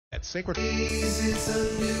At Sacred. It's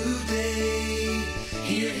a new day.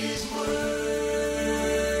 Hear His word.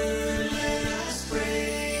 Let us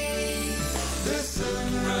pray. The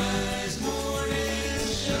Sunrise Morning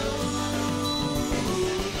Show.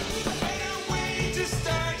 Can't wait to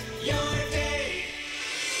start your day.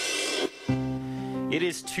 It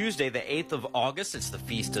is Tuesday, the 8th of August. It's the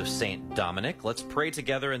Feast of St. Dominic. Let's pray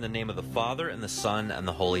together in the name of the Father, and the Son, and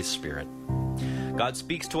the Holy Spirit. God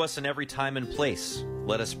speaks to us in every time and place.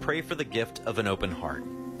 Let us pray for the gift of an open heart.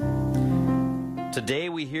 Today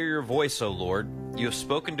we hear your voice, O Lord. You have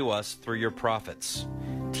spoken to us through your prophets.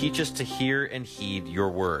 Teach us to hear and heed your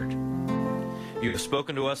word. You have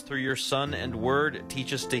spoken to us through your Son and word.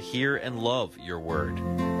 Teach us to hear and love your word.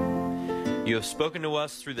 You have spoken to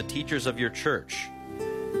us through the teachers of your church.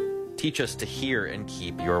 Teach us to hear and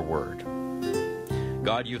keep your word.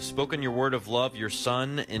 God, you have spoken your word of love, your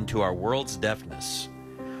Son, into our world's deafness.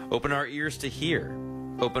 Open our ears to hear.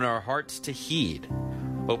 Open our hearts to heed.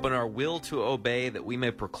 Open our will to obey, that we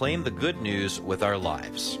may proclaim the good news with our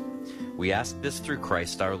lives. We ask this through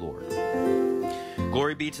Christ our Lord.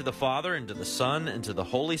 Glory be to the Father, and to the Son, and to the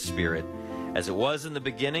Holy Spirit, as it was in the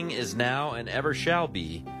beginning, is now, and ever shall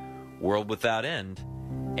be, world without end.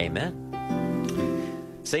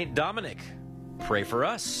 Amen. St. Dominic, pray for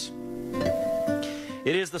us.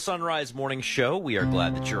 It is the Sunrise Morning Show. We are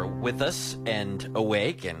glad that you're with us and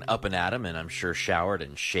awake and up and at 'em, and I'm sure showered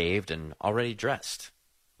and shaved and already dressed.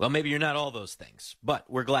 Well, maybe you're not all those things, but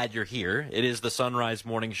we're glad you're here. It is the Sunrise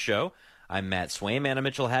Morning Show. I'm Matt Swaim. Anna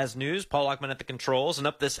Mitchell has news. Paul Lockman at the controls. And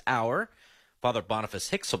up this hour, Father Boniface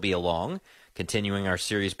Hicks will be along, continuing our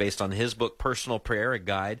series based on his book, Personal Prayer, a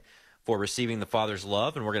guide for receiving the Father's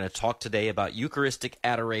love. And we're going to talk today about Eucharistic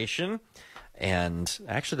adoration. And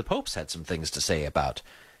actually, the Pope's had some things to say about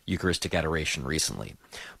Eucharistic adoration recently.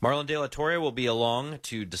 Marlon De La Torre will be along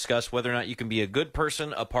to discuss whether or not you can be a good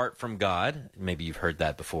person apart from God. Maybe you've heard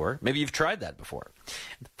that before. Maybe you've tried that before.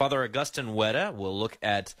 Father Augustin Weta will look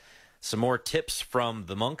at some more tips from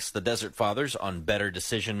the monks, the Desert Fathers, on better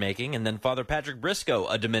decision-making. And then Father Patrick Briscoe,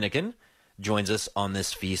 a Dominican, joins us on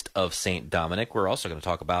this Feast of St. Dominic. We're also going to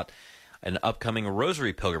talk about an upcoming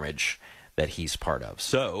rosary pilgrimage that he's part of.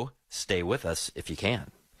 So stay with us if you can.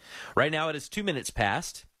 Right now it is 2 minutes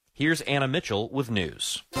past. Here's Anna Mitchell with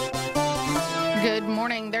news. Good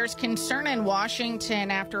morning. There's concern in Washington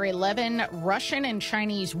after 11 Russian and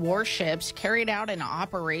Chinese warships carried out an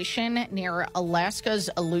operation near Alaska's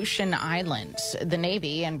Aleutian Islands. The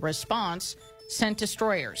Navy, in response, sent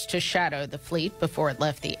destroyers to shadow the fleet before it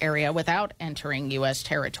left the area without entering U.S.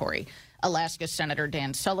 territory. Alaska Senator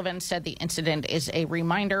Dan Sullivan said the incident is a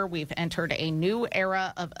reminder we've entered a new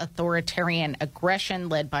era of authoritarian aggression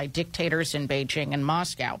led by dictators in Beijing and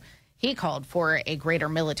Moscow. He called for a greater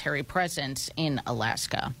military presence in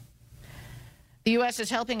Alaska. The U.S.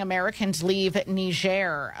 is helping Americans leave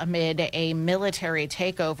Niger amid a military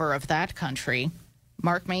takeover of that country.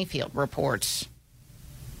 Mark Mayfield reports.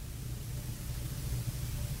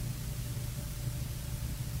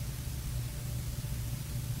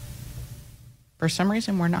 For some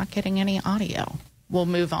reason, we're not getting any audio. We'll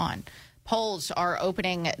move on. Polls are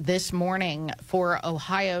opening this morning for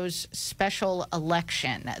Ohio's special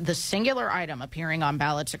election. The singular item appearing on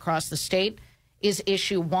ballots across the state is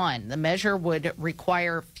Issue 1. The measure would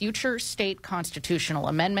require future state constitutional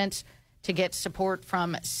amendments to get support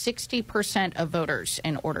from 60% of voters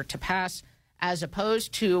in order to pass, as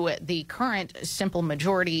opposed to the current simple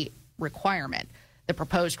majority requirement. The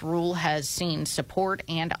proposed rule has seen support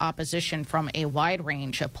and opposition from a wide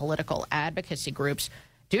range of political advocacy groups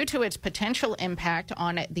due to its potential impact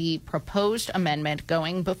on the proposed amendment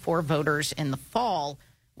going before voters in the fall,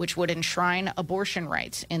 which would enshrine abortion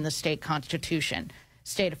rights in the state constitution.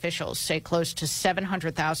 State officials say close to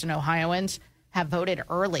 700,000 Ohioans have voted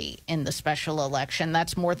early in the special election.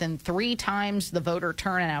 That's more than 3 times the voter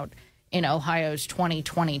turnout in Ohio's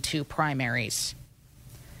 2022 primaries.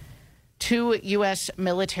 2 U.S.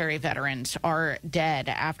 military veterans are dead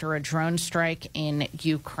after a drone strike in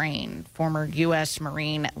Ukraine. Former U.S.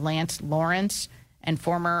 Marine Lance Lawrence and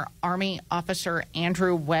former Army officer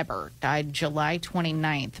Andrew Weber died July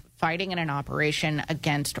 29th fighting in an operation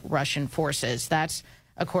against Russian forces. That's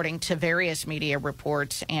according to various media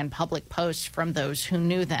reports and public posts from those who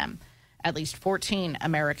knew them. At least 14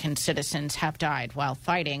 American citizens have died while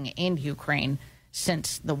fighting in Ukraine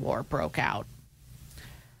since the war broke out.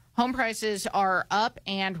 Home prices are up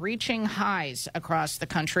and reaching highs across the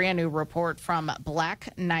country. A new report from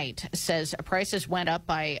Black Knight says prices went up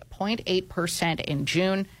by 0.8% in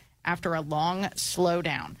June after a long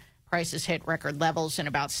slowdown. Prices hit record levels in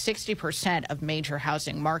about 60% of major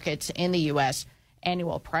housing markets in the U.S.,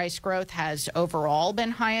 Annual price growth has overall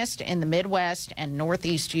been highest in the Midwest and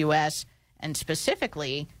Northeast U.S., and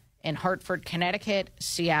specifically in Hartford, Connecticut,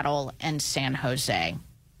 Seattle, and San Jose.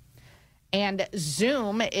 And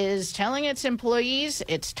Zoom is telling its employees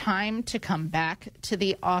it's time to come back to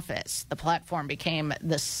the office. The platform became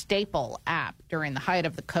the staple app during the height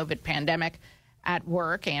of the COVID pandemic at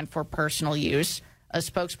work and for personal use. A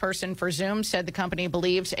spokesperson for Zoom said the company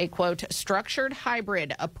believes a, quote, structured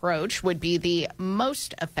hybrid approach would be the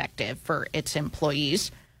most effective for its employees.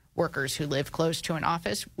 Workers who live close to an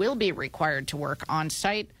office will be required to work on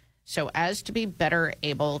site so as to be better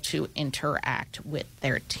able to interact with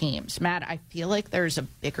their teams. Matt, I feel like there's a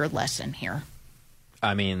bigger lesson here.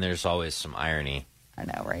 I mean, there's always some irony. I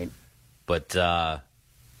know, right? But,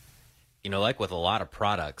 like with a lot of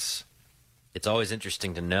products, it's always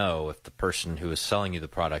interesting to know if the person who is selling you the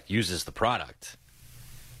product uses the product.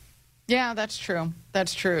 Yeah, that's true.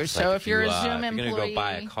 That's true. So if you're a Zoom employee... If you're going to go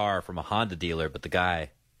buy a car from a Honda dealer, but the guy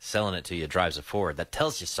selling it to you drives a Ford, that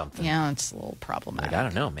tells you something. Yeah, it's a little problematic. Like, I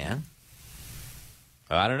don't know, man.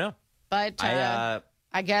 I don't know. But I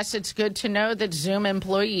guess it's good to know that Zoom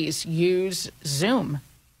employees use Zoom.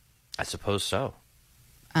 I suppose so.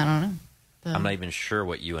 I don't know. I'm not even sure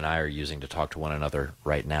what you and I are using to talk to one another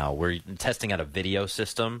right now. We're testing out a video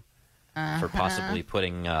system for possibly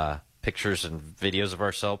putting pictures and videos of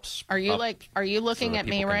ourselves. Are you looking at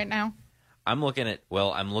me right now? I'm looking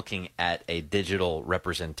at a digital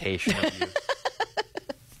representation of you.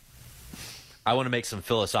 I want to make some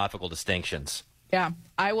philosophical distinctions. Yeah,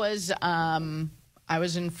 I was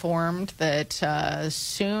informed that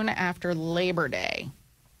soon after Labor Day,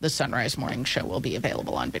 the Sunrise Morning Show will be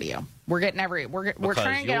available on video. We're getting we're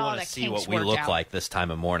trying to get all the kinks worked out. See what we look like this time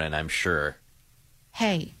of morning, I'm sure.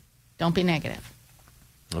 Hey, don't be negative.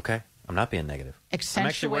 Okay, I'm not being negative. I'm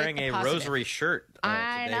actually wearing a rosary shirt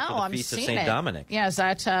today for the Feast of St. Dominic. Yeah, is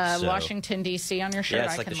that Washington, D.C. on your shirt? Yeah,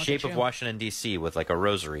 it's like the shape of Washington, D.C. with like a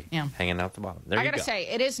rosary hanging out the bottom. There you go. I got to say,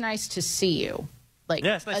 it is nice to see you. Like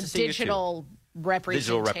it's nice to see digital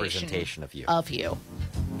representation of you.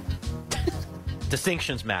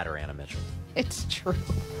 Distinctions matter, Anna Mitchell. It's true.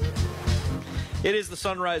 It is the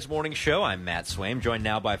Sunrise Morning Show. I'm Matt Swaim, joined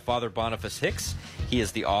now by Father Boniface Hicks. He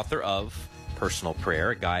is the author of Personal Prayer,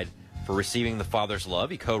 a guide for receiving the Father's love.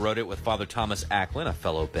 He co-wrote it with Father Thomas Acklin, a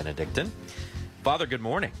fellow Benedictine. Father, good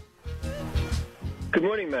morning. Good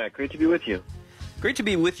morning, Matt. Great to be with you. Great to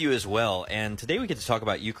be with you as well. And today we get to talk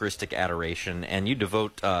about Eucharistic adoration, and you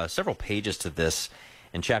devote several pages to this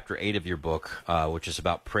in Chapter 8 of your book, which is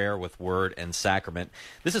about prayer with word and sacrament.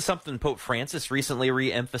 This is something Pope Francis recently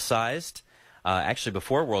re-emphasized, actually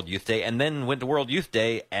before World Youth Day, and then went to World Youth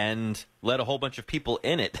Day and led a whole bunch of people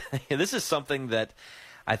in it. This is something that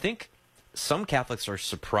I think some Catholics are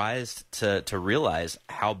surprised to realize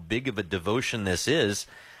how big of a devotion this is,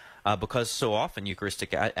 because so often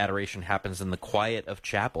Eucharistic adoration happens in the quiet of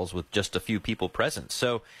chapels with just a few people present.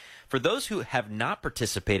 So for those who have not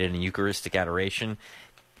participated in Eucharistic adoration,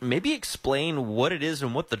 maybe explain what it is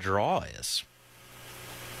and what the draw is.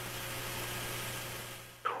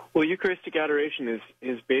 Well, Eucharistic adoration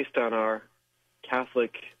is based on our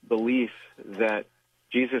Catholic belief that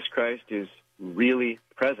Jesus Christ is really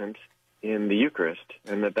present in the Eucharist,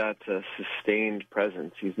 and that that's a sustained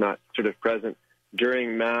presence. He's not sort of present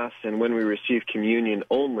during Mass and when we receive communion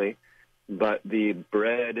only, but the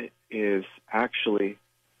bread is actually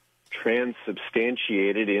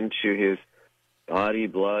transubstantiated into his body,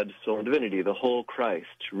 blood, soul, and divinity, the whole Christ,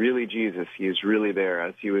 really Jesus. He is really there.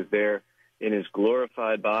 As he was there in his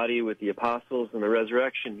glorified body with the apostles in the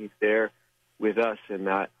resurrection, he's there with us in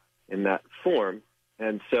that form.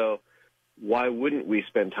 And so why wouldn't we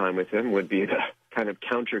spend time with him would be the kind of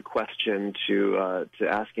counter question to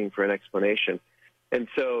asking for an explanation. And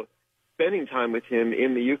so spending time with him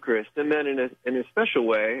in the Eucharist, and then in a special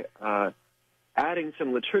way, adding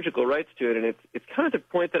some liturgical rites to it. And it's kind of the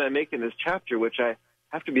point that I make in this chapter, which I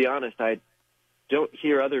have to be honest, I don't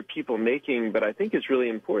hear other people making, but I think it's really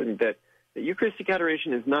important that Eucharistic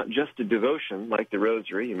adoration is not just a devotion like the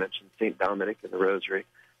Rosary. You mentioned St. Dominic and the Rosary.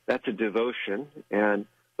 That's a devotion.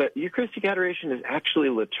 But Eucharistic adoration is actually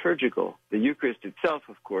liturgical. The Eucharist itself,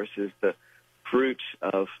 of course, is the fruit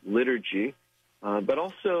of liturgy, but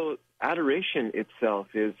also adoration itself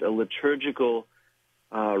is a liturgical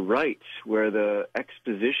rite where the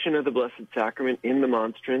exposition of the Blessed Sacrament in the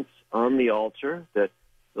monstrance on the altar, that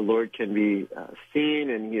the Lord can be seen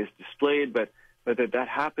and he is displayed, but that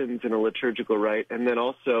happens in a liturgical rite, and then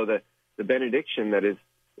also the benediction that is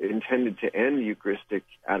intended to end Eucharistic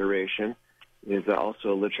adoration is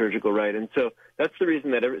also a liturgical rite. And so that's the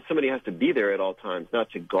reason that somebody has to be there at all times,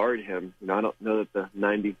 not to guard him. I don't know that the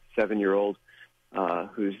 97-year-old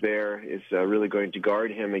who's there is really going to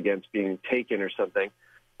guard him against being taken or something,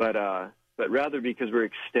 but rather because we're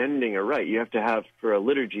extending a rite. You have to have, for a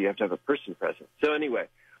liturgy, you have to have a person present. So anyway,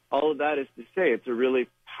 all of that is to say it's a really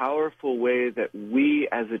powerful way that we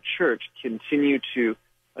as a church continue to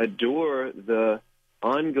adore the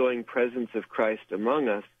ongoing presence of Christ among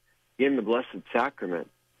us in the Blessed Sacrament.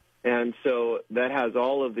 And so that has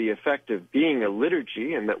all of the effect of being a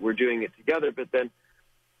liturgy and that we're doing it together, but then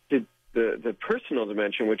the personal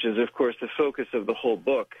dimension, which is, of course, the focus of the whole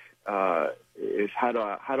book, is how do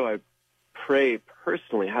I pray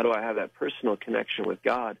personally? How do I have that personal connection with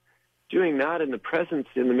God? Doing that in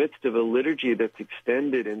the midst of a liturgy that's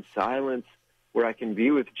extended in silence, where I can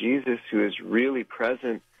be with Jesus, who is really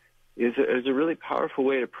present, is a really powerful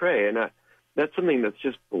way to pray. And that's something that's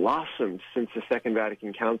just blossomed since the Second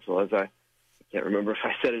Vatican Council. As I can't remember if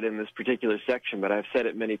I said it in this particular section, but I've said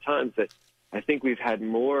it many times that I think we've had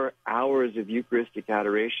more hours of Eucharistic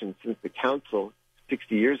adoration since the Council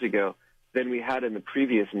 60 years ago than we had in the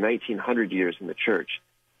previous 1900 years in the Church.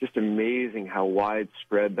 Just amazing how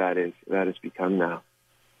widespread that has become now.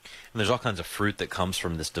 And there's all kinds of fruit that comes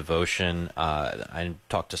from this devotion. I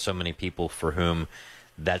talked to so many people for whom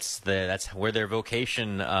that's where their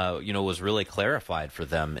vocation, was really clarified for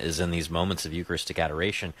them, is in these moments of Eucharistic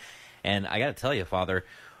adoration. And I got to tell you, Father,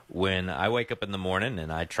 when I wake up in the morning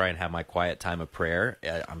and I try and have my quiet time of prayer,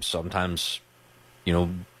 I'm sometimes,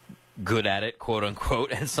 good at it, quote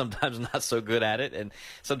unquote, and sometimes not so good at it. And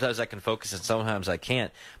sometimes I can focus and sometimes I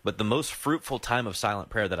can't. But the most fruitful time of silent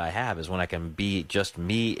prayer that I have is when I can be just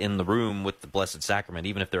me in the room with the Blessed Sacrament,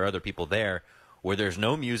 even if there are other people there, where there's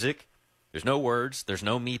no music, there's no words, there's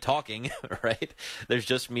no me talking, right? There's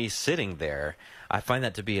just me sitting there. I find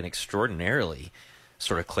that to be an extraordinarily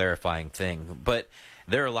sort of clarifying thing. But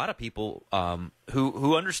there are a lot of people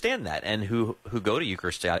who understand that and who go to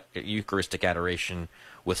Eucharistic adoration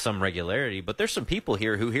with some regularity. But there's some people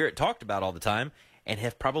here who hear it talked about all the time and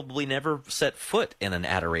have probably never set foot in an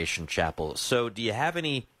adoration chapel. So do you have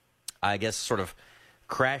any, I guess, sort of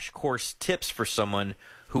crash course tips for someone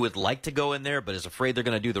who would like to go in there but is afraid they're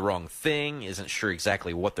going to do the wrong thing, isn't sure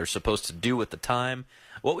exactly what they're supposed to do at the time?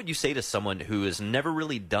 What would you say to someone who has never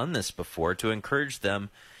really done this before to encourage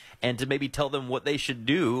them and to maybe tell them what they should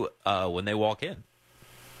do when they walk in?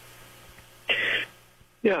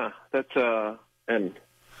 Yeah, that's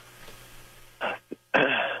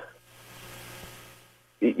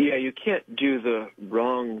you can't do the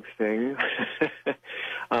wrong thing.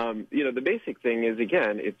 The basic thing is,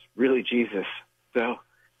 again, it's really Jesus. So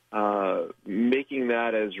making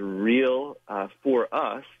that as real for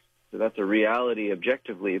us, so that's a reality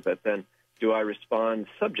objectively, but then do I respond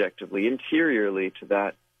subjectively, interiorly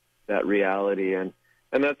to that reality? And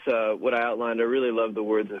that's what I outlined. I really love the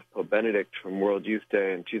words of Pope Benedict from World Youth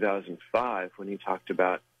Day in 2005 when he talked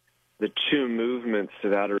about the two movements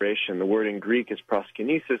of adoration. The word in Greek is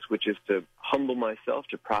proskinesis, which is to humble myself,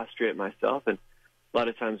 to prostrate myself. And a lot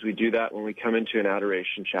of times we do that when we come into an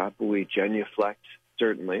adoration chapel. We genuflect,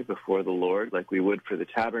 certainly, before the Lord, like we would for the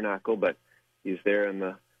tabernacle, but he's there in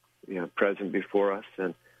the present before us.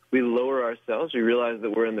 And we lower ourselves. We realize that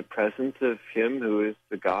we're in the presence of him who is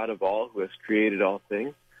the God of all, who has created all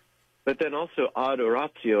things. But then also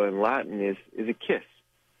adoratio in Latin is a kiss.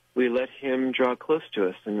 We let him draw close to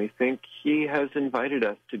us, and we think he has invited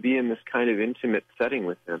us to be in this kind of intimate setting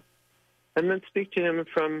with him. And then speak to him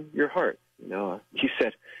from your heart. You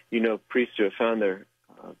said, priests who have found their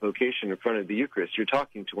vocation in front of the Eucharist. You're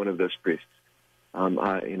talking to one of those priests.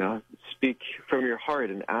 Speak from your heart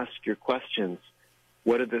and ask your questions.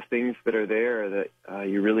 What are the things that are there that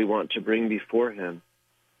you really want to bring before him?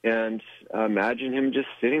 And imagine him just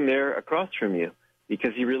sitting there across from you,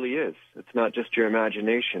 because he really is. It's not just your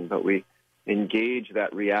imagination, but we engage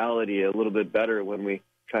that reality a little bit better when we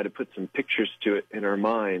try to put some pictures to it in our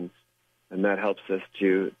minds, and that helps us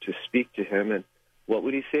to speak to him. And what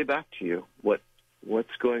would he say back to you?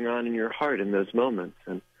 What's going on in your heart in those moments?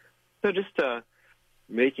 And so just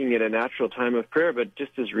making it a natural time of prayer, but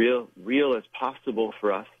just as real as possible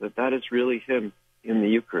for us, that is really him in the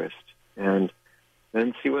Eucharist, and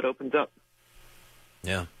then see what opens up.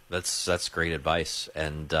 Yeah, that's great advice,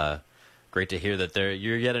 and great to hear that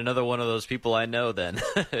you're yet another one of those people I know then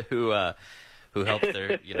who helped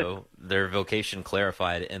their vocation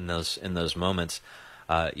clarified in those moments.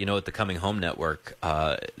 At the Coming Home Network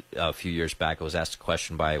a few years back, I was asked a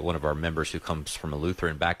question by one of our members who comes from a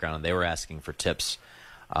Lutheran background, and they were asking for tips,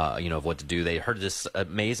 of what to do. They heard this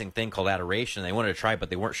amazing thing called adoration, and they wanted to try it, but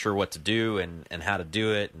they weren't sure what to do and how to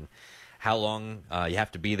do it, and how long you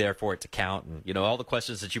have to be there for it to count, and all the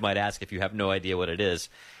questions that you might ask if you have no idea what it is.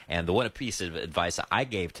 And the one piece of advice I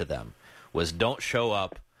gave to them was don't show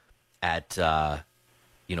up at,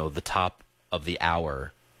 the top of the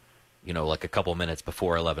hour, like a couple minutes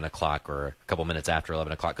before 11 o'clock or a couple minutes after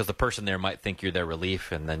 11 o'clock, because the person there might think you're their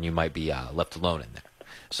relief, and then you might be left alone in there.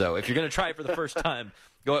 So if you're going to try it for the first time,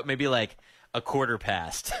 go up maybe like a quarter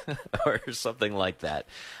past or something like that.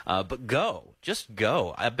 But just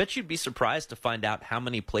go. I bet you'd be surprised to find out how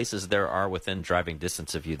many places there are within driving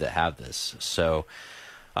distance of you that have this. So,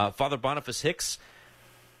 Father Boniface Hicks,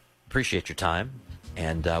 appreciate your time,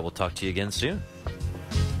 and we'll talk to you again soon.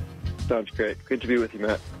 Sounds great. Good to be with you,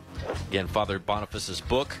 Matt. Again, Father Boniface's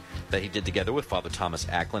book that he did together with Father Thomas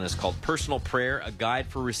Acklin is called Personal Prayer, A Guide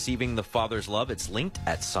for Receiving the Father's Love. It's linked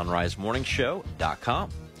at sunrisemorningshow.com.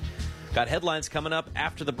 Got headlines coming up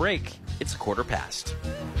after the break. It's 1:15.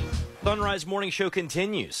 Sunrise Morning Show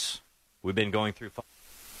continues. We've been going through...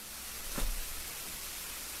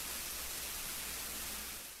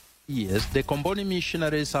 Yes, the Comboni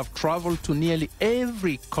missionaries have traveled to nearly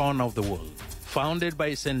every corner of the world. Founded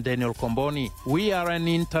by St. Daniel Comboni, we are an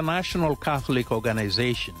international Catholic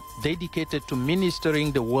organization dedicated to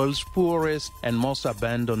ministering the world's poorest and most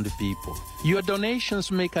abandoned people. Your donations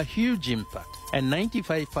make a huge impact, and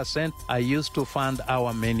 95% are used to fund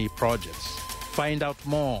our many projects. Find out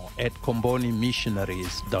more at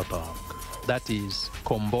combonimissionaries.org. That is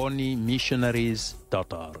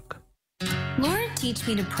combonimissionaries.org. Lord, Teach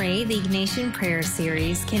Me to Pray, the Ignatian Prayer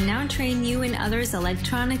Series, can now train you and others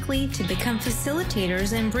electronically to become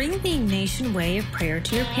facilitators and bring the Ignatian way of prayer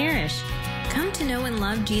to your parish. Come to know and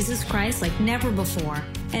love Jesus Christ like never before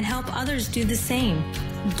and help others do the same.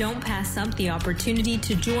 Don't pass up the opportunity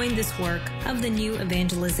to join this work of the new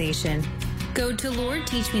evangelization. Go to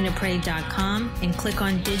LordTeachMeToPray.com and click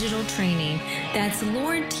on Digital Training. That's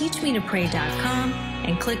LordTeachMeToPray.com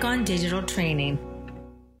and click on Digital Training.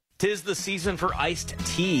 'Tis the season for iced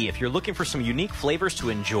tea. If you're looking for some unique flavors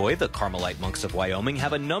to enjoy, the Carmelite Monks of Wyoming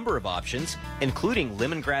have a number of options, including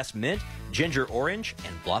lemongrass mint, ginger orange,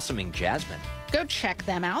 and blossoming jasmine. Go check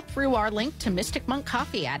them out through our link to Mystic Monk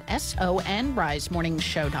Coffee at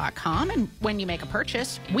sonrisemorningshow.com. And when you make a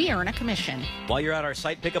purchase, we earn a commission. While you're at our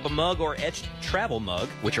site, pick up a mug or etched travel mug,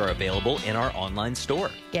 which are available in our online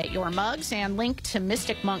store. Get your mugs and link to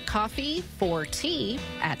Mystic Monk Coffee for tea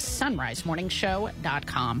at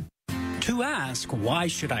sunrisemorningshow.com. To ask, why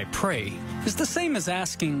should I pray, is the same as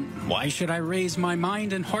asking, why should I raise my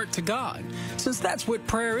mind and heart to God, since that's what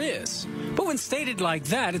prayer is. But when stated like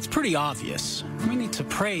that, it's pretty obvious. We need to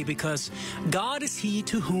pray because God is He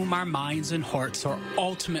to whom our minds and hearts are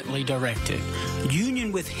ultimately directed.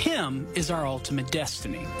 Union with Him is our ultimate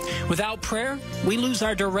destiny. Without prayer, we lose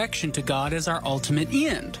our direction to God as our ultimate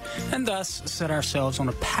end, and thus set ourselves on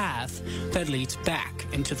a path that leads back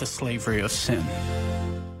into the slavery of sin.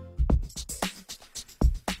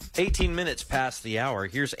 18 minutes past the hour.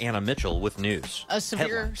 Here's Anna Mitchell with news. A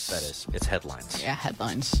severe... Headlines, that is. It's headlines. Yeah,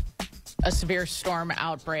 headlines. A severe storm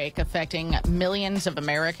outbreak affecting millions of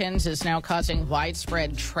Americans is now causing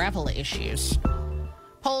widespread travel issues.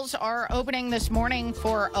 Polls are opening this morning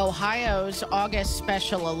for Ohio's August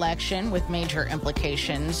special election with major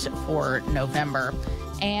implications for November.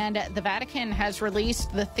 And the Vatican has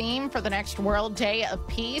released the theme for the next World Day of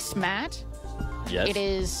Peace. Matt? Yes? It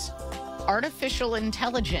is artificial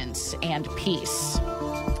intelligence and peace.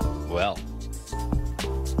 Well,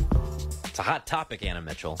 it's a hot topic, Anna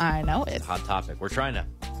Mitchell. I know it. It's a hot topic. We're trying to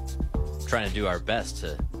do our best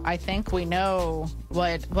to... I think we know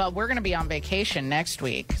what... Well, we're going to be on vacation next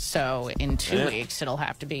week, so in 2 weeks it'll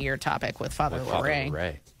have to be your topic with Father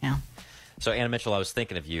Loray. Yeah. So, Anna Mitchell, I was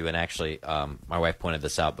thinking of you, and actually my wife pointed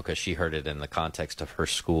this out because she heard it in the context of her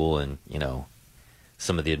school and,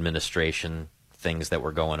 some of the administration things that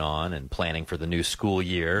were going on and planning for the new school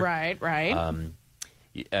year. Right.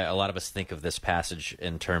 A lot of us think of this passage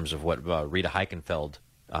in terms of what Rita Heikenfeld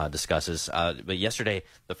discusses. But yesterday,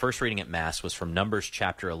 the first reading at Mass was from Numbers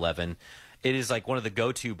chapter 11. It is like one of the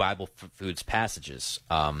go-to Bible foods passages.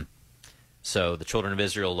 So the children of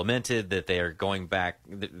Israel lamented that they are going back,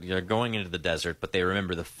 they're going into the desert, but they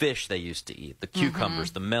remember the fish they used to eat, the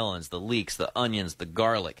cucumbers, the melons, the leeks, the onions, the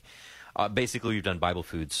garlic. Basically, we've done Bible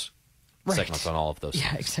foods segments on all of those.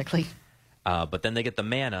 Yeah, exactly. But then they get the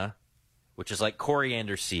manna, which is like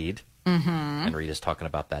coriander seed. And Rita's talking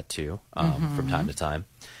about that too from time to time.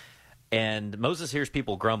 And Moses hears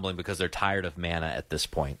people grumbling because they're tired of manna at this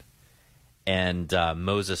point. And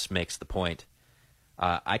Moses makes the point,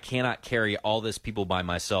 I cannot carry all this people by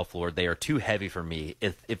myself, Lord. They are too heavy for me.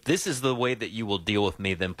 If this is the way that you will deal with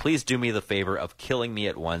me, then please do me the favor of killing me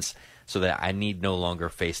at once so that I need no longer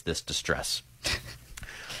face this distress.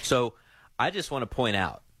 So I just want to point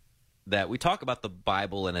out that we talk about the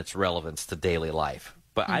Bible and its relevance to daily life.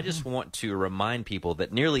 But I just want to remind people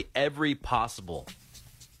that nearly every possible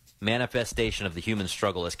manifestation of the human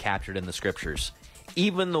struggle is captured in the scriptures.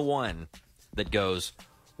 Even the one that goes,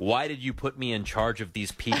 why did you put me in charge of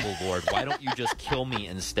these people, Lord? Why don't you just kill me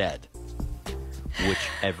instead? Which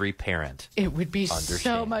every parent It would be understands.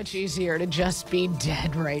 so much easier to just be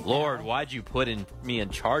dead right now. Lord, why'd you put me in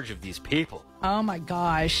charge of these people? Oh, my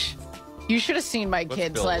gosh. You should have seen my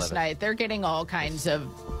kids Bill last Levitt. night. They're getting all kinds of,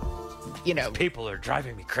 People are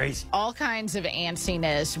driving me crazy. all kinds of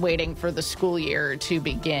antsiness waiting for the school year to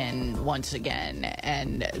begin once again.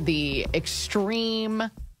 And the extreme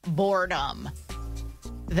boredom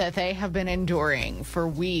that they have been enduring for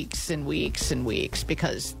weeks and weeks and weeks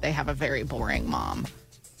because they have a very boring mom.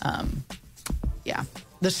 Yeah,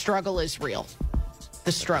 the struggle is real.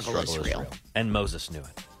 The struggle is real. And Moses knew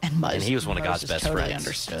it. And He was one of God's Moses best totally friends.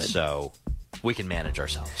 Understood. So we can manage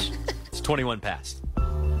ourselves. It's 21 past.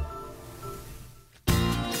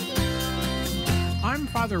 I'm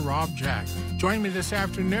Father Rob Jack. Join me this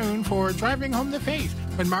afternoon for Driving Home the Faith,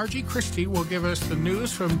 when Margie Christie will give us the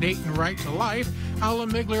news from Dayton Right to Life.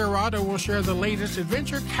 Alan Migliorado will share the latest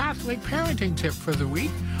Adventure Catholic parenting tip for the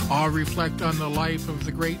week. I'll reflect on the life of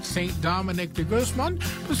the great Saint Dominic de Guzman,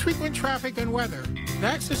 plus frequent traffic and weather.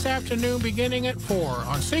 That's this afternoon beginning at 4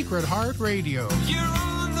 on Sacred Heart Radio. You're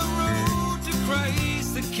on the road to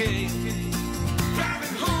Christ the King.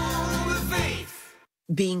 Driving home the faith.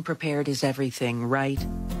 Being prepared is everything, right?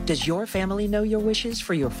 Does your family know your wishes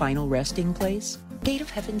for your final resting place? Gate of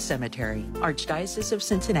Heaven Cemetery, Archdiocese of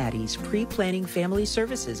Cincinnati's pre-planning family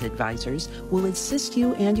services advisors will assist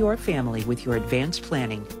you and your family with your advanced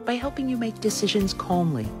planning by helping you make decisions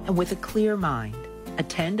calmly and with a clear mind.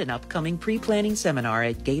 Attend an upcoming pre-planning seminar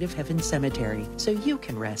at Gate of Heaven Cemetery so you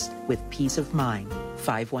can rest with peace of mind.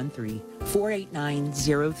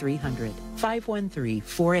 513-489-0300.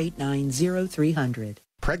 513-489-0300.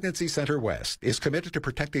 Pregnancy Center West is committed to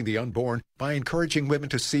protecting the unborn by encouraging women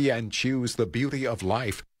to see and choose the beauty of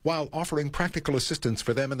life while offering practical assistance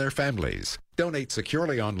for them and their families. Donate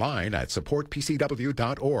securely online at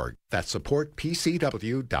supportpcw.org. That's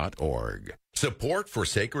supportpcw.org. Support for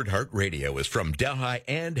Sacred Heart Radio is from Delhi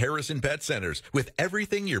and Harrison Pet Centers, with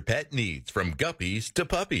everything your pet needs, from guppies to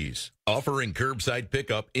puppies. Offering curbside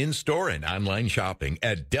pickup, in-store, and online shopping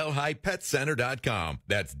at DelhiPetCenter.com.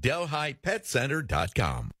 That's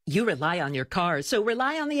DelhiPetCenter.com. You rely on your car, so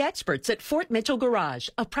rely on the experts at Fort Mitchell Garage,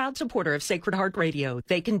 a proud supporter of Sacred Heart Radio.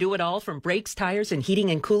 They can do it all from brakes, tires, and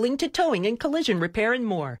heating and cooling to towing and collision repair and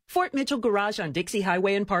more. Fort Mitchell Garage on Dixie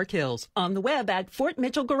Highway in Park Hills. On the web at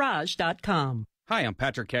FortMitchellGarage.com. Hi, I'm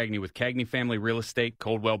Patrick Cagney with Cagney Family Real Estate,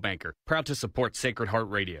 Coldwell Banker. Proud to support Sacred Heart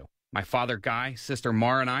Radio. My father, Guy, sister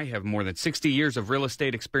Mara, and I have more than 60 years of real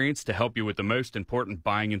estate experience to help you with the most important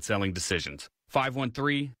buying and selling decisions.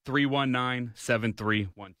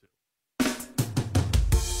 513-319-7312.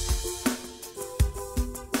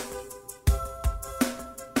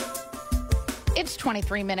 It's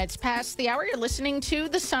 23 minutes past the hour. You're listening to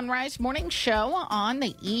the Sunrise Morning Show on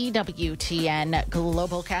the EWTN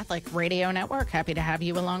Global Catholic Radio Network. Happy to have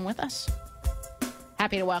you along with us.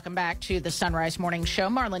 Happy to welcome back to the Sunrise Morning Show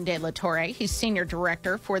Marlon De La Torre. He's Senior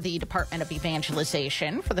Director for the Department of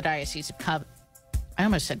Evangelization for the Diocese of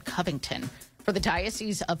Covington. For the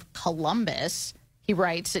Diocese of Columbus. He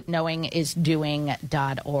writes at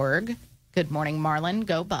knowingisdoing.org. Good morning, Marlon.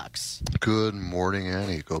 Go Bucks. Good morning,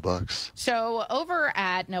 Annie. Go Bucks. So over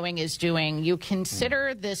at Knowing Is Doing, you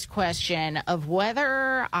consider this question of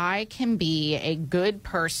whether I can be a good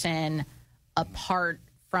person apart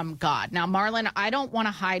from God. Now, Marlon, I don't want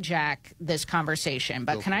to hijack this conversation,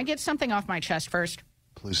 but can I get something off my chest first?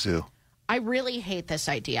 Please do. I really hate this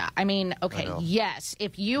idea. I mean, okay, yes,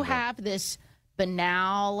 if you have this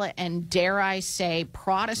banal and, dare I say,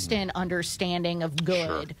 Protestant understanding of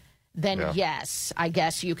good, then yes, I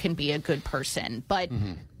guess you can be a good person. But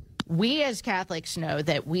we as Catholics know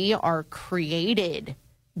that we are created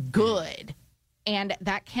good, and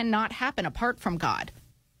that cannot happen apart from God.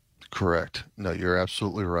 Correct. No, you're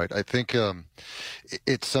absolutely right. I think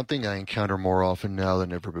it's something I encounter more often now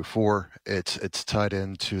than ever before. It's tied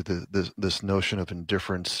into this notion of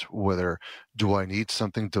indifference. Whether do I need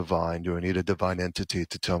something divine? Do I need a divine entity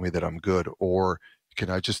to tell me that I'm good, or can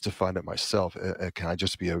I just define it myself? Can I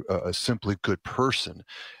just be a simply good person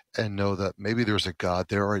and know that maybe there's a God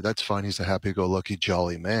there? Or that's fine. He's a happy-go-lucky,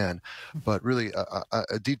 jolly man. But really,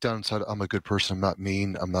 deep down inside, I'm a good person. I'm not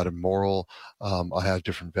mean. I'm not immoral. I have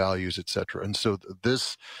different values, etc. And so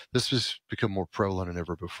this has become more prevalent than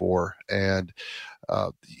ever before. And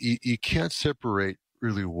you can't separate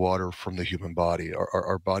really water from the human body.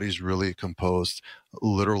 Our body is really composed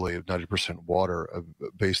literally of 90% water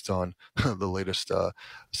based on the latest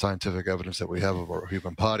scientific evidence that we have of our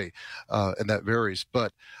human body. And that varies.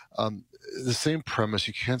 But the same premise,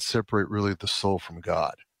 you can't separate really the soul from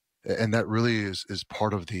God. And that really is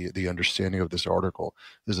part of the understanding of this article,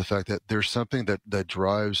 is the fact that there's something that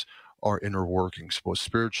drives our inner workings, both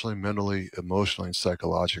spiritually, mentally, emotionally, and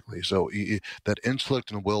psychologically. So that intellect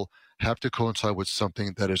and will have to coincide with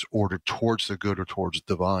something that is ordered towards the good or towards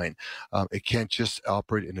divine. It can't just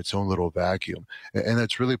operate in its own little vacuum. And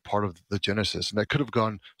that's really part of the genesis. And that could have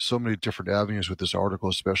gone so many different avenues with this article,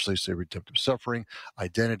 especially, say, redemptive suffering,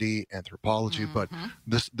 identity, anthropology. But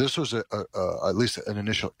this was at least an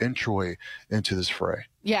initial entry into this fray.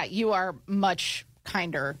 Yeah, you are much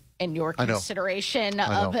kinder in your consideration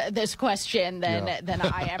of this question than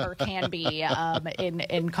I ever can be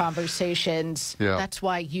in conversations. Yeah. That's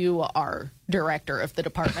why you are director of the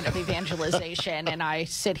Department of Evangelization, and I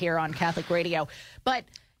sit here on Catholic Radio. But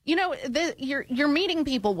you know, you're meeting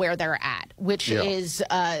people where they're at, which is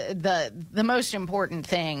the most important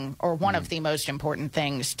thing, or one of the most important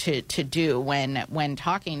things to do when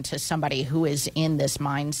talking to somebody who is in this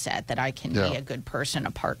mindset that I can be a good person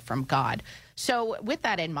apart from God. So with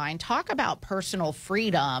that in mind, talk about personal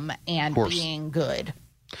freedom and being good.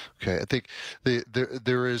 Okay, I think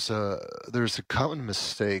there's a common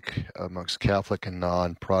mistake amongst Catholic and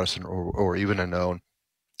non-Protestant or even unknown,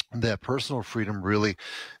 that personal freedom really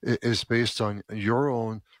is based on your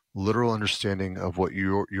own literal understanding of what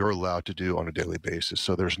you're allowed to do on a daily basis.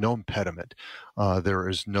 So there's no impediment. There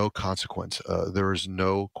is no consequence. There is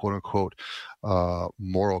no quote unquote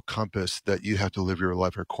moral compass that you have to live your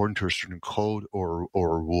life according to a certain code or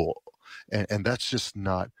rule. And that's just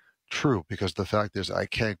not true, because the fact is I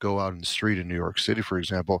can't go out in the street in New York City, for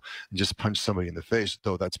example, and just punch somebody in the face,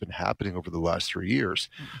 though that's been happening over the last 3 years,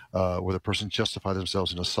 where the person justified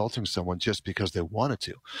themselves in assaulting someone just because they wanted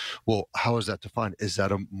to. Well, how is that defined? Is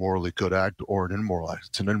that a morally good act or an immoral act?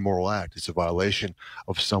 It's an immoral act. It's a violation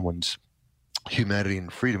of someone's humanity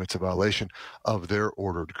and freedom. It's a violation of their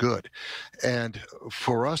ordered good. And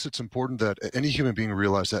for us, it's important that any human being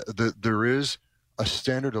realize that there is a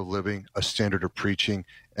standard of living, a standard of preaching,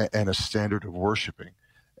 and a standard of worshiping.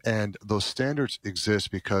 And those standards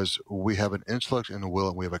exist because we have an intellect and a will,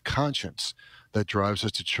 and we have a conscience that drives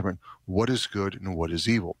us to determine what is good and what is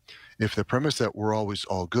evil. If the premise that we're always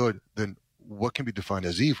all good, then what can be defined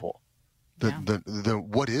as evil? Then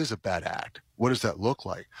what is a bad act? What does that look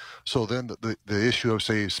like? So then the issue of,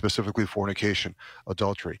 say, specifically fornication,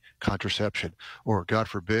 adultery, contraception, or God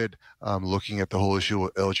forbid, looking at the whole issue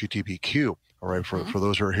of LGBTQ, all right, for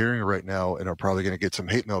those who are hearing right now and are probably going to get some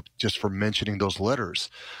hate mail just for mentioning those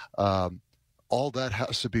letters, all that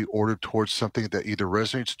has to be ordered towards something that either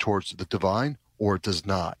resonates towards the divine or it does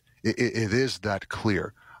not. It is that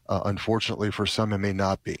clear. Unfortunately, for some, it may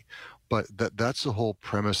not be. But that's the whole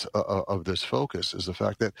premise of this focus, is the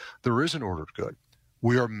fact that there is an ordered good.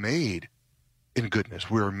 We are made in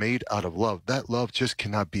goodness. We are made out of love. That love just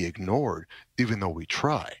cannot be ignored, even though we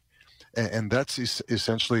try. And that's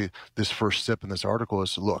essentially this first step in this article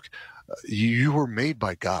is, look, you were made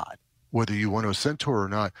by God. Whether you want to assent to it or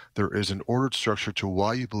not, there is an ordered structure to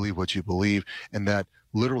why you believe what you believe, and that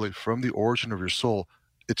literally from the origin of your soul,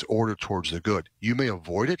 it's ordered towards the good. You may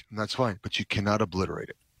avoid it, and that's fine, but you cannot obliterate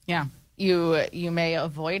it. Yeah. You may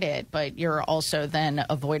avoid it, but you're also then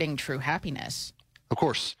avoiding true happiness. Of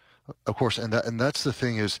course, and that's the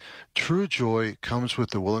thing, is true joy comes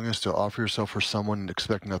with the willingness to offer yourself for someone and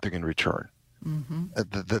expect nothing in return.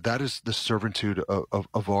 That is the servitude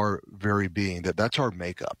of our very being. That's our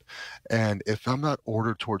makeup. And if I'm not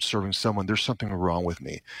ordered towards serving someone, there's something wrong with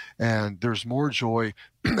me. And there's more joy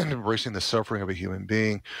in embracing the suffering of a human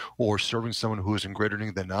being or serving someone who is in greater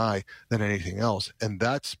need than I than anything else. And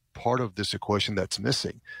that's part of this equation that's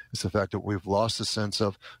missing. It's the fact that we've lost the sense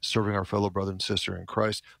of serving our fellow brother and sister in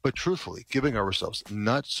Christ, but truthfully giving ourselves,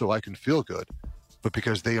 not so I can feel good, but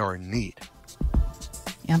because they are in need.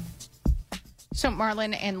 Yep. So,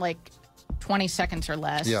 Marlon, in like 20 seconds or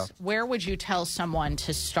less, where would you tell someone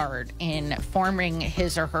to start in forming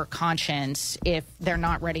his or her conscience if they're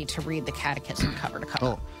not ready to read the catechism cover to cover?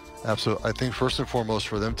 Oh, absolutely. I think first and foremost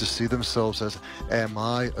for them to see themselves as, am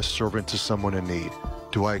I a servant to someone in need?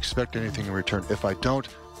 Do I expect anything in return? If I don't,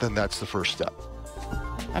 then that's the first step.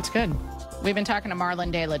 That's good. We've been talking to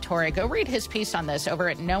Marlon De La Torre. Go read his piece on this over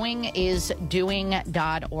at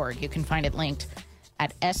knowingisdoing.org. You can find it linked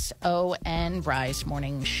at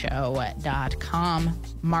sonrisemorningshow.com.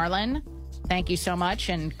 Marlon, thank you so much,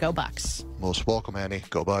 and go Bucks. Most welcome, Annie.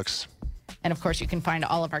 Go Bucks. And, of course, you can find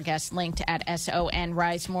all of our guests linked at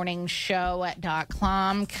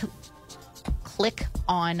sonrisemorningshow.com. Click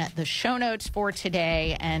on the show notes for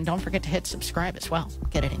today, and don't forget to hit subscribe as well.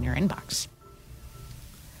 Get it in your inbox.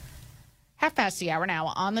 5:30 now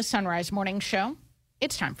on the Sunrise Morning Show.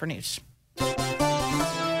 It's time for news.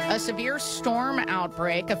 A severe storm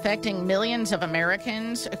outbreak affecting millions of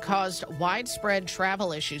Americans caused widespread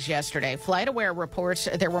travel issues yesterday. FlightAware reports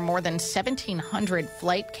there were more than 1,700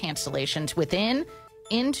 flight cancellations within,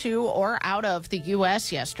 into, or out of the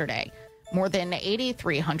U.S. yesterday. More than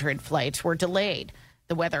 8,300 flights were delayed.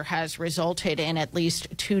 The weather has resulted in at least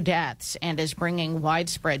 2 deaths and is bringing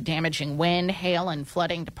widespread damaging wind, hail, and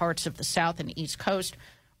flooding to parts of the South and East Coast,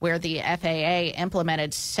 where the FAA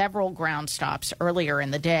implemented several ground stops earlier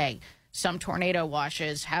in the day. Some tornado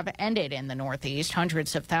washes have ended in the Northeast.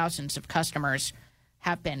 Hundreds of thousands of customers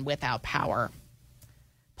have been without power.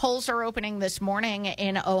 Polls are opening this morning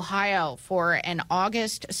in Ohio for an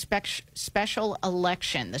August special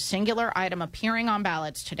election. The singular item appearing on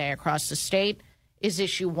ballots today across the state is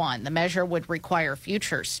Issue 1. The measure would require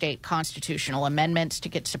future state constitutional amendments to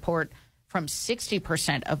get support from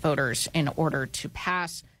 60% of voters in order to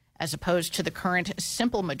pass, as opposed to the current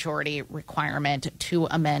simple majority requirement to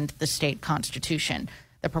amend the state constitution.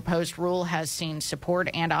 The proposed rule has seen support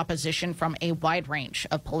and opposition from a wide range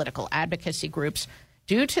of political advocacy groups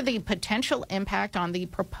due to the potential impact on the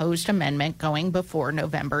proposed amendment going before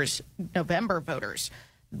November voters,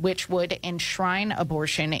 which would enshrine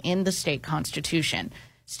abortion in the state constitution.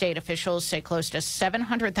 State officials say close to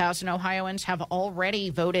 700,000 Ohioans have already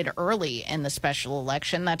voted early in the special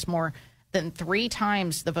election. That's more than 3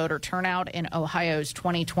 times the voter turnout in Ohio's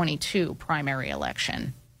 2022 primary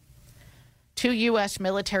election. 2 U.S.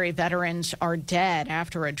 military veterans are dead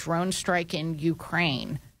after a drone strike in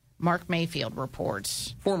Ukraine. Mark Mayfield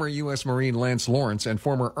reports. Former U.S. Marine Lance Lawrence and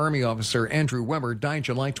former Army officer Andrew Weber died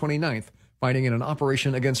July 29th, fighting in an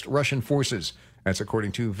operation against Russian forces. That's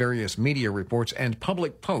according to various media reports and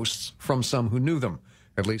public posts from some who knew them.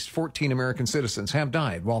 At least 14 American citizens have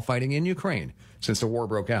died while fighting in Ukraine since the war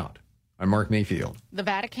broke out. I'm Mark Mayfield. The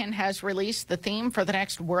Vatican has released the theme for the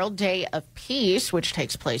next World Day of Peace, which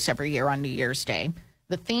takes place every year on New Year's Day.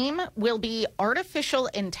 The theme will be Artificial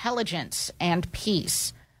Intelligence and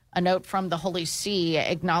Peace. A note from the Holy See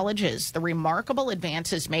acknowledges the remarkable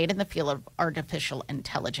advances made in the field of artificial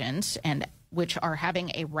intelligence, and which are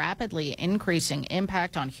having a rapidly increasing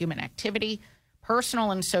impact on human activity,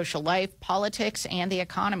 personal and social life, politics, and the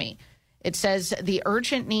economy. It says the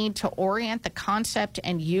urgent need to orient the concept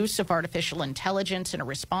and use of artificial intelligence in a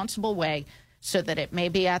responsible way so that it may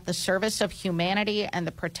be at the service of humanity and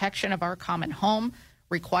the protection of our common home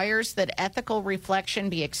requires that ethical reflection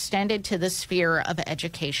be extended to the sphere of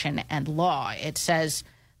education and law. It says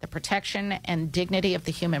the protection and dignity of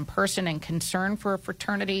the human person and concern for a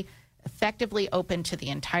fraternity effectively open to the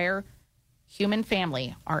entire human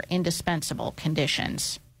family are indispensable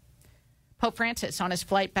conditions. Pope Francis, on his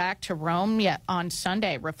flight back to Rome on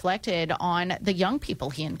Sunday, reflected on the young people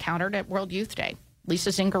he encountered at World Youth Day. Lisa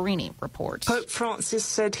Zingarini reports. Pope Francis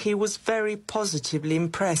said he was very positively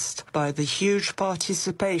impressed by the huge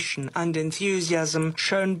participation and enthusiasm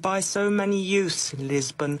shown by so many youths in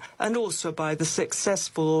Lisbon, and also by the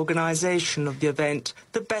successful organisation of the event,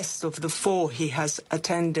 the best of the 4 he has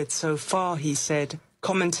attended so far, he said.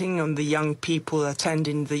 Commenting on the young people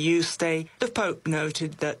attending the Youth Day, the Pope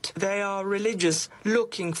noted that they are religious,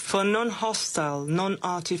 looking for non-hostile,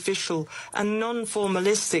 non-artificial and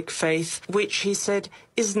non-formalistic faith, which, he said,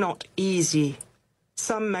 is not easy.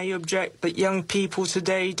 Some may object that young people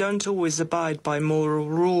today don't always abide by moral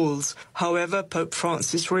rules. However, Pope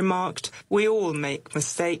Francis remarked, we all make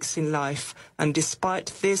mistakes in life, and despite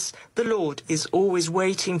this, the Lord is always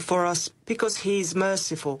waiting for us because he is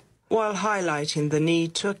merciful, while highlighting the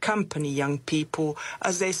need to accompany young people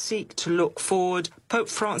as they seek to look forward. Pope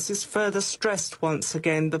Francis further stressed once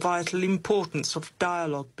again the vital importance of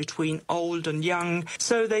dialogue between old and young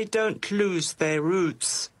so they don't lose their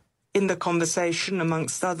roots. In the conversation,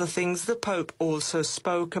 amongst other things, the Pope also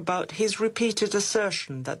spoke about his repeated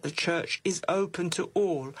assertion that the Church is open to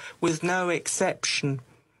all, with no exception.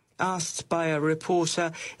 Asked by a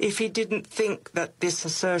reporter if he didn't think that this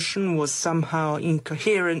assertion was somehow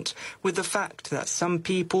incoherent with the fact that some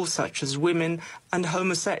people, such as women and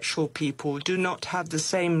homosexual people, do not have the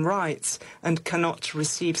same rights and cannot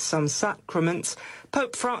receive some sacraments,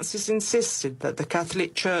 Pope Francis insisted that the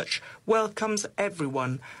Catholic Church welcomes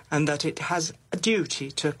everyone and that it has a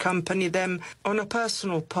duty to accompany them on a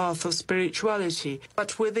personal path of spirituality,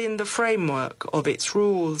 but within the framework of its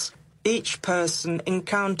rules. Each person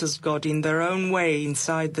encounters God in their own way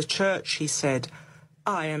inside the Church, he said.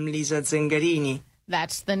 I am Lisa Zingarini.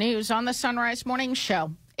 That's the news on the Sunrise Morning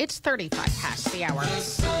Show. It's 35 past the hour.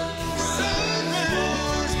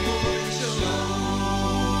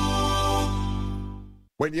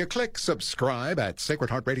 When you click subscribe at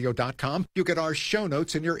sacredheartradio.com, you get our show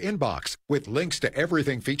notes in your inbox with links to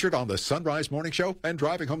everything featured on the Sunrise Morning Show and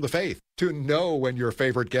Driving Home the Faith. To know when your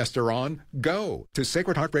favorite guests are on, go to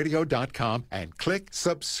sacredheartradio.com and click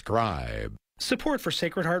subscribe. Support for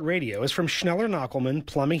Sacred Heart Radio is from Schneller-Knockelman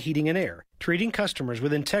Plumbing, Heating, and Air, treating customers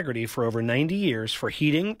with integrity for over 90 years for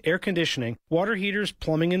heating, air conditioning, water heaters,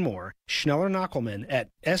 plumbing, and more. Schneller-Knockelman at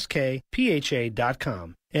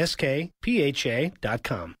skpha.com.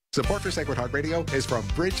 skpha.com. Support for Sacred Heart Radio is from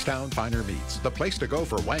Bridgetown Finer Meats, the place to go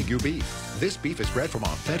for Wagyu beef. This beef is bred from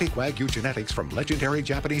authentic Wagyu genetics from legendary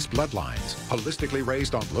Japanese bloodlines. Holistically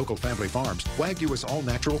raised on local family farms, Wagyu is all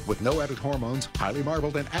natural with no added hormones, highly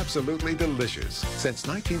marbled, and absolutely delicious. Since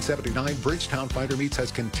 1979, Bridgetown Finer Meats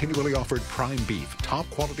has continually offered prime beef, top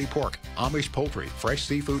quality pork, Amish poultry, fresh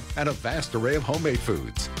seafood, and a vast array of homemade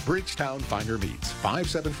foods. Bridgetown Finer Meats,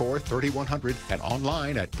 574-3100, and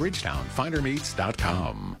online at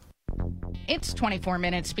bridgetownfinermeats.com. It's 24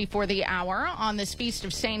 minutes before the hour on this Feast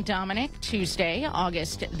of St. Dominic, Tuesday,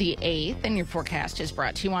 August the 8th. And your forecast is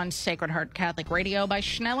brought to you on Sacred Heart Catholic Radio by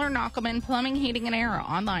Schneller-Knockelman Plumbing, Heating, and Air,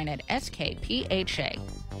 online at skpha.com.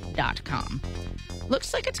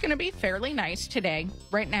 Looks like it's going to be fairly nice today.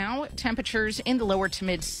 Right now, temperatures in the lower to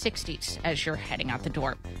mid 60s as you're heading out the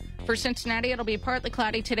door. For Cincinnati, it'll be partly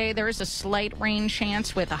cloudy today. There is a slight rain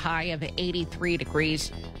chance with a high of 83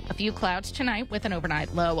 degrees. A few clouds tonight with an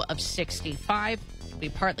overnight low of 65. It'll be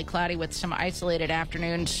partly cloudy with some isolated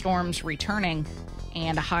afternoon storms returning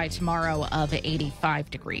and a high tomorrow of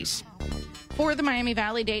 85 degrees. For the Miami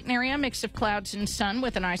Valley-Dayton area, mix of clouds and sun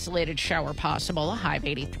with an isolated shower possible, a high of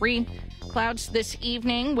 83. Clouds this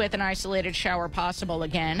evening with an isolated shower possible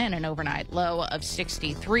again and an overnight low of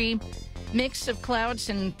 63. Mix of clouds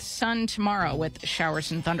and sun tomorrow with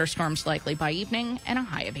showers and thunderstorms likely by evening and a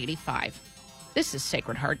high of 85. This is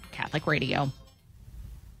Sacred Heart Catholic Radio.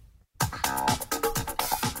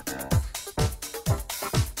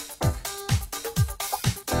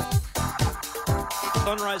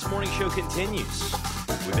 Sunrise Morning Show continues.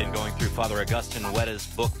 We've been going through Father Augustine Wetta's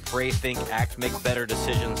book, Pray, Think, Act, Make Better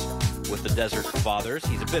Decisions with the Desert Fathers.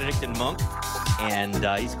 He's a Benedictine monk, and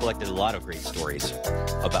he's collected a lot of great stories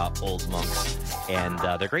about old monks. And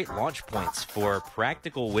they're great launch points for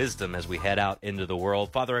practical wisdom as we head out into the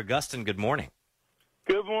world. Father Augustine, good morning.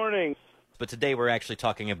 Good morning. But today we're actually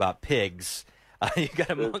talking about pigs. You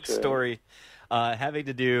got a monk story having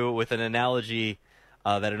to do with an analogy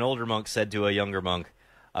that an older monk said to a younger monk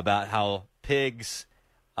about how pigs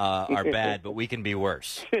are bad, but we can be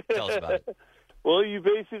worse. Tell us about it. Well, you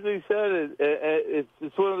basically said it.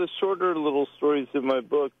 It's one of the shorter little stories in my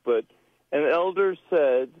book, but an elder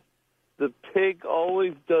said, the pig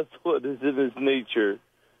always does what is in his nature.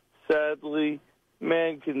 Sadly,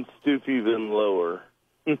 man can stoop even lower.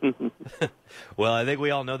 Well, I think we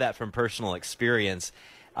all know that from personal experience.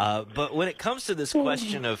 But when it comes to this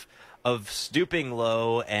question of stooping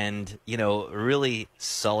low and, really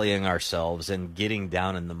sullying ourselves and getting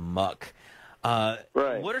down in the muck, right.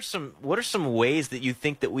 What are some ways that you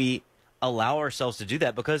think that we allow ourselves to do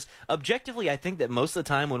that? Because objectively, I think that most of the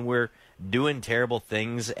time when we're doing terrible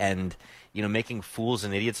things and, making fools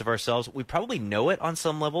and idiots of ourselves, we probably know it on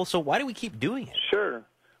some level. So why do we keep doing it? Sure.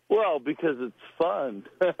 Well, because it's fun.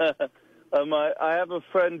 I have a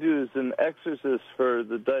friend who is an exorcist for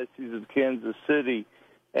the Diocese of Kansas City,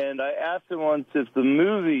 and I asked him once if the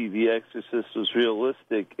movie The Exorcist was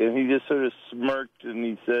realistic, and he just sort of smirked and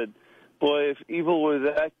he said, boy, if evil were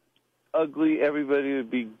that ugly, everybody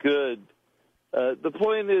would be good. The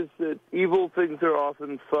point is that evil things are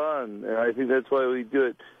often fun, and I think that's why we do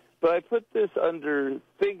it. But I put this under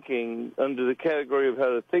thinking, under the category of how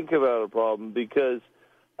to think about a problem, because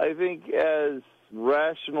I think as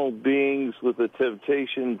rational beings with a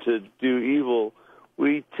temptation to do evil,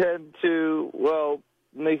 we tend to,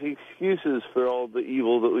 make excuses for all the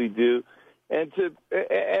evil that we do. And I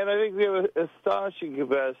think we have an astonishing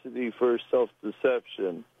capacity for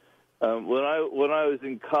self-deception. When I was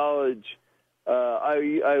in college,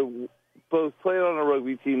 I both played on a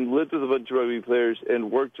rugby team, lived with a bunch of rugby players,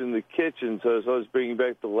 and worked in the kitchen. So I was always bringing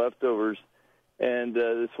back the leftovers. And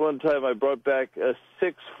this one time I brought back a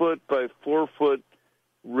 6-foot by 4-foot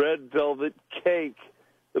red velvet cake.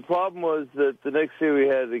 The problem was that the next day we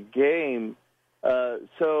had a game,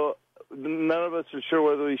 so none of us are sure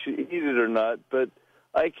whether we should eat it or not. But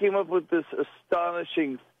I came up with this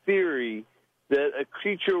astonishing theory that a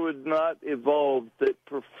creature would not evolve that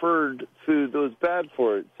preferred food that was bad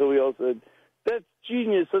for it. So we all said, that's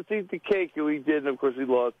genius. Let's eat the cake. And we did, and of course we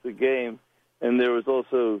lost the game. And there was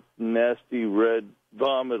also nasty red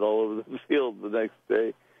vomit all over the field the next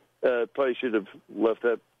day. Probably should have left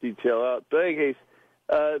that detail out. But in any case,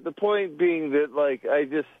 the point being that, like,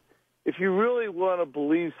 if you really want to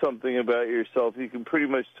believe something about yourself, you can pretty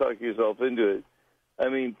much talk yourself into it. I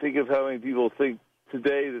mean, think of how many people think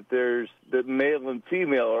today that male and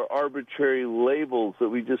female are arbitrary labels that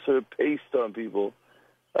we just sort of paste on people.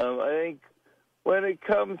 I think when it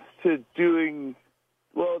comes to doing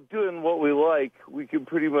what we like, we can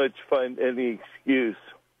pretty much find any excuse.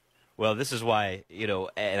 Well, this is why,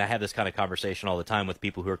 and I have this kind of conversation all the time with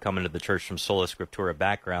people who are coming to the church from Sola Scriptura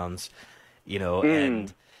backgrounds,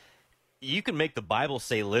 and you can make the Bible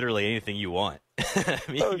say literally anything you want. I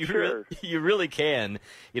mean, you really can.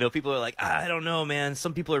 People are like, I don't know, man.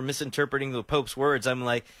 Some people are misinterpreting the Pope's words. I'm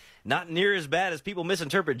like, not near as bad as people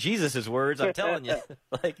misinterpret Jesus' words, I'm telling you.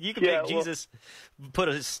 Like, you can make Jesus put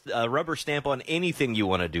a rubber stamp on anything you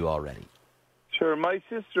want to do already. Sure. My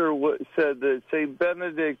sister said that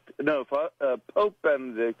Pope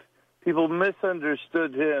Benedict, people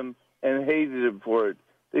misunderstood him and hated him for it.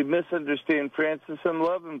 They misunderstand Francis and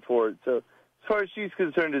love him for it. So as far as she's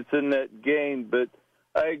concerned, it's a net gain. But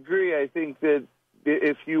I agree. I think that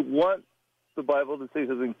if you want the Bible to say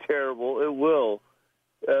something terrible, it will.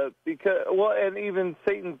 And even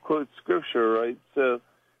Satan quotes Scripture, right? So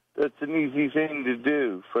that's an easy thing to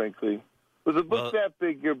do, frankly. With a book that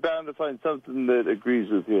big, you're bound to find something that agrees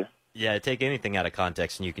with you. Yeah, take anything out of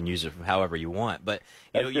context and you can use it however you want. But,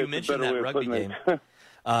 you mentioned that rugby game.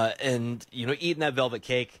 And, eating that velvet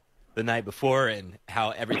cake the night before and how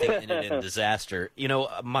everything ended in disaster.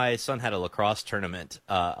 My son had a lacrosse tournament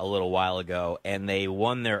a little while ago, and they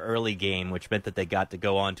won their early game, which meant that they got to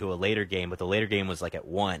go on to a later game, but the later game was like at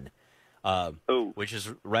 1, which is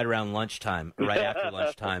right around lunchtime, right after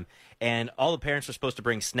lunchtime. And all the parents were supposed to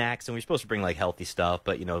bring snacks, and we were supposed to bring, like, healthy stuff,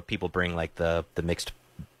 but, people bring, like, the mixed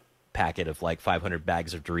packet of like 500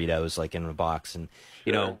 bags of Doritos, like in a box, and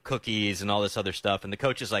cookies and all this other stuff. And the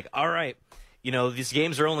coach is like, all right, these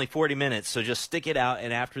games are only 40 minutes, so just stick it out,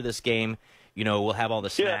 and after this game, we'll have all the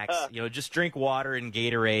snacks. Just drink water and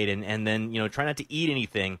Gatorade, and then try not to eat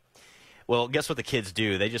anything. Well, guess what the kids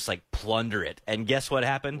do? They just like plunder it, and guess what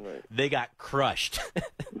happened? Right. They got crushed.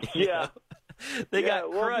 They got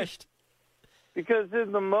crushed. Because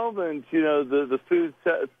in the moment, the food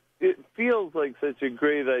it feels like such a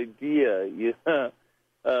great idea,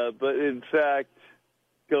 but in fact,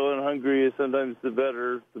 going hungry is sometimes the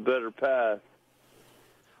better path.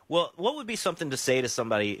 Well, what would be something to say to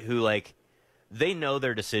somebody who, like, they know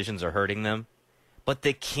their decisions are hurting them, but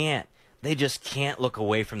they can't. They just can't look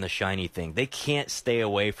away from the shiny thing. They can't stay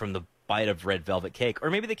away from the bite of red velvet cake,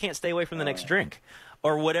 or maybe they can't stay away from the next drink,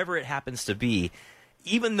 or whatever it happens to be,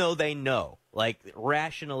 even though they know. Like,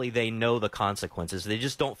 rationally, they know the consequences. They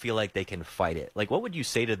just don't feel like they can fight it. Like, what would you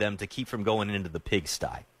say to them to keep from going into the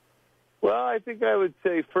pigsty? Well, I think I would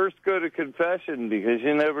say first go to confession, because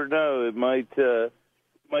you never know. It might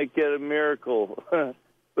get a miracle.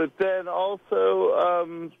 But then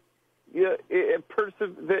also,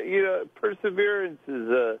 perseverance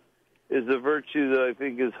is a virtue that I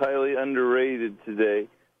think is highly underrated today.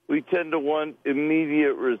 We tend to want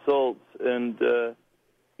immediate results, and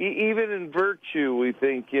even in virtue, we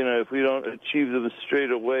think, if we don't achieve them straight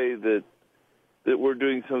away, that we're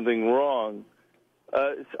doing something wrong.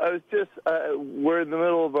 We're in the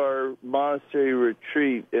middle of our monastery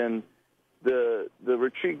retreat, and the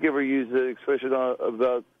retreat giver used an expression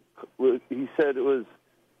about, he said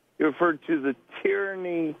he referred to the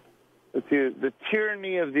tyranny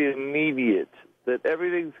of the immediate, that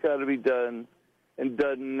everything's got to be done and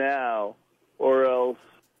done now, or else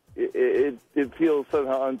it feels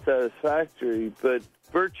somehow unsatisfactory. But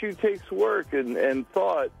virtue takes work and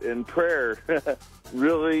thought and prayer.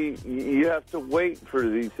 Really, you have to wait for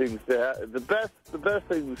these things to happen. The best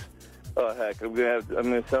things. Oh heck, I'm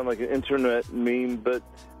gonna sound like an internet meme, but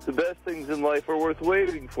the best things in life are worth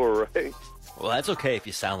waiting for, right? Well, that's okay if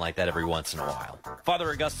you sound like that every once in a while.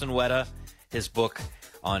 Father Augustine Wetta, his book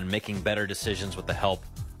on making better decisions with the help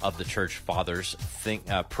of the church fathers,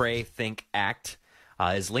 Pray, Think, Act,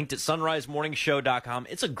 is linked at sunrisemorningshow.com.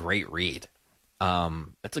 It's a great read.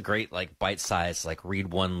 It's a great, like, bite-sized, like,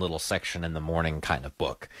 read one little section in the morning kind of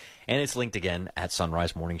book. And it's linked again at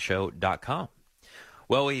sunrisemorningshow.com.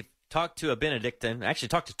 Well, we talked to a Benedictine, actually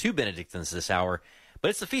talked to two Benedictines this hour, but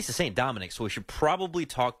it's the Feast of St. Dominic, so we should probably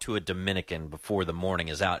talk to a Dominican before the morning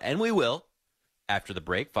is out. And we will, after the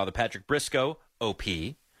break. Father Patrick Briscoe, OP,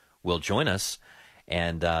 will join us.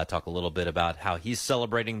 and talk a little bit about how he's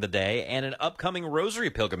celebrating the day and an upcoming rosary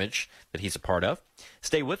pilgrimage that he's a part of.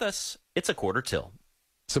 Stay with us. It's a quarter till.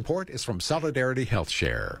 Support is from Solidarity Health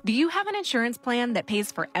Share. Do you have an insurance plan that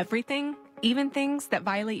pays for everything, even things that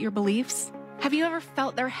violate your beliefs? Have you ever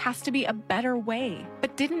felt there has to be a better way,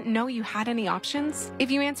 but didn't know you had any options?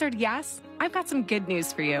 If you answered yes, I've got some good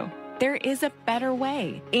news for you. There is a better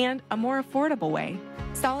way and a more affordable way.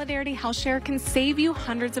 Solidarity Health Share can save you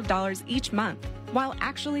hundreds of dollars each month while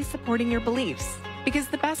actually supporting your beliefs. Because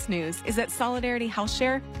the best news is that Solidarity Health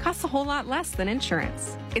Share costs a whole lot less than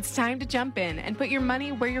insurance. It's time to jump in and put your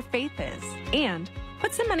money where your faith is and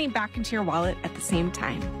put some money back into your wallet at the same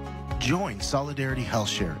time. Join Solidarity Health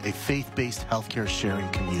Share, a faith-based healthcare sharing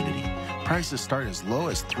community. Prices start as low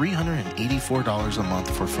as $384 a month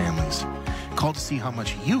for families. Call to see how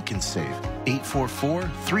much you can save.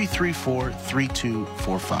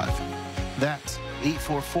 844-334-3245. That's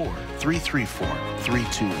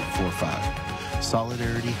 844-334-3245.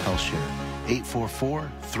 Solidarity Health Share.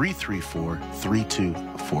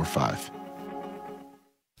 844-334-3245.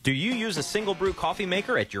 Do you use a single brew coffee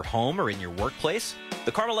maker at your home or in your workplace?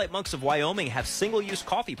 The Carmelite Monks of Wyoming have single-use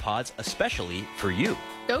coffee pods especially for you.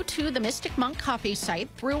 Go to the Mystic Monk Coffee site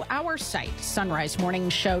through our site,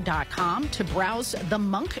 sunrisemorningshow.com, to browse the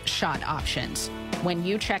Monk Shot options. When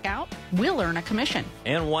you check out, we'll earn a commission.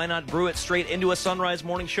 And why not brew it straight into a Sunrise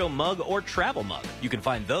Morning Show mug or travel mug? You can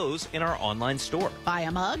find those in our online store. Buy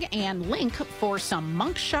a mug and link for some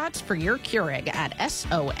Monk Shots for your Keurig at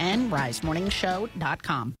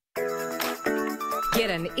sonrisemorningshow.com. Get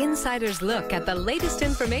an insider's look at the latest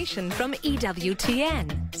information from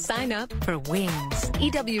EWTN. Sign up for Wings,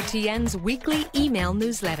 EWTN's weekly email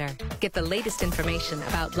newsletter. Get the latest information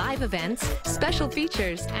about live events, special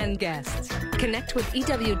features, and guests. Connect with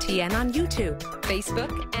EWTN on YouTube,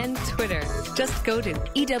 Facebook, and Twitter. Just go to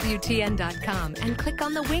EWTN.com and click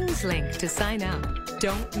on the Wings link to sign up.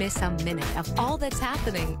 Don't miss a minute of all that's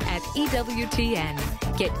happening at EWTN.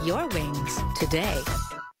 Get your wings today.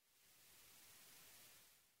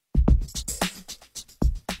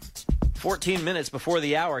 "14 minutes before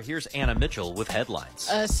the hour, here's Anna Mitchell with headlines.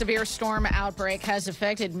 A severe storm outbreak has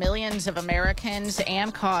affected millions of Americans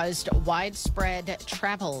and caused widespread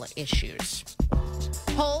travel issues.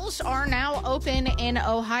 Polls are now open in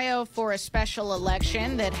Ohio for a special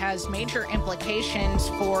election that has major implications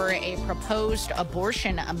for a proposed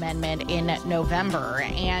abortion amendment in November.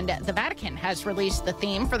 And the Vatican has released the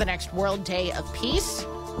theme for the next World Day of Peace: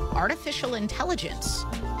 artificial intelligence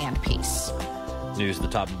and peace. News at the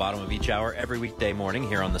top and bottom of each hour every weekday morning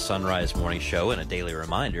here on the Sunrise Morning Show, and a daily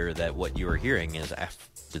reminder that what you are hearing is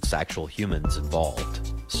it's actual humans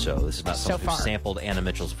involved. So this is not someone who sampled Anna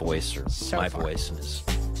Mitchell's voice or my voice and is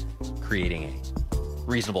creating a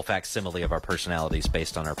reasonable facsimile of our personalities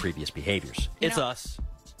based on our previous behaviors. It's us.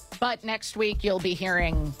 But next week you'll be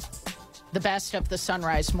hearing the best of the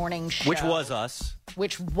Sunrise Morning Show. Which was us.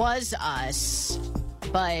 Which was us,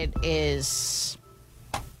 but is...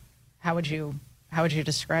 How would you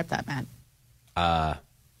describe that, Matt?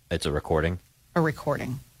 It's a recording. A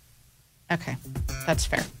recording. Okay. That's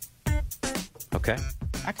fair. Okay.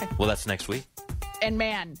 Okay. Well, that's next week. And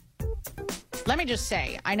man, let me just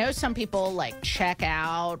say, I know some people like check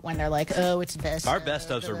out when they're like, oh, it's best. Our best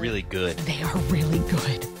ofs are really good. They are really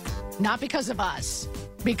good. Not because of us,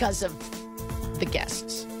 because of the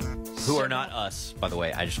guests. Who are not us, by the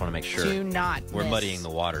way. I just want to make sure. Do not We're miss. muddying the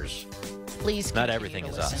waters. Please. Not everything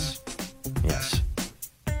is us. Yes.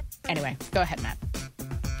 Anyway, go ahead, Matt.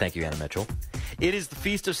 Thank you, Anna Mitchell. It is the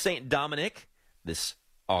Feast of St. Dominic this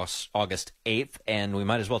August 8th, and we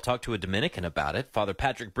might as well talk to a Dominican about it. Father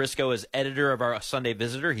Patrick Briscoe is editor of our Sunday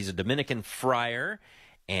Visitor. He's a Dominican friar,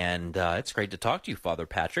 and it's great to talk to you, Father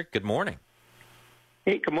Patrick. Good morning.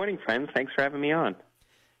 Hey, good morning, friends. Thanks for having me on.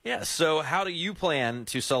 Yeah, so how do you plan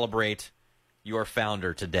to celebrate your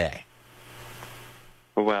founder today?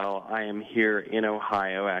 Well, I am here in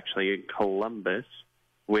Ohio, actually in Columbus,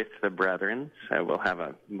 with the brethren. So we'll have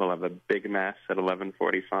a big mass at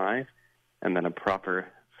 11:45, and then a proper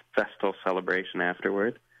festal celebration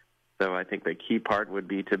afterward. So I think the key part would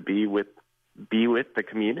be to be with the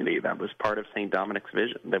community. That was part of St. Dominic's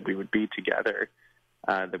vision, that we would be together,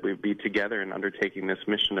 in undertaking this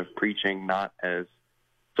mission of preaching not as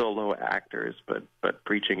solo actors, but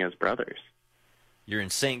preaching as brothers. You're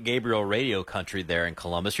in St. Gabriel radio country there in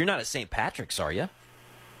Columbus. You're not at St. Patrick's, are you?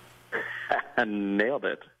 Nailed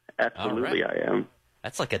it. Absolutely, right. I am.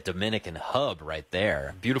 That's like a Dominican hub right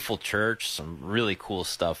there. Beautiful church, some really cool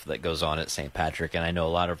stuff that goes on at St. Patrick, and I know a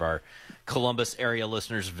lot of our Columbus area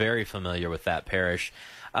listeners very familiar with that parish.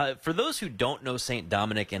 For those who don't know St.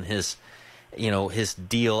 Dominic and his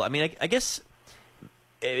deal, I mean, I guess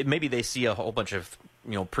maybe they see a whole bunch of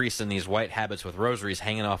priests in these white habits with rosaries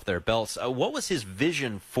hanging off their belts. What was his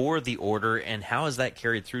vision for the order, and how is that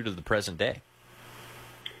carried through to the present day?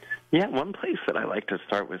 Yeah, one place that I like to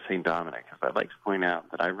start with St. Dominic is I'd like to point out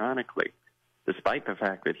that, ironically, despite the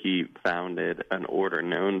fact that he founded an order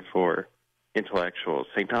known for intellectuals,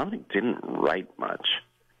 St. Dominic didn't write much.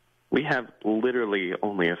 We have literally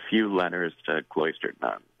only a few letters to cloistered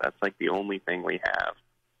nuns. That's like the only thing we have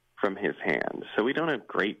from his hand. So we don't have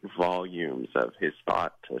great volumes of his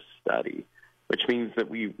thought to study, which means that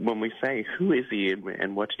when we say, who is he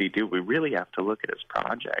and what did he do, we really have to look at his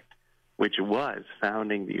project, which was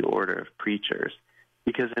founding the Order of Preachers.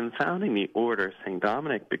 Because in founding the order, St.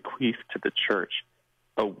 Dominic bequeathed to the church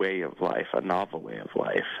a way of life, a novel way of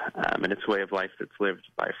life. And it's a way of life that's lived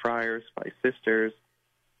by friars, by sisters,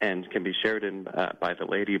 and can be shared in by the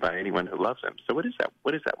laity, by anyone who loves him. So what is that?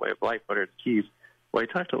 What is that way of life? What are its keys? Well, I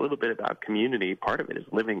talked a little bit about community. Part of it is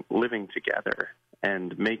living together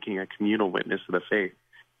and making a communal witness of the faith.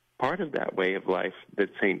 Part of that way of life that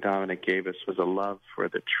St. Dominic gave us was a love for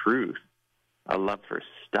the truth, a love for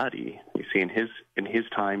study. You see, in his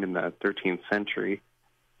time in the 13th century,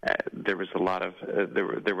 there was a lot of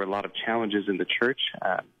there were a lot of challenges in the church,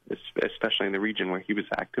 especially in the region where he was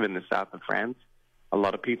active in the south of France. A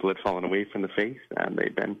lot of people had fallen away from the faith, and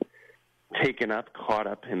they'd been caught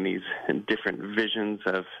up in these different visions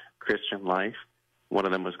of Christian life. One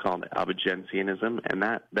of them was called Albigensianism, and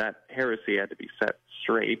that heresy had to be set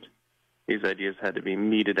straight. These ideas had to be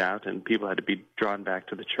meted out, and people had to be drawn back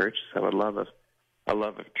to the church. So a love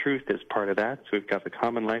of truth is part of that. So we've got the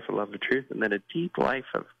common life, a love of truth, and then a deep life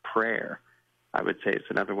of prayer, I would say, is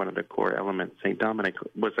another one of the core elements. St. Dominic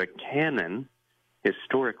was a canon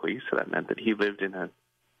historically, so that meant that he lived in a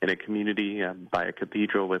community by a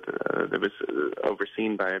cathedral that was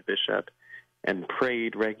overseen by a bishop, and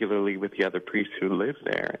prayed regularly with the other priests who lived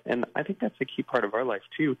there. And I think that's a key part of our life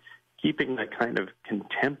too, keeping that kind of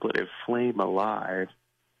contemplative flame alive,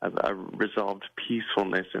 of a resolved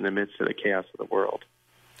peacefulness in the midst of the chaos of the world.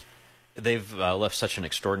 They've left such an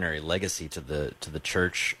extraordinary legacy to the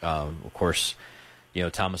church. Of course,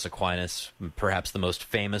 Thomas Aquinas, perhaps the most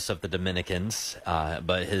famous of the Dominicans,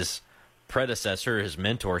 but his predecessor, his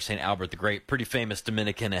mentor, St. Albert the Great, pretty famous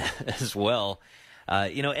Dominican as well.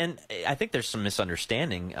 And I think there's some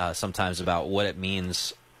misunderstanding sometimes about what it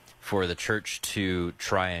means for the church to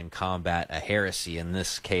try and combat a heresy. In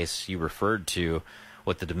this case, you referred to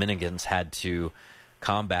what the Dominicans had to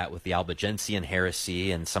combat with the Albigensian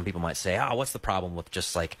heresy, and some people might say, what's the problem with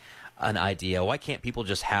just like an idea? Why can't people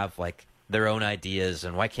just have like their own ideas,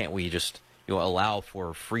 and why can't we just allow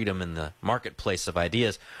for freedom in the marketplace of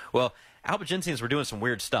ideas? Well, Albigensians were doing some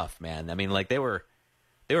weird stuff, man. I mean, like they were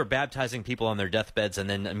baptizing people on their deathbeds and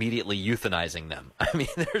then immediately euthanizing them. I mean,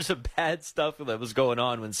 there's a bad stuff that was going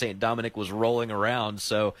on when St. Dominic was rolling around.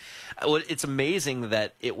 So it's amazing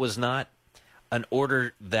that it was not an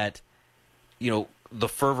order that, the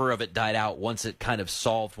fervor of it died out once it kind of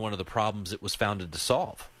solved one of the problems it was founded to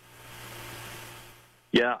solve.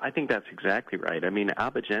 Yeah, I think that's exactly right. I mean,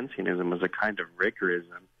 Albigensianism was a kind of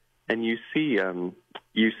rigorism, and you see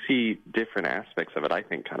different aspects of it, I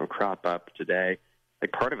think, kind of crop up today.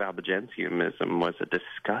 Like part of Albigensianism was a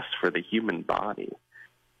disgust for the human body.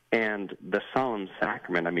 And the solemn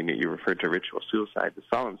sacrament, I mean, you referred to ritual suicide, the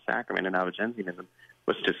solemn sacrament in Albigensianism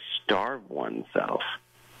was to starve oneself.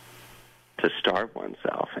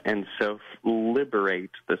 And so liberate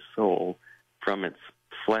the soul from its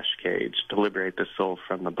flesh cage, to liberate the soul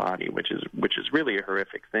from the body, which is really a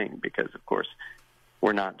horrific thing, because, of course,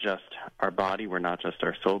 we're not just our body, we're not just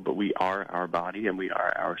our soul, but we are our body and we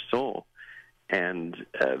are our soul. And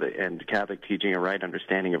Catholic teaching, a right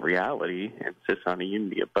understanding of reality, insists on a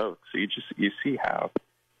unity of both. So you see how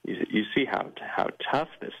tough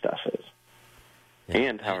this stuff is,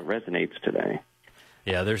 and how it resonates today.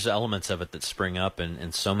 Yeah, there's elements of it that spring up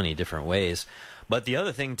in so many different ways. But the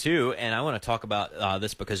other thing, too, and I want to talk about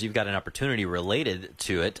this because you've got an opportunity related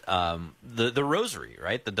to it, the rosary,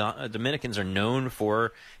 right? The Dominicans are known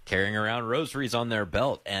for carrying around rosaries on their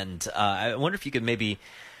belt. And I wonder if you could maybe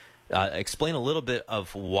explain a little bit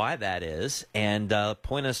of why that is, and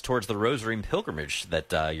point us towards the rosary pilgrimage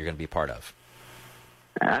that you're going to be part of.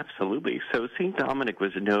 Absolutely. So St. Dominic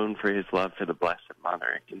was known for his love for the Blessed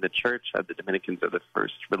Mother. In the Church, the Dominicans are the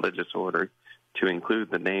first religious order to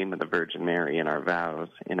include the name of the Virgin Mary in our vows,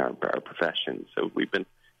 in our profession. So we've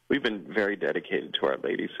been very dedicated to Our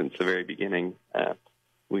Lady since the very beginning.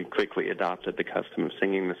 We quickly adopted the custom of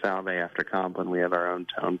singing the Salve after Compline. We have our own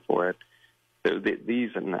tone for it. So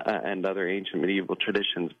these and other ancient medieval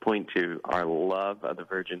traditions point to our love of the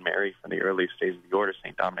Virgin Mary from the earliest days of the order.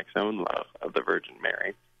 St. Dominic's own love of the Virgin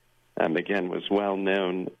Mary, again, was well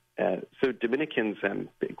known. So Dominicans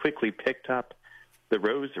quickly picked up the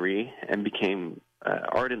rosary and became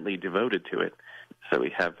ardently devoted to it. So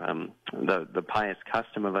we have the pious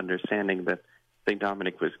custom of understanding that St.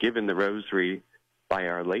 Dominic was given the rosary by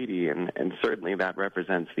Our Lady, and certainly that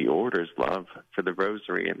represents the order's love for the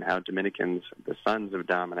rosary and how Dominicans, the sons of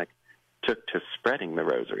Dominic, took to spreading the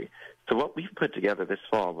rosary. So what we've put together this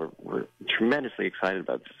fall, we're tremendously excited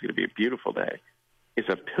about. This is going to be a beautiful day. Is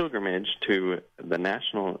a pilgrimage to the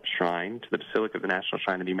National Shrine, to the Basilica of the National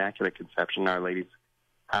Shrine of the Immaculate Conception, Our Lady's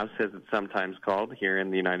house, as it's sometimes called here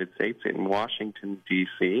in the United States, in Washington,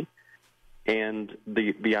 D.C. And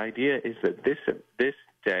the idea is that this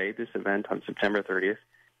day, this event on September 30th,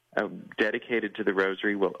 dedicated to the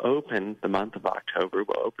Rosary, will open the month of October,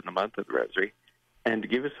 will open the month of the Rosary, and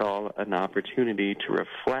give us all an opportunity to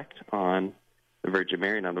reflect on the Virgin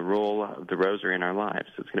Mary and on the role of the Rosary in our lives.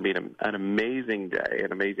 So it's going to be an amazing day,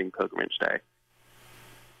 an amazing pilgrimage day.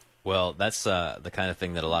 Well, that's the kind of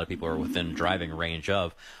thing that a lot of people are within driving range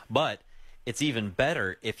of. But it's even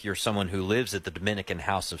better if you're someone who lives at the Dominican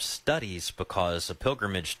House of Studies, because a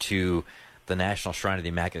pilgrimage to the National Shrine of the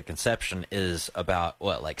Immaculate Conception is about,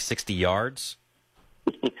 like 60 yards?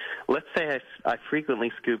 Let's say I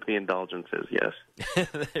frequently scoop the indulgences, yes.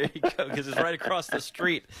 There you go, because it's right across the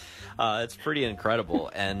street. It's pretty incredible.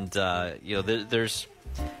 And, there's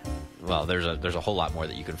a whole lot more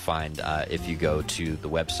that you can find if you go to the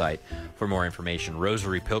website for more information,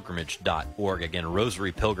 rosarypilgrimage.org. Again,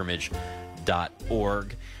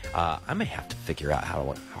 rosarypilgrimage.org. I may have to figure out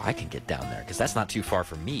how I can get down there, because that's not too far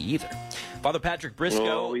from me either. Father Patrick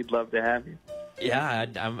Briscoe. Oh, we'd love to have you. Yeah,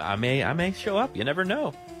 I may show up. You never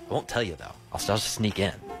know. I won't tell you, though. I'll just sneak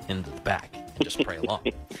into the back and just pray along.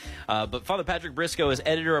 But Father Patrick Briscoe is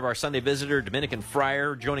editor of our Sunday Visitor, Dominican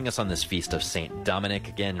Friar, joining us on this feast of St. Dominic.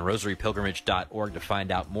 Again, rosarypilgrimage.org to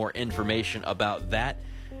find out more information about that.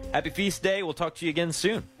 Happy Feast Day. We'll talk to you again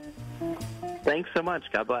soon. Thanks so much.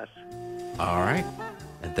 God bless. All right.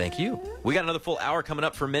 And thank you. We got another full hour coming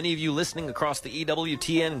up for many of you listening across the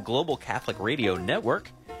EWTN Global Catholic Radio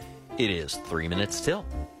Network. It is 3 minutes till.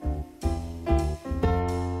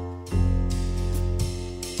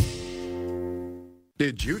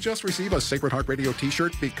 Did you just receive a Sacred Heart Radio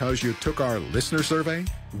t-shirt because you took our listener survey?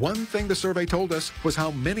 One thing the survey told us was how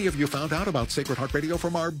many of you found out about Sacred Heart Radio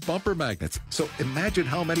from our bumper magnets. So imagine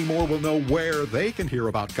how many more will know where they can hear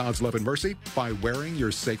about God's love and mercy by wearing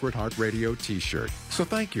your Sacred Heart Radio t-shirt. So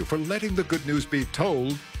thank you for letting the good news be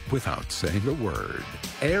told without saying a word.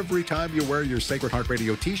 Every time you wear your Sacred Heart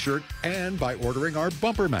Radio t-shirt, and by ordering our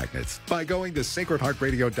bumper magnets by going to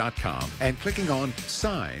sacredheartradio.com and clicking on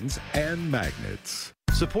Signs and Magnets.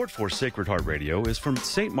 Support for Sacred Heart Radio is from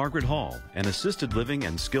St. Margaret Hall, an assisted living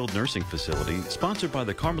and skilled nursing facility sponsored by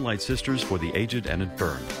the Carmelite Sisters for the Aged and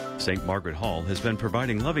Infirm. St. Margaret Hall has been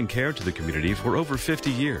providing loving care to the community for over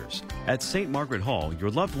 50 years. At St. Margaret Hall, your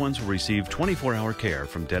loved ones will receive 24-hour care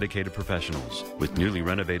from dedicated professionals with newly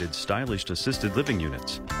renovated, stylish assisted living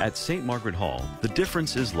units. At St. Margaret Hall, the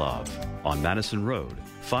difference is love. On Madison Road,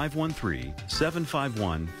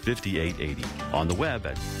 513-751-5880. On the web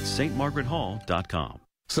at stmargarethall.com.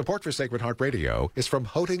 Support for Sacred Heart Radio is from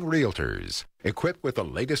Hoting Realtors. Equipped with the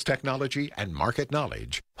latest technology and market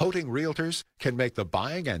knowledge, Hoting Realtors can make the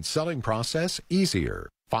buying and selling process easier.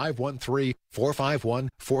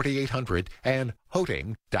 513-451-4800 and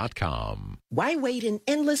Hoting.com. Why wait in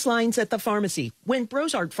endless lines at the pharmacy when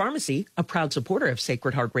Brosart Pharmacy, a proud supporter of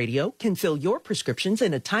Sacred Heart Radio, can fill your prescriptions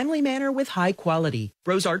in a timely manner with high quality?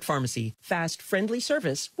 Brosart Pharmacy, fast, friendly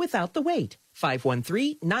service without the wait.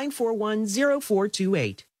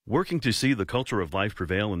 513-941-0428. Working to see the culture of life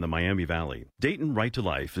prevail in the Miami Valley, Dayton Right to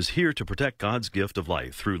Life is here to protect God's gift of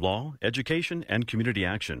life through law, education, and community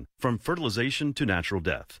action, from fertilization to natural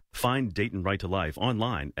death. Find Dayton Right to Life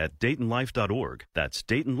online at DaytonLife.org. That's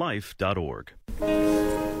DaytonLife.org.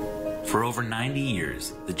 For over 90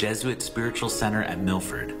 years, the Jesuit Spiritual Center at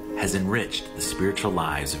Milford has enriched the spiritual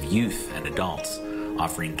lives of youth and adults,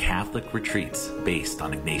 offering Catholic retreats based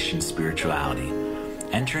on Ignatian spirituality.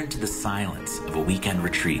 Enter into the silence of a weekend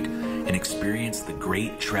retreat and experience the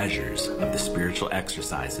great treasures of the spiritual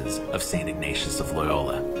exercises of St. Ignatius of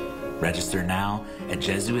Loyola. Register now at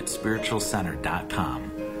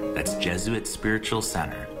JesuitSpiritualCenter.com. That's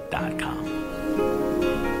JesuitSpiritualCenter.com.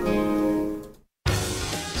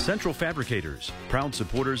 Central Fabricators, proud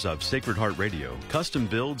supporters of Sacred Heart Radio, custom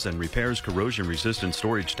builds and repairs corrosion-resistant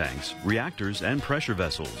storage tanks, reactors, and pressure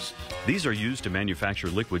vessels. These are used to manufacture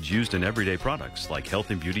liquids used in everyday products like health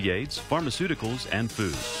and beauty aids, pharmaceuticals, and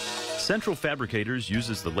food. Central Fabricators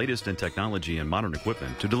uses the latest in technology and modern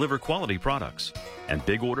equipment to deliver quality products, and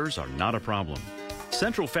big orders are not a problem.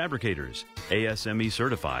 Central Fabricators, ASME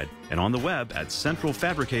certified, and on the web at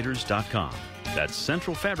centralfabricators.com. That's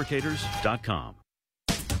centralfabricators.com.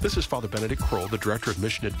 This is Father Benedict Kroll, the Director of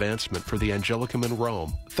Mission Advancement for the Angelicum in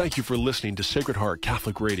Rome. Thank you for listening to Sacred Heart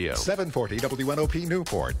Catholic Radio. 740 WNOP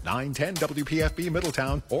Newport, 910 WPFB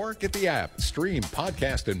Middletown, or get the app, stream,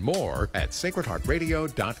 podcast, and more at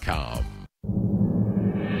sacredheartradio.com. Arise,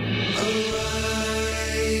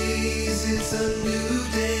 it's a new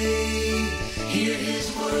day. Hear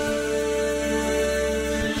his word,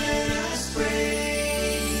 let us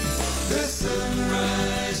pray. The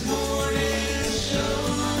sunrise morning show.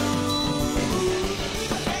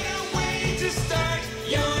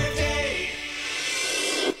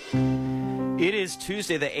 It is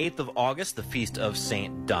Tuesday, the 8th of August, the feast of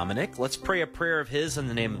St. Dominic. Let's pray a prayer of his in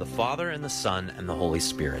the name of the Father, and the Son, and the Holy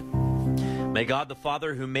Spirit. May God the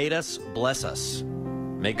Father who made us bless us.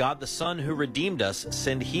 May God the Son who redeemed us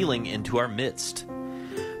send healing into our midst.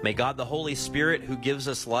 May God the Holy Spirit who gives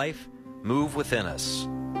us life move within us.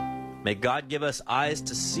 May God give us eyes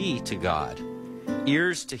to see to God,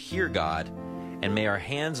 ears to hear God, and may our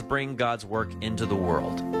hands bring God's work into the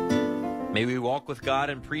world. May we walk with God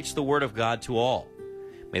and preach the word of God to all.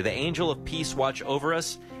 May the angel of peace watch over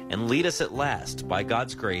us and lead us at last, by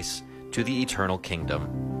God's grace, to the eternal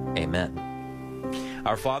kingdom. Amen.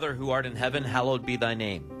 Our Father, who art in heaven, hallowed be thy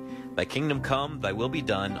name. Thy kingdom come, thy will be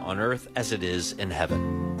done, on earth as it is in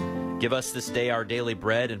heaven. Give us this day our daily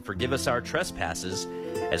bread, and forgive us our trespasses,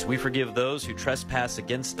 as we forgive those who trespass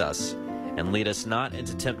against us. And lead us not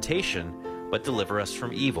into temptation, but deliver us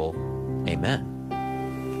from evil. Amen.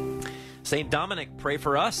 St. Dominic, pray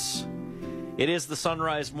for us. It is the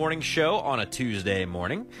Sunrise Morning Show on a Tuesday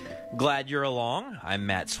morning. Glad you're along. I'm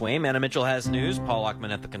Matt Swaim. Anna Mitchell has news. Paul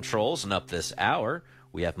Ockman at the controls. And up this hour,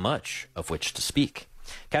 we have much of which to speak.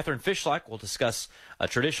 Catherine Fishlock will discuss a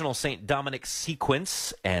traditional St. Dominic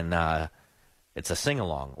sequence, and it's a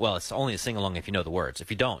sing-along. Well, it's only a sing-along if you know the words.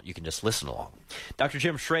 If you don't, you can just listen along. Dr.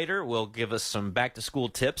 Jim Schrader will give us some back-to-school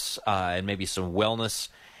tips and maybe some wellness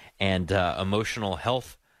and emotional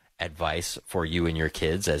health advice for you and your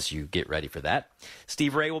kids as you get ready for that.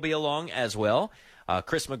 Steve Ray will be along as well.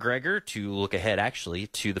 Chris McGregor to look ahead, actually,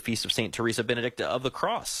 to the Feast of St. Teresa Benedicta of the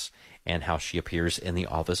Cross and how she appears in the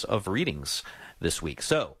Office of Readings this week.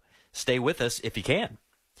 So stay with us if you can.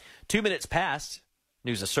 2 minutes past,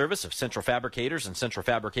 news of service of Central Fabricators and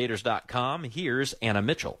centralfabricators.com. Here's Anna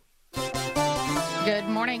Mitchell. Good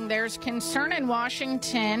morning. There's concern in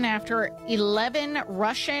Washington after 11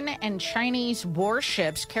 Russian and Chinese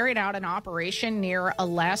warships carried out an operation near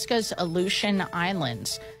Alaska's Aleutian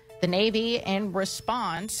Islands. The Navy, in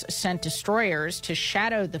response, sent destroyers to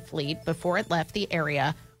shadow the fleet before it left the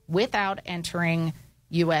area without entering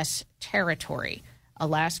U.S. territory.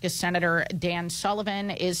 Alaska Senator Dan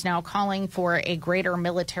Sullivan is now calling for a greater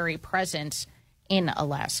military presence in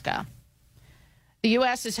Alaska. The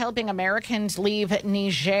U.S. is helping Americans leave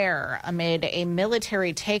Niger amid a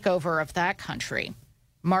military takeover of that country.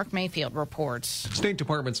 Mark Mayfield reports. State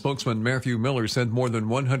Department spokesman Matthew Miller said more than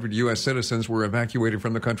 100 U.S. citizens were evacuated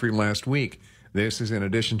from the country last week. This is in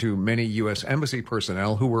addition to many U.S. embassy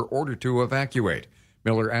personnel who were ordered to evacuate.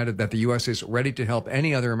 Miller added that the U.S. is ready to help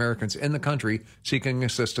any other Americans in the country seeking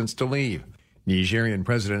assistance to leave. Nigerian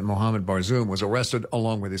President Mohamed Bazoum was arrested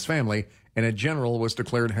along with his family, and a general was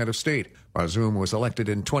declared head of state. Bazoum was elected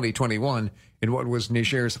in 2021 in what was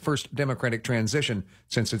Niger's first democratic transition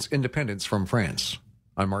since its independence from France.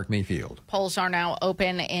 I'm Mark Mayfield. Polls are now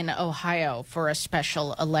open in Ohio for a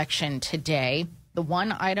special election today. The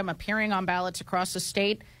one item appearing on ballots across the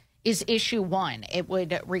state is Issue 1. It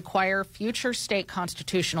would require future state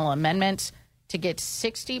constitutional amendments to get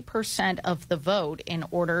 60% of the vote in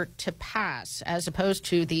order to pass, as opposed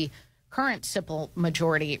to the current simple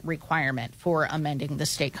majority requirement for amending the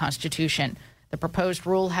state constitution. The proposed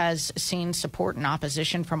rule has seen support and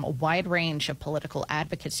opposition from a wide range of political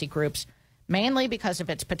advocacy groups, mainly because of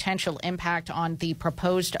its potential impact on the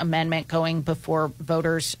proposed amendment going before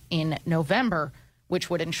voters in November, which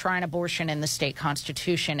would enshrine abortion in the state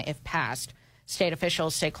constitution if passed. State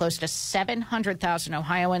officials say close to 700,000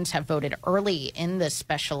 Ohioans have voted early in this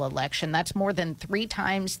special election. That's more than 3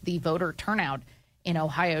 times the voter turnout in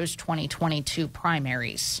Ohio's 2022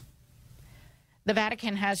 primaries. The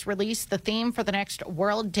Vatican has released the theme for the next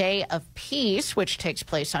World Day of Peace, which takes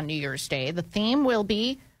place on New Year's Day. The theme will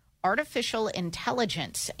be artificial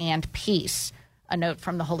intelligence and peace. A note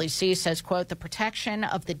from the Holy See says, quote, the protection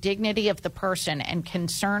of the dignity of the person and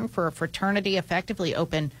concern for a fraternity effectively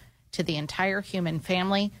open to the entire human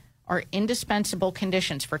family are indispensable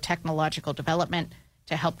conditions for technological development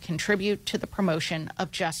to help contribute to the promotion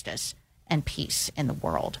of justice and peace in the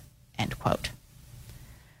world, end quote.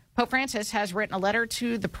 Pope Francis has written a letter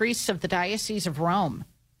to the priests of the Diocese of Rome.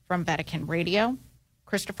 From Vatican Radio,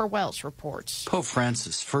 Christopher Wells reports. Pope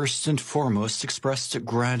Francis first and foremost expressed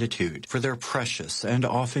gratitude for their precious and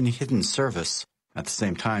often hidden service. At the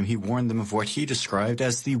same time, he warned them of what he described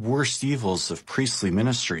as the worst evils of priestly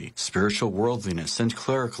ministry, spiritual worldliness, and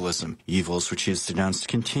clericalism, evils which he has denounced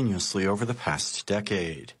continuously over the past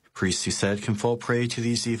decade. Priests, he said, can fall prey to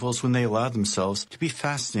these evils when they allow themselves to be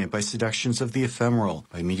fascinated by seductions of the ephemeral,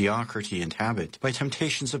 by mediocrity and habit, by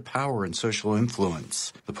temptations of power and social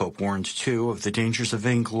influence. The Pope warned, too, of the dangers of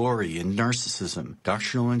vainglory and narcissism,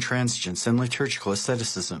 doctrinal intransigence and liturgical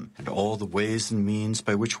asceticism, and all the ways and means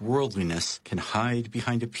by which worldliness can hide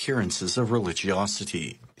behind appearances of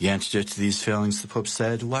religiosity. The antidote to these failings, the Pope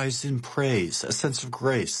said, lies in praise, a sense of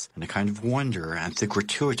grace, and a kind of wonder at the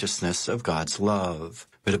gratuitousness of God's love.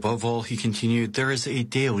 But above all, he continued, there is a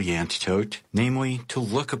daily antidote, namely, to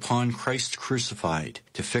look upon Christ crucified,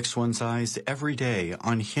 to fix one's eyes every day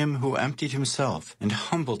on him who emptied himself and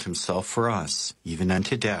humbled himself for us, even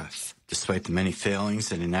unto death. Despite the many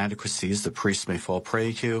failings and inadequacies the priests may fall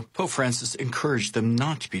prey to, Pope Francis encouraged them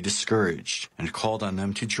not to be discouraged and called on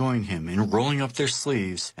them to join him in rolling up their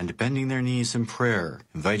sleeves and bending their knees in prayer,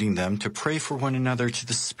 inviting them to pray for one another to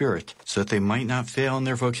the Spirit so that they might not fail in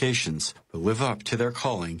their vocations, but live up to their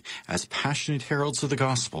calling as passionate heralds of the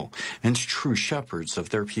gospel and true shepherds of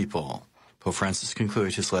their people. Pope Francis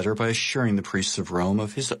concluded his letter by assuring the priests of Rome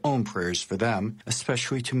of his own prayers for them,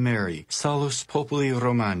 especially to Mary, Salus Populi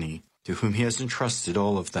Romani, to whom he has entrusted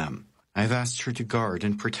all of them. I have asked her to guard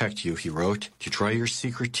and protect you, he wrote, to dry your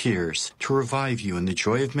secret tears, to revive you in the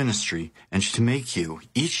joy of ministry, and to make you,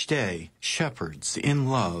 each day, shepherds in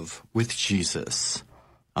love with Jesus.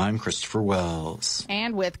 I'm Christopher Wells.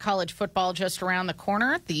 And with college football just around the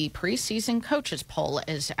corner, the preseason coaches poll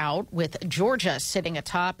is out, with Georgia sitting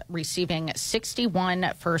atop, receiving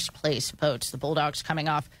 61 first-place votes. The Bulldogs coming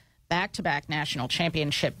off back-to-back national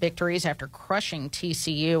championship victories after crushing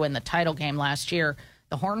TCU in the title game last year.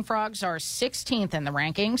 The Horned Frogs are 16th in the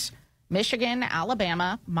rankings. Michigan,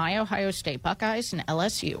 Alabama, My Ohio State Buckeyes, and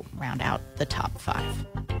LSU round out the top 5.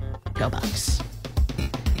 Go Bucks.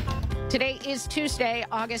 Today is Tuesday,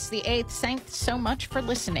 August the 8th. Thanks so much for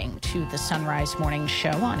listening to the Sunrise Morning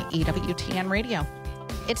Show on EWTN Radio.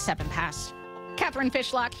 It's 7 past. Catherine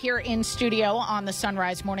Fishlock here in studio on the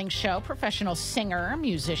Sunrise Morning Show, professional singer,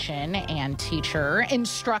 musician, and teacher,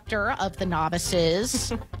 instructor of the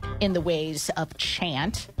novices in the ways of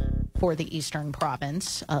chant for the Eastern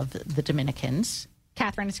Province of the Dominicans.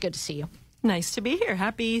 Catherine, it's good to see you. Nice to be here.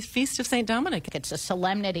 Happy Feast of St. Dominic. It's a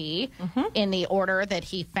solemnity in the order that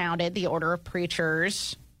he founded, the Order of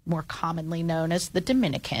Preachers, more commonly known as the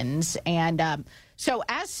Dominicans. And so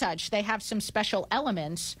as such, they have some special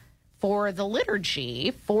elements for the liturgy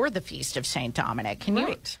for the Feast of St. Dominic. Can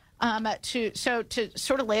you, to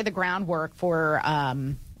sort of lay the groundwork for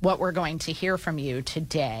what we're going to hear from you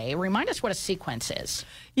today, remind us what a sequence is.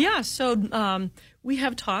 Yeah, so we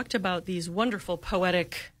have talked about these wonderful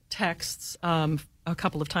poetic texts a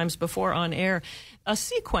couple of times before on air. A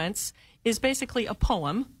sequence is basically a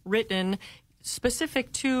poem written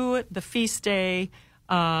specific to the feast day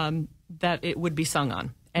that it would be sung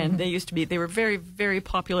on. And they were very, very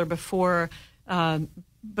popular before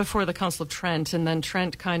the Council of Trent, and then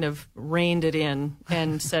Trent kind of reined it in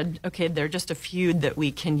and said, okay, they're just a few that we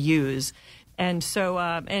can use. And so,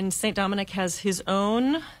 and St. Dominic has his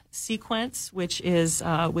own sequence, which is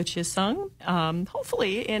sung,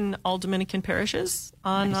 hopefully in all Dominican parishes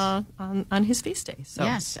on his feast day. So.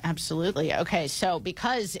 Yes, absolutely. Okay, so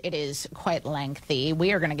because it is quite lengthy,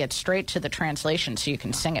 we are going to get straight to the translation so you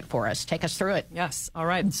can sing it for us. Take us through it. Yes, all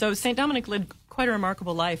right. So St. Dominic lived quite a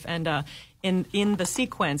remarkable life, and in the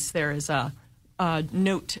sequence there is a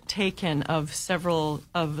note taken of several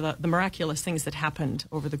of the miraculous things that happened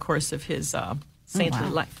over the course of his saintly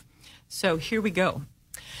life. So here we go.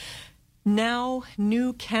 Now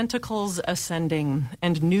new canticles ascending,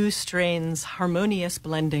 and new strains harmonious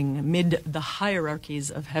blending mid the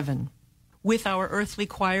hierarchies of heaven. With our earthly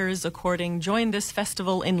choirs according, join this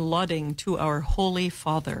festival in lauding to our Holy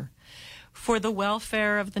Father. For the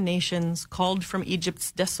welfare of the nations, called from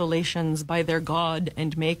Egypt's desolations by their God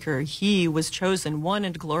and Maker, he was chosen one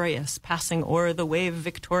and glorious, passing o'er the wave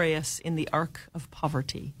victorious in the ark of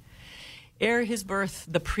poverty. Ere his birth,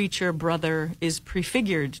 the preacher brother is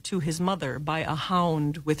prefigured to his mother by a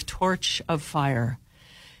hound with torch of fire.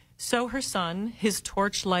 So her son, his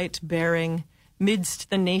torchlight bearing, midst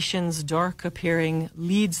the nations dark appearing,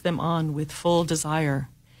 leads them on with full desire.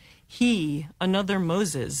 He, another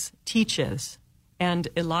Moses, teaches, and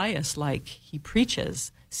Elias-like he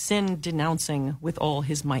preaches, sin denouncing with all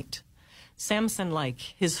his might. Samson-like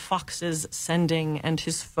his foxes sending, and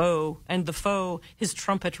the foe his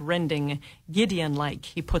trumpet rending. Gideon-like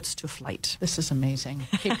he puts to flight. This is amazing.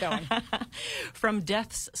 Keep going. From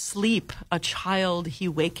death's sleep a child he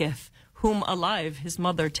waketh, whom alive his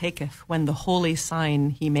mother taketh, when the holy sign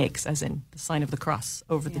he makes, as in the sign of the cross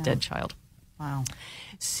over the dead child. Wow.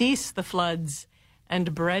 Cease the floods,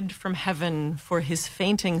 and bread from heaven for his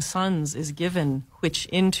fainting sons is given, which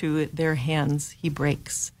into their hands he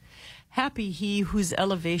breaks. Happy he whose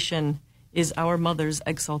elevation is our mother's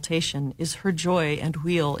exaltation, is her joy and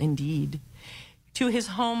weal indeed. To his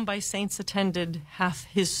home by saints attended, hath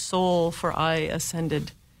his soul for aye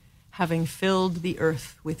ascended, having filled the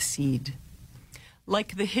earth with seed.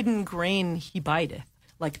 Like the hidden grain he bideth,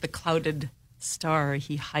 like the clouded star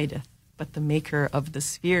he hideth. But the maker of the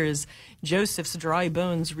spheres, Joseph's dry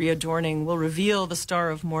bones readorning, will reveal the star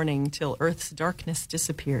of morning till earth's darkness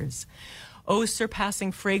disappears. O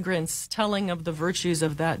surpassing fragrance, telling of the virtues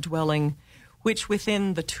of that dwelling, which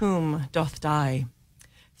within the tomb doth die.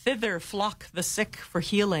 Thither flock the sick for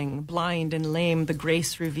healing, blind and lame the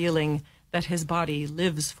grace revealing, that his body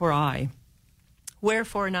lives for aye.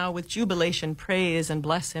 Wherefore now with jubilation praise and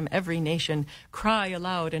bless him every nation, cry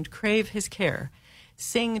aloud and crave his care.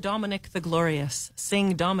 Sing Dominic the glorious,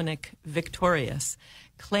 sing Dominic victorious,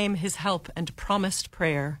 claim his help and promised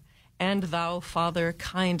prayer. And thou, Father,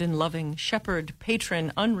 kind and loving, shepherd,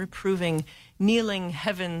 patron, unreproving, kneeling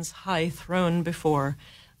heaven's high throne before,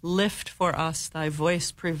 lift for us thy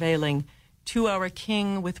voice prevailing, to our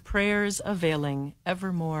King with prayers availing,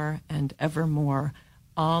 evermore and evermore.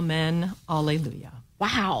 Amen. Alleluia.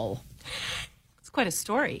 Wow. It's quite a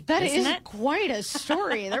story. That isn't is it? quite a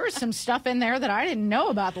story. There was some stuff in there that I didn't know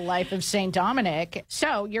about the life of St. Dominic.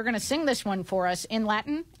 So you're going to sing this one for us in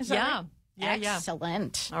Latin? Is that right? Yeah.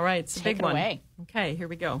 Excellent. All right, it's a Take big it one. away. Okay, here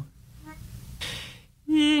we go.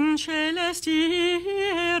 In celesti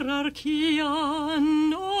hierarchia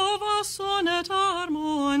nova sonet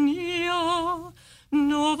harmonia,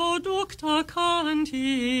 novo ducta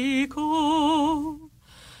cantico,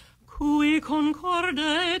 cui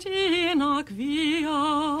concordet in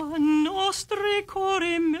aquia nostri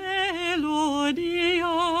cori melodia,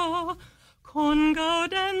 con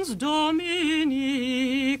gaudens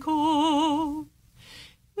Dominico.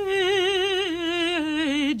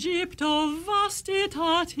 Egypto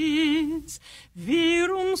vastitatis,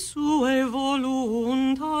 virum suae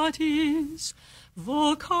voluntatis,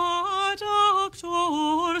 vocat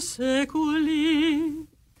actor seculi.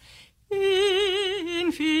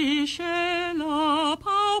 In ficella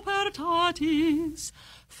paupertatis,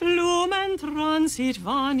 flumen transit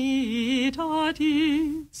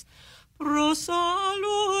vanitatis, pro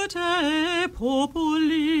salute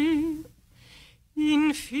populi.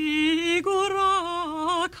 In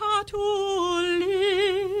figura catuli,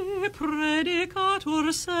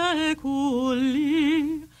 predicatur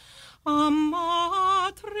seculi,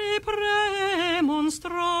 amatri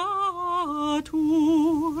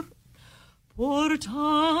premonstratur,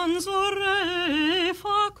 portansore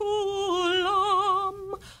faculam,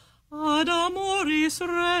 ad amoris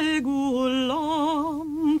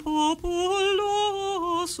regulam,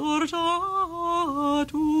 populos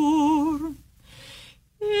ortatur.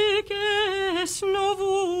 Ices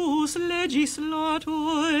novus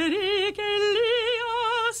legislator, ic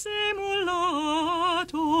Elias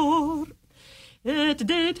emulator, et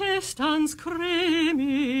detestans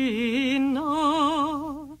crimina,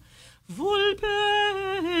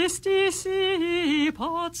 vulpestis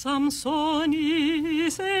ipat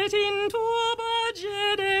Samsonis, et in turba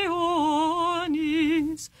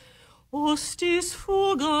Gedeonis, ostis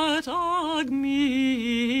fugat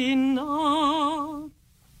agmina.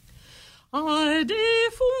 Ad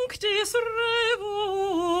defunctis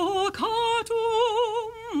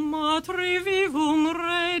revocatum, matri vivum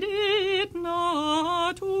redit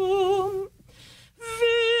natum,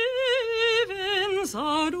 vivens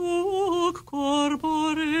aduc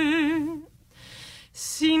corpore,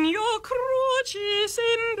 signo crucis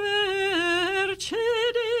imber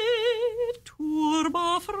cedit,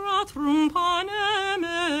 turba fratrum panem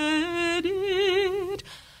edit,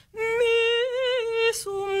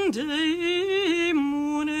 misum Dei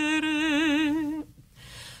munere.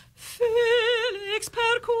 Felix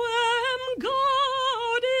perquem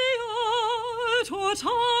gaudiat,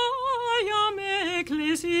 otaia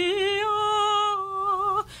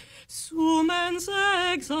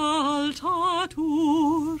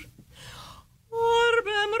exultatur.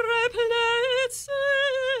 Orbem replecem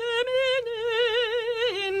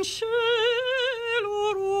in celorum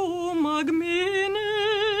agmine,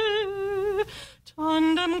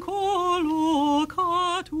 tandem collocatur.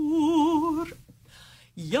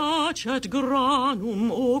 Iacet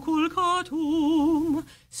granum occulcatum,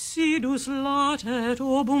 sidus latet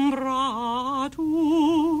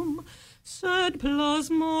obumbratum, sed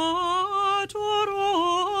plasmator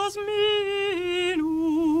osminum.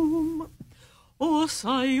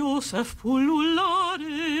 Ossa Iosef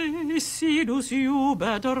pullulare, sidus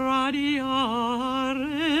iubet radiare,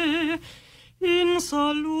 in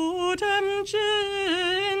salutem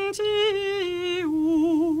gentium.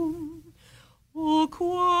 O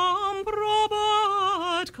quam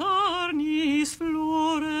probat carnis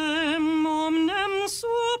florem omnem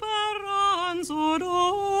superans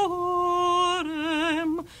odorem,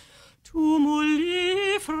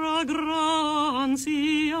 tumuli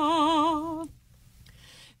fragrantia.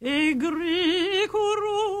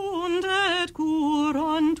 Egricurunt et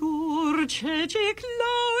curantur, ceci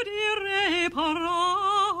claudi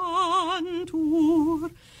reparantur,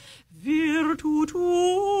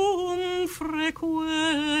 virtutum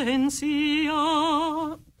frequentia.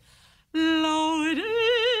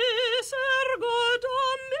 Laudis ergo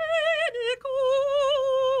Dominico,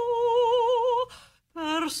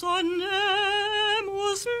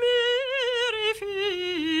 personemus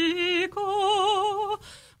mirifico,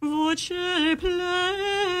 voce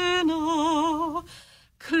plena,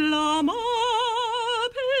 clama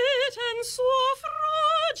pitens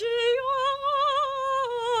suffragia,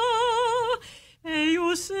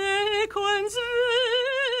 eius sequens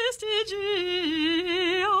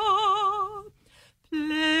vestigia,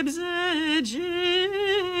 plebs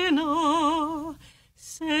egina,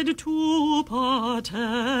 sed tu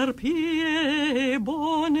pater pie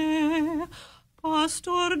bone,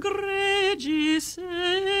 pastor gregis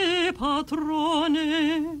e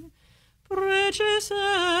patrone, preces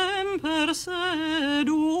semper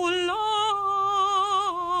sedula,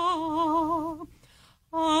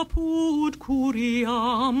 apud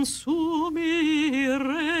curiam subi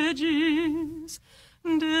regis,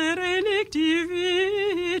 de relicti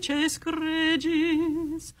vices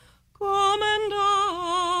cregis, commenda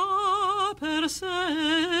per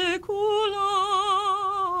secula.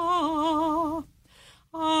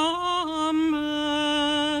 Amen.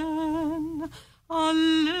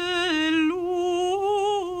 Alleluia.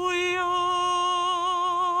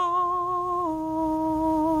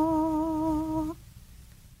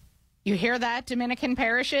 You hear that, Dominican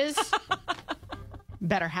parishes?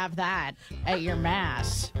 Better have that at your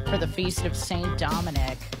Mass for the Feast of St.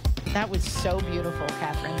 Dominic. That was so beautiful,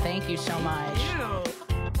 Catherine. Thank you so much.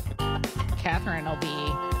 Catherine will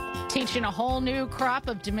be teaching a whole new crop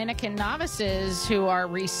of Dominican novices who are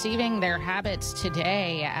receiving their habits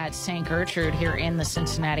today at St. Gertrude here in the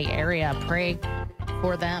Cincinnati area. Pray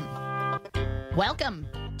for them. Welcome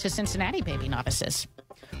to Cincinnati, baby novices.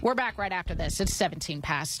 We're back right after this. It's 17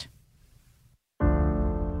 past.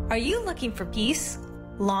 Are you looking for peace?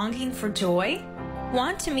 Longing for joy?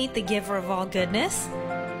 Want to meet the giver of all goodness?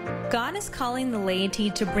 God is calling the laity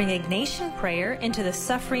to bring Ignatian prayer into the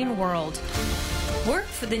suffering world. Work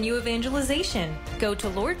for the new evangelization. Go to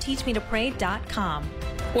LordTeachMeToPray.com.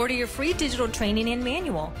 Order your free digital training and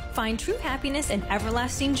manual. Find true happiness and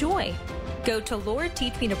everlasting joy. Go to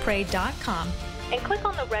LordTeachMeToPray.com and click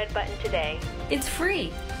on the red button today. It's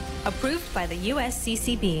free. Approved by the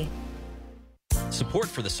USCCB. Support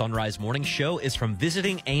for the Sunrise Morning Show is from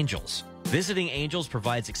Visiting Angels. Visiting Angels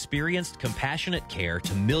provides experienced, compassionate care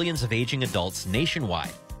to millions of aging adults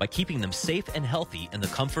nationwide by keeping them safe and healthy in the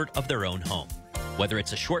comfort of their own home. Whether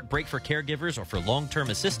it's a short break for caregivers or for long-term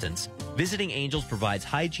assistance, Visiting Angels provides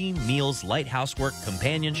hygiene, meals, light housework,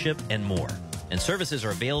 companionship, and more. And services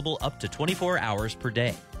are available up to 24 hours per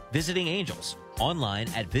day. Visiting Angels, online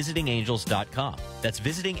at visitingangels.com. That's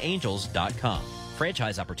visitingangels.com.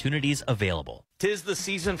 Franchise opportunities available. 'Tis the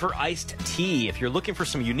season for iced tea. If you're looking for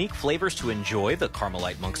some unique flavors to enjoy, the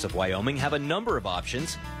Carmelite Monks of Wyoming have a number of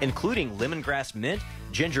options, including lemongrass mint,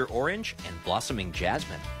 ginger orange, and blossoming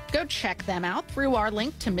jasmine. Go check them out through our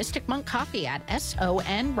link to Mystic Monk Coffee at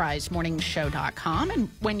sonrisemorningshow.com. And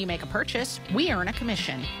when you make a purchase, we earn a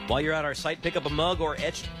commission. While you're at our site, pick up a mug or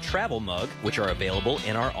etched travel mug, which are available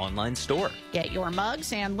in our online store. Get your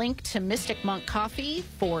mugs and link to Mystic Monk Coffee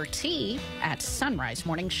for tea at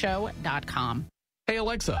sonrisemorningshow.com. Hey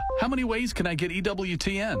Alexa, how many ways can I get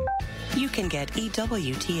EWTN? You can get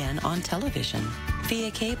EWTN on television, via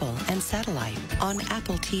cable and satellite on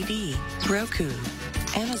Apple TV, Roku,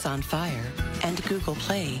 Amazon Fire, and Google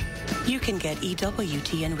Play. You can get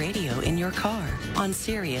EWTN Radio in your car on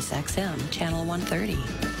Sirius XM Channel 130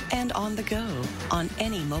 and on the go on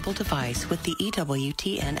any mobile device with the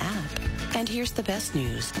EWTN app. And here's the best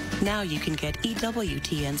news. Now you can get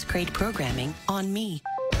EWTN's great programming on Me.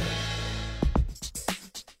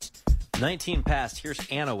 19 past. Here's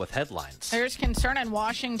Anna with headlines. There's concern in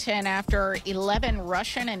Washington after 11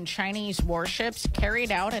 Russian and Chinese warships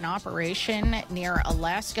carried out an operation near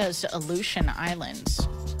Alaska's Aleutian Islands.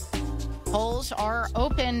 Polls are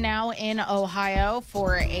open now in Ohio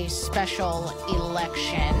for a special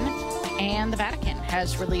election, and the Vatican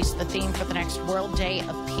has released the theme for the next World Day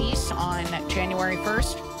of Peace on January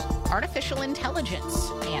 1st, Artificial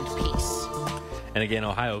Intelligence and Peace. And again,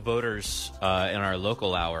 Ohio voters in our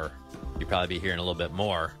local hour, you'll probably be hearing a little bit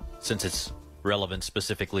more since it's relevant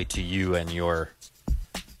specifically to you and your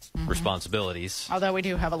responsibilities. Although we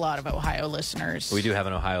do have a lot of Ohio listeners. We do have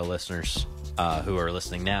an Ohio listeners who are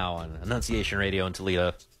listening now on Annunciation Radio in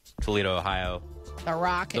Toledo, Ohio. The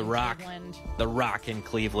Rock in Cleveland. The Rock in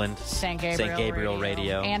Cleveland. St. Gabriel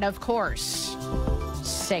Radio. And, of course,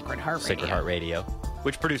 Sacred Heart Radio. Sacred Heart Radio,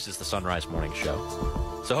 which produces the Sunrise Morning Show.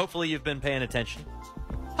 So hopefully you've been paying attention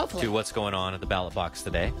to what's going on at the ballot box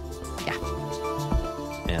today. Yeah.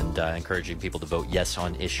 And encouraging people to vote yes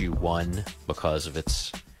on issue 1 because of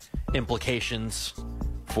its implications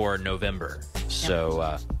for November.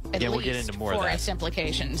 So, we'll get into more of that. For its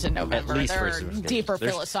implications in November. At least there for are deeper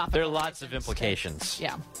philosophical There are lots of implications.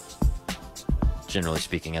 Yeah. Generally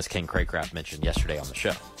speaking, as Ken Craycraft mentioned yesterday on the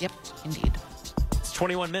show. Yep, indeed. It's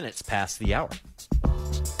 21 minutes past the hour.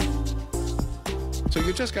 So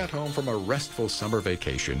you just got home from a restful summer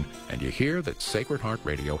vacation, and you hear that Sacred Heart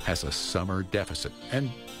Radio has a summer deficit. And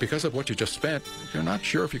because of what you just spent, you're not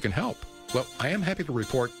sure if you can help. Well, I am happy to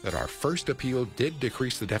report that our first appeal did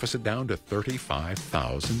decrease the deficit down to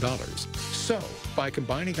 $35,000. So, by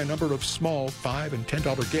combining a number of small $5 and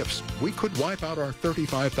 $10 gifts, we could wipe out our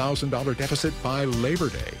 $35,000 deficit by Labor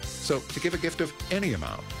Day. So, to give a gift of any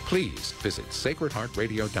amount, please visit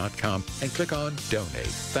sacredheartradio.com and click on Donate.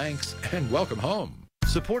 Thanks, and welcome home.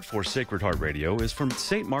 Support for Sacred Heart Radio is from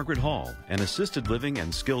St. Margaret Hall, an assisted living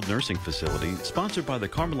and skilled nursing facility sponsored by the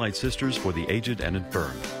Carmelite Sisters for the Aged and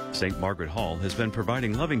Infirm. St. Margaret Hall has been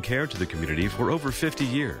providing loving care to the community for over 50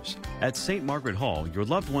 years. At St. Margaret Hall, your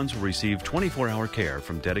loved ones will receive 24-hour care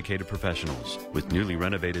from dedicated professionals with newly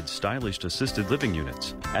renovated, stylish assisted living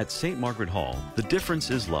units. At St. Margaret Hall, the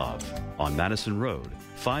difference is love. On Madison Road,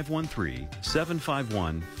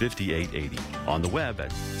 513-751-5880. On the web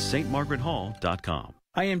at stmargarethall.com.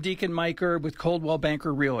 I am Deacon Mike Erb with Coldwell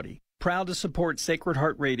Banker Realty, proud to support Sacred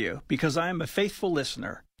Heart Radio because I am a faithful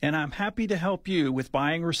listener, and I'm happy to help you with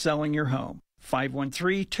buying or selling your home.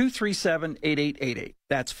 513-237-8888.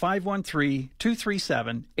 That's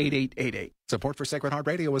 513-237-8888. Support for Sacred Heart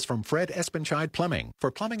Radio is from Fred Espenscheid Plumbing.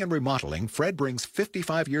 For plumbing and remodeling, Fred brings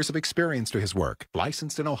 55 years of experience to his work.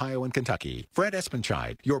 Licensed in Ohio and Kentucky. Fred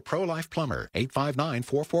Espenscheid, your pro-life plumber.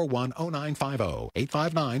 859-441-0950.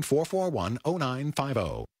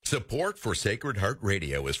 859-441-0950. Support for Sacred Heart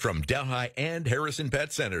Radio is from Delhi and Harrison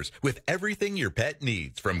Pet Centers with everything your pet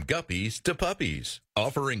needs, from guppies to puppies.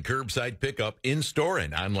 Offering curbside pickup in-store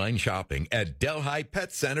and online shopping at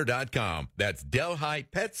DelhiPetCenter.com. That's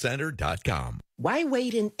DelhiPetCenter.com. Why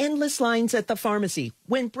wait in endless lines at the pharmacy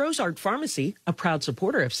when Brosart Pharmacy, a proud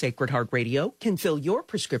supporter of Sacred Heart Radio, can fill your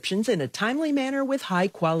prescriptions in a timely manner with high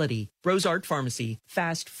quality? Brosart Pharmacy,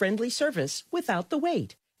 fast, friendly service without the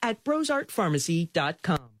wait at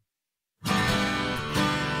BrosartPharmacy.com.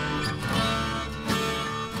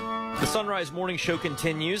 The Sunrise Morning Show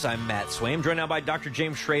continues. I'm Matt Swaim, joined now by Dr.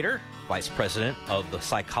 James Schrader, Vice President of the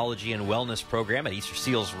Psychology and Wellness Program at Easter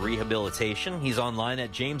Seals Rehabilitation. He's online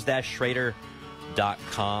at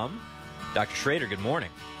james-schrader.com. Dr. Schrader, good morning.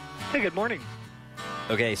 Hey, good morning.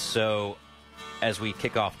 Okay, so as we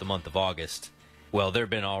kick off the month of August, well, there have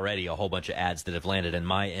been already a whole bunch of ads that have landed in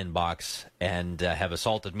my inbox and have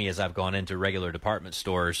assaulted me as I've gone into regular department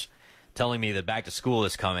stores telling me that back to school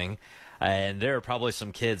is coming. And there are probably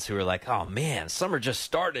some kids who are like, oh, man, summer just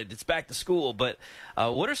started. It's back to school. But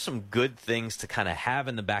what are some good things to kind of have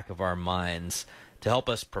in the back of our minds to help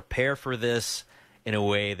us prepare for this in a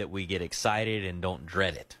way that we get excited and don't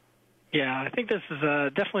dread it? Yeah, I think this is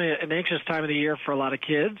definitely an anxious time of the year for a lot of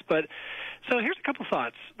kids. But so here's a couple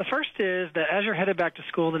thoughts. The first is that as you're headed back to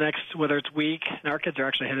school the next, whether it's week, and our kids are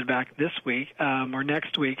actually headed back this week or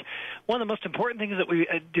next week, one of the most important things that we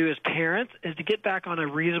do as parents is to get back on a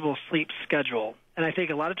reasonable sleep schedule. And I think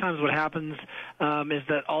a lot of times what happens is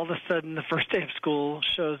that all of a sudden the first day of school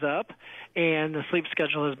shows up and the sleep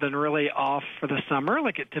schedule has been really off for the summer,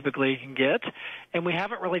 like it typically can get, and we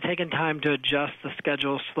haven't really taken time to adjust the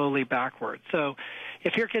schedule slowly backwards. So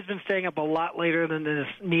if your kid's been staying up a lot later than is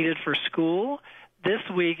needed for school, this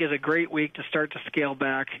week is a great week to start to scale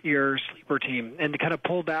back your sleep routine and to kind of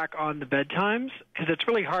pull back on the bedtimes, because it's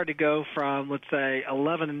really hard to go from, let's say,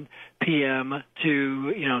 11 p.m.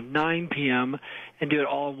 to 9 p.m. and do it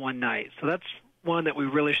all in one night. So that's one that we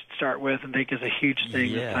really should start with and think is a huge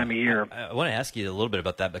thing this time of year. I want to ask you a little bit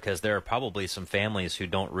about that, because there are probably some families who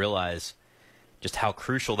don't realize just how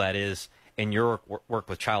crucial that is in your work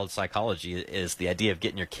with child psychology, is the idea of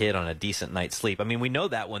getting your kid on a decent night's sleep. I mean, we know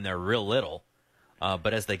that when they're real little.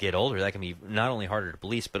 But as they get older, that can be not only harder to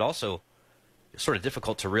police, but also sort of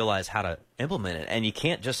difficult to realize how to implement it. And you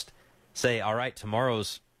can't just say, all right,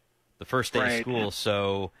 tomorrow's the first day of school,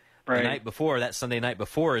 so the night before, that Sunday night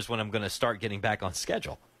before, is when I'm going to start getting back on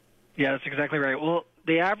schedule. Yeah, that's exactly right. Well,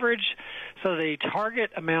 the average, so the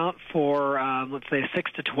target amount for, let's say,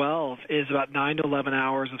 6 to 12 is about 9 to 11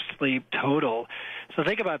 hours of sleep total. So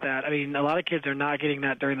think about that. I mean, a lot of kids are not getting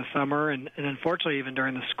that during the summer and unfortunately even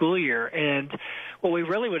during the school year. And what we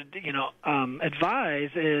really would, advise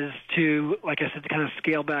is to, like I said, to kind of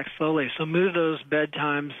scale back slowly. So move those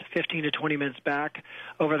bedtimes 15 to 20 minutes back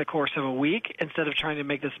over the course of a week instead of trying to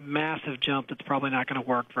make this massive jump that's probably not going to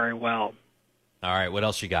work very well. All right, what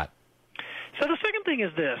else you got? So the second thing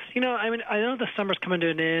is this. I know the summer's coming to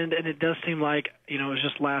an end, and it does seem like, it was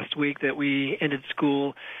just last week that we ended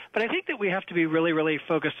school. But I think that we have to be really, really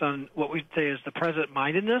focused on what we say is the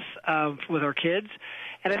present-mindedness with our kids.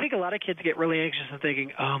 And I think a lot of kids get really anxious and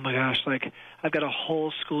thinking, oh, my gosh, I've got a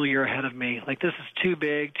whole school year ahead of me. This is too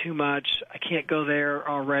big, too much. I can't go there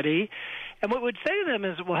already. And what we'd say to them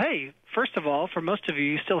is, well, hey, first of all, for most of you,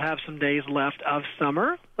 you still have some days left of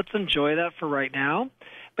summer. Let's enjoy that for right now.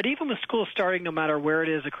 But even with school starting, no matter where it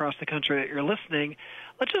is across the country that you're listening,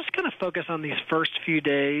 let's just kind of focus on these first few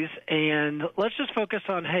days, and let's just focus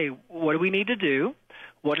on, hey, what do we need to do?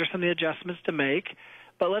 What are some of the adjustments to make?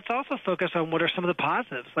 But let's also focus on what are some of the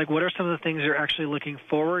positives. What are some of the things you're actually looking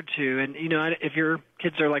forward to? And, if your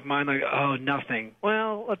kids are like mine, oh, nothing.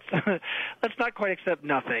 Well, let's not quite accept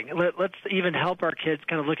nothing. Let's even help our kids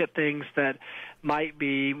kind of look at things that might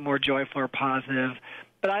be more joyful or positive.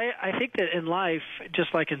 But I think that in life,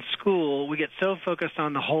 just like in school, we get so focused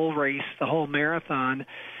on the whole race, the whole marathon,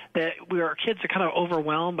 that our kids are kind of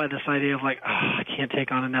overwhelmed by this idea of I can't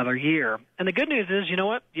take on another year. And the good news is, you know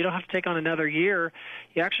what? You don't have to take on another year.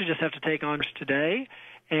 You actually just have to take on today,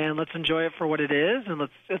 and let's enjoy it for what it is, and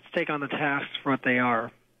let's take on the tasks for what they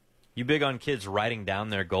are. You big on kids writing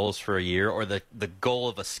down their goals for a year, or the goal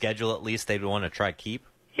of a schedule at least they'd want to try to keep?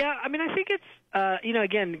 Yeah, I mean, I think it's,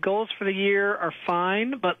 again, goals for the year are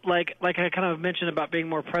fine, but like I kind of mentioned about being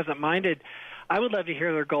more present-minded, I would love to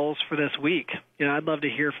hear their goals for this week. I'd love to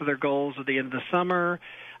hear for their goals at the end of the summer,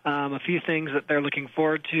 a few things that they're looking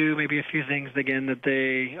forward to, maybe a few things, again, that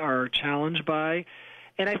they are challenged by.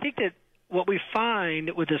 And I think that what we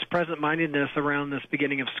find with this present-mindedness around this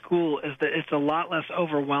beginning of school is that it's a lot less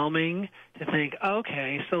overwhelming to think,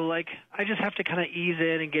 okay, so I just have to kind of ease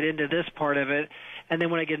in and get into this part of it, and then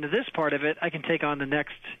when I get into this part of it, I can take on the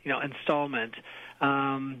next, installment.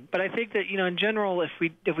 But I think that, in general, if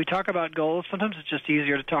we talk about goals, sometimes it's just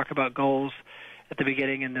easier to talk about goals at the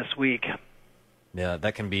beginning in this week. Yeah,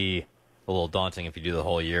 that can be a little daunting if you do the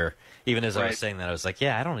whole year. Even as I was saying that, I was like,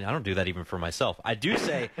 yeah, I don't do that even for myself. I do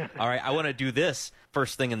say, all right, I want to do this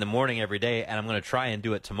first thing in the morning every day, and I'm going to try and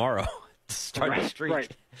do it tomorrow to start the streak.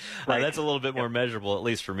 Right. That's a little bit more measurable, at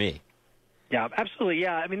least for me. Yeah, absolutely.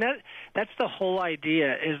 Yeah, I mean that's the whole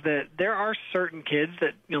idea, is that there are certain kids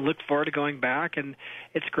that look forward to going back, and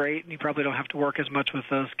it's great, and you probably don't have to work as much with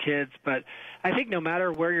those kids. But I think no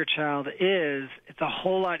matter where your child is, it's a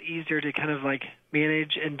whole lot easier to kind of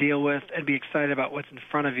manage and deal with and be excited about what's in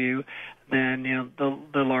front of you than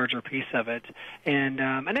the larger piece of it. And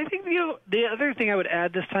I think the other thing I would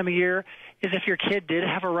add this time of year is if your kid did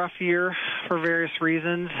have a rough year for various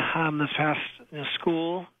reasons this past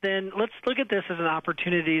school, then let's look at this as an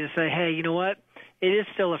opportunity to say, hey, you know what? It is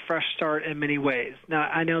still a fresh start in many ways. Now,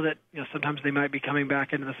 I know that sometimes they might be coming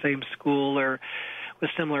back into the same school or with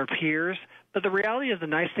similar peers, but the reality is the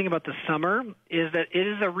nice thing about the summer is that it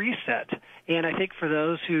is a reset. And I think for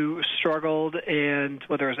those who struggled, and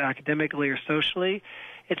whether it's academically or socially,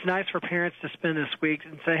 it's nice for parents to spend this week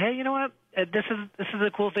and say, hey, you know what? This is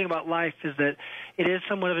the cool thing about life, is that it is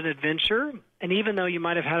somewhat of an adventure, And even though you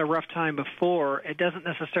might have had a rough time before, it doesn't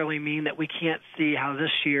necessarily mean that we can't see how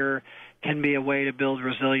this year can be a way to build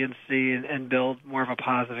resiliency and build more of a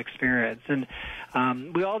positive experience. And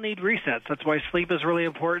we all need resets. That's why sleep is really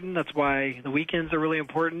important. That's why the weekends are really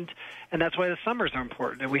important. And that's why the summers are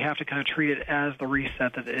important. And we have to kind of treat it as the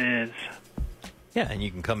reset that it is. Yeah, and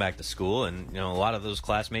you can come back to school, and a lot of those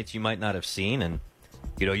classmates you might not have seen, and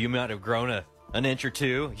you might have grown an inch or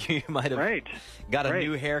two. You might have got a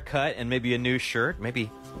new haircut and maybe a new shirt.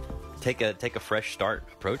 Maybe take a fresh start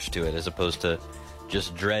approach to it as opposed to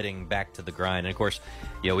just dreading back to the grind. And of course,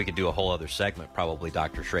 we could do a whole other segment, probably,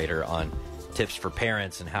 Dr. Schrader, on tips for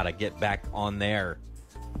parents and how to get back on their,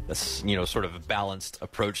 sort of a balanced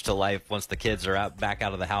approach to life once the kids are back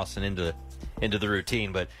out of the house and into the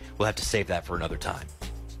routine. But we'll have to save that for another time.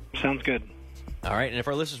 Sounds good. All right, and if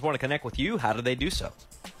our listeners want to connect with you, how do they do so?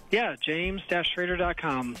 Yeah,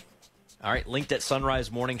 james-schrader.com. All right, linked at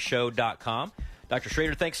sunrisemorningshow.com. Dr.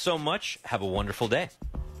 Schrader, thanks so much. Have a wonderful day.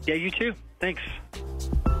 Yeah, you too. Thanks.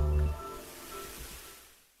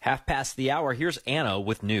 1:30. Here's Anna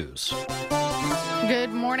with news. Good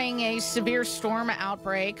morning. A severe storm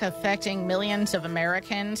outbreak affecting millions of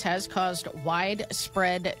Americans has caused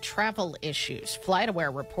widespread travel issues.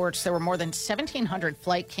 FlightAware reports there were more than 1,700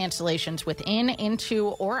 flight cancellations within, into,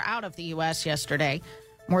 or out of the U.S. yesterday.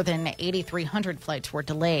 More than 8,300 flights were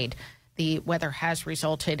delayed. The weather has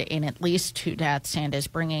resulted in at least 2 deaths and is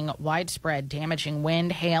bringing widespread damaging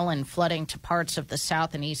wind, hail, and flooding to parts of the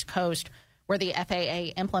South and East Coast, where the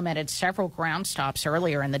FAA implemented several ground stops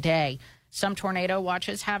earlier in the day. Some tornado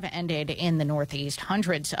watches have ended in the Northeast.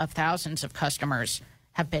 Hundreds of thousands of customers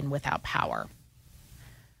have been without power.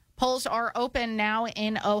 Polls are open now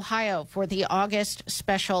in Ohio for the August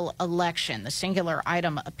special election. The singular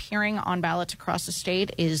item appearing on ballots across the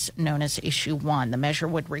state is known as Issue 1. The measure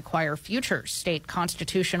would require future state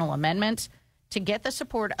constitutional amendments to get the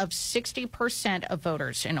support of 60% of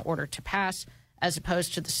voters in order to pass, as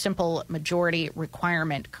opposed to the simple majority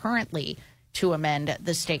requirement currently to amend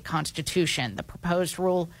the state constitution. The proposed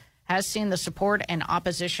rule has seen the support and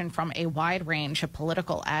opposition from a wide range of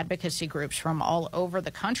political advocacy groups from all over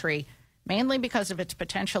the country, mainly because of its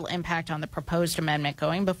potential impact on the proposed amendment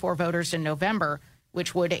going before voters in November,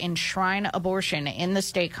 which would enshrine abortion in the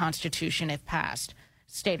state constitution if passed.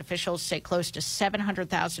 State officials say close to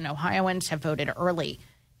 700,000 Ohioans have voted early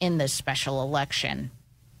in this special election.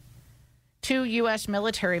 2 U.S.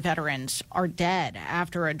 military veterans are dead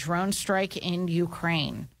after a drone strike in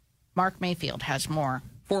Ukraine. Mark Mayfield has more.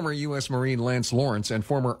 Former U.S. Marine Lance Lawrence and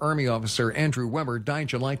former Army officer Andrew Weber died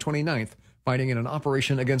July 29th, fighting in an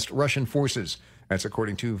operation against Russian forces. That's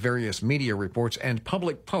according to various media reports and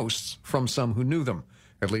public posts from some who knew them.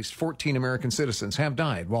 At least 14 American citizens have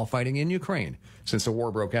died while fighting in Ukraine since the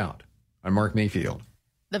war broke out. I'm Mark Mayfield.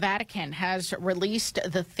 The Vatican has released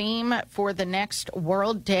the theme for the next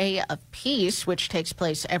World Day of Peace, which takes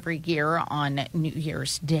place every year on New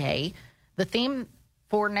Year's Day. The theme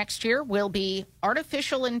for next year will be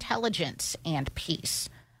Artificial Intelligence and Peace.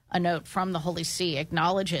 A note from the Holy See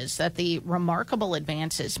acknowledges that the remarkable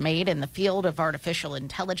advances made in the field of artificial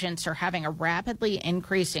intelligence are having a rapidly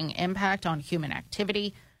increasing impact on human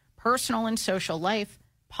activity, personal and social life,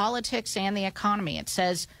 politics, and the economy. It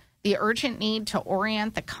says the urgent need to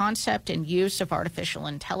orient the concept and use of artificial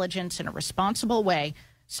intelligence in a responsible way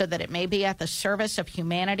so that it may be at the service of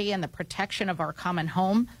humanity and the protection of our common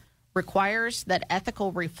home requires that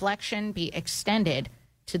ethical reflection be extended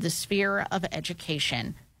to the sphere of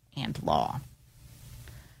education and law.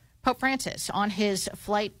 Pope Francis, on his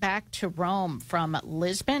flight back to Rome from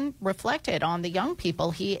Lisbon, reflected on the young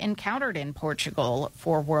people he encountered in Portugal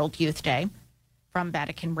for World Youth Day. From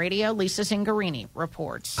Vatican Radio, Lisa Zingarini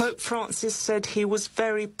reports. Pope Francis said he was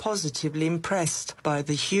very positively impressed by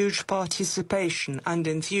the huge participation and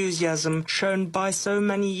enthusiasm shown by so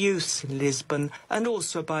many youths in Lisbon, and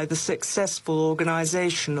also by the successful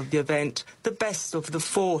organisation of the event, the best of the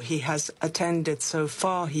 4 he has attended so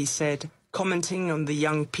far, he said. Commenting on the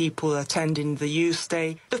young people attending the Youth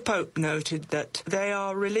Day, the Pope noted that they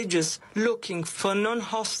are religious, looking for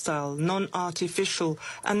non-hostile, non-artificial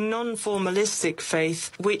and non-formalistic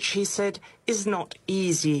faith, which, he said, is not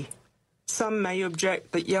easy. Some may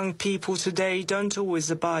object that young people today don't always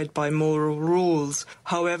abide by moral rules.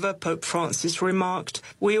 However, Pope Francis remarked,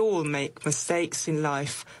 we all make mistakes in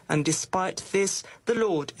life, and despite this, the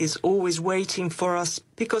Lord is always waiting for us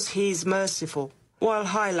because he is merciful, while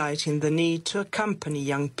highlighting the need to accompany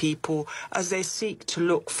young people as they seek to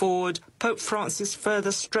look forward. Pope Francis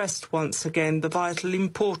further stressed once again the vital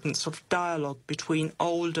importance of dialogue between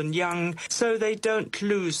old and young so they don't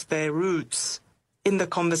lose their roots. In the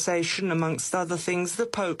conversation, amongst other things, the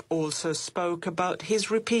Pope also spoke about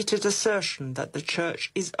his repeated assertion that the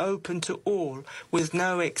Church is open to all, with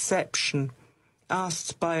no exception.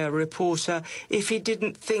 Asked by a reporter if he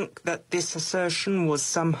didn't think that this assertion was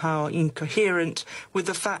somehow incoherent with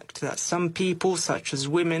the fact that some people, such as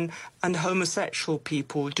women and homosexual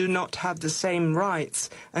people, do not have the same rights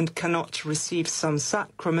and cannot receive some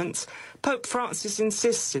sacraments, Pope Francis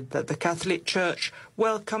insisted that the Catholic Church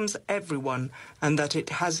welcomes everyone and that it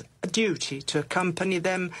has a duty to accompany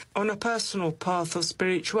them on a personal path of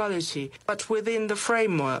spirituality, but within the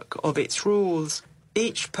framework of its rules.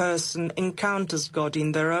 Each person encounters God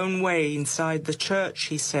in their own way inside the Church,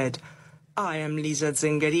 he said. I am Lisa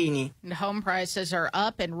Zengarini. Home prices are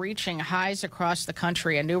up and reaching highs across the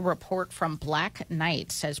country. A new report from Black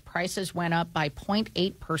Knight says prices went up by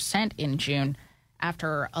 0.8% in June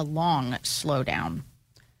after a long slowdown.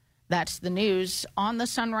 That's the news on the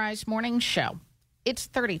Sunrise Morning Show. It's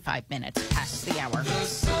 35 minutes past the hour.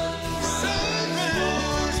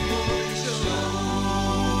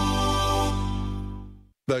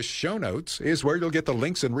 The show notes is where you'll get the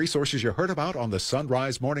links and resources you heard about on the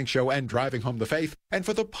Sunrise Morning Show and Driving Home the Faith, and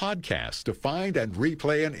for the podcast to find and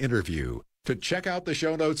replay an interview. To check out the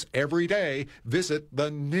show notes every day, visit the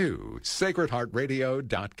new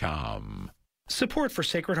sacredheartradio.com. Support for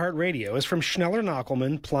Sacred Heart Radio is from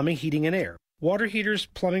Schneller-Knockelman Plumbing, Heating, and Air. Water heaters,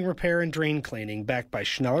 plumbing repair, and drain cleaning backed by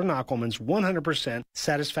Schneller-Knockelman's 100%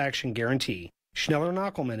 satisfaction guarantee.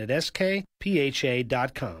 Schneller-Knockelman at skpha.com.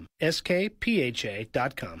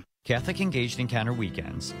 skpha.com. Catholic Engaged Encounter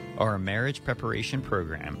Weekends are a marriage preparation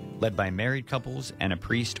program led by married couples and a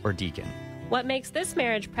priest or deacon. What makes this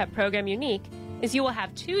marriage prep program unique is you will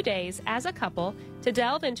have 2 days as a couple to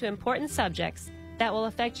delve into important subjects that will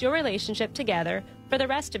affect your relationship together for the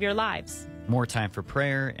rest of your lives. More time for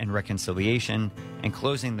prayer and reconciliation, and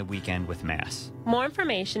closing the weekend with Mass. More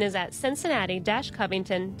information is at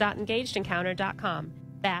cincinnati-covington.engagedencounter.com.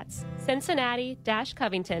 That's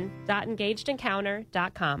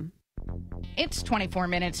cincinnati-covington.engagedencounter.com. It's 24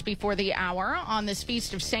 minutes before the hour on this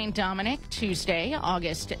Feast of St. Dominic, Tuesday,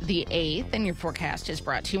 August the 8th. And your forecast is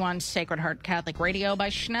brought to you on Sacred Heart Catholic Radio by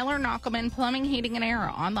Schneller-Knockelman Plumbing, Heating, and Air,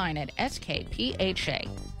 online at skpha.com.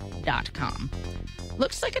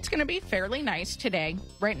 Looks like it's going to be fairly nice today.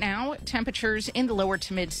 Right now, temperatures in the lower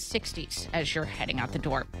to mid-60s as you're heading out the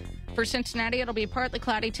door. For Cincinnati, it'll be partly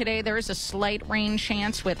cloudy today. There is a slight rain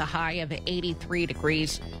chance with a high of 83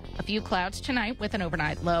 degrees. A few clouds tonight with an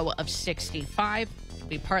overnight low of 65. It'll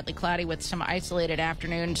be partly cloudy with some isolated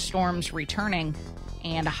afternoon storms returning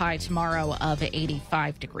and a high tomorrow of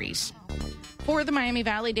 85 degrees. For the Miami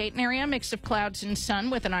Valley-Dayton area, mix of clouds and sun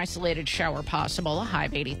with an isolated shower possible, a high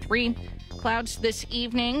of 83. Clouds this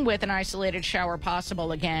evening with an isolated shower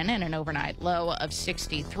possible again and an overnight low of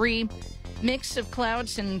 63. Mix of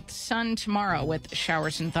clouds and sun tomorrow with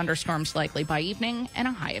showers and thunderstorms likely by evening and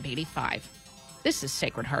a high of 85. This is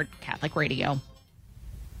Sacred Heart Catholic Radio.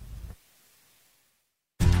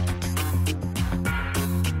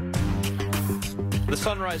 The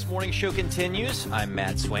Sunrise Morning Show continues. I'm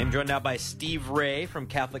Matt Swaim, joined now by Steve Ray from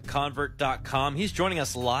CatholicConvert.com. He's joining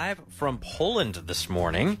us live from Poland this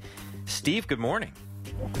morning. Steve, good morning.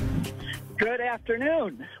 Good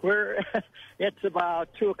afternoon. It's about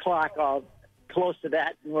 2 o'clock, close to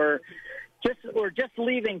that. And we're just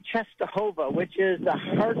leaving Częstochowa, which is the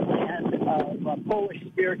heartland of Polish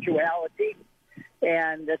spirituality,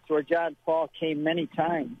 and that's where John Paul came many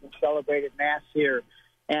times and celebrated Mass here.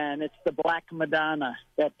 And it's the Black Madonna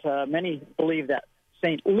that many believe that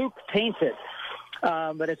St. Luke painted,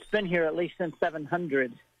 but it's been here at least since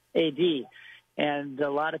 700 A.D., and a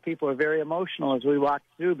lot of people are very emotional as we walked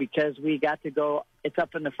through because we got to go, it's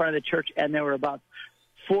up in the front of the church, and there were about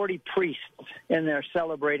 40 priests in there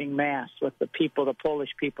celebrating Mass with the people. The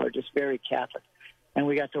Polish people are just very Catholic. And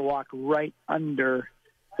we got to walk right under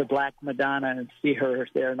the Black Madonna and see her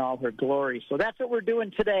there in all her glory. So that's what we're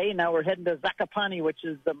doing today. Now we're heading to Zakopane, which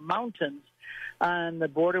is the mountains on the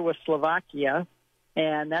border with Slovakia,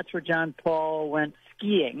 and that's where John Paul went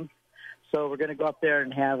skiing. So we're going to go up there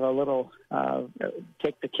and have a little,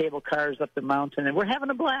 take the cable cars up the mountain, and we're having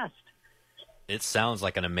a blast. It sounds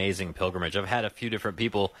like an amazing pilgrimage. I've had a few different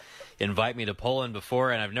people invite me to Poland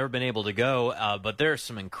before, and I've never been able to go, but there are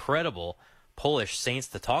some incredible Polish saints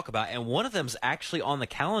to talk about, and one of them is actually on the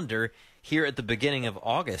calendar here at the beginning of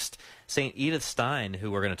August. St. Edith Stein, who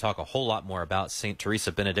we're going to talk a whole lot more about, St.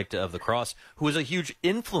 Teresa Benedicta of the Cross, who was a huge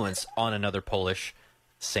influence on another Polish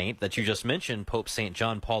saint that you just mentioned, Pope St.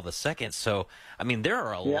 John Paul II. So, I mean, there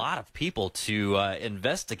are a lot of people to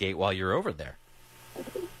investigate while you're over there.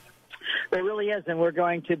 It really is, and we're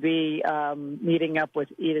going to be meeting up with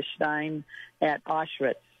Edith Stein at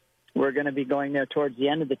Auschwitz. We're going to be going there towards the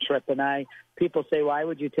end of the trip, and people say, why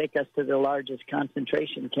would you take us to the largest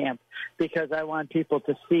concentration camp? Because I want people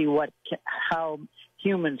to see how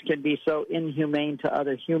humans can be so inhumane to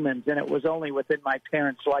other humans, and it was only within my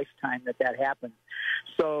parents' lifetime that happened.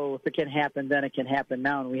 So if it can happen then, it can happen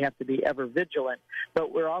now, and we have to be ever vigilant.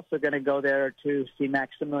 But we're also going to go there to see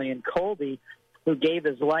Maximilian Kolbe, who gave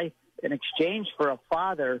his life in exchange for a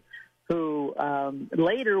father who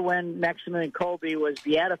later, when Maximilian Kolbe was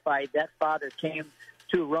beatified, that father came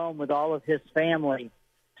to Rome with all of his family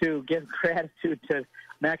to give gratitude to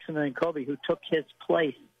Maximilian Kolbe, who took his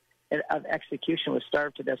place of execution, was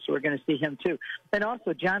starved to death. So we're going to see him too. And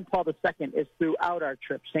also John Paul II is throughout our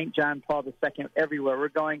trip, St. John Paul II, everywhere. We're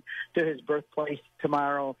going to his birthplace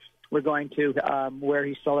tomorrow. We're going to where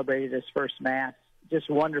he celebrated his first Mass. Just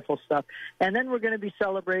wonderful stuff. And then we're going to be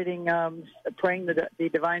celebrating, praying the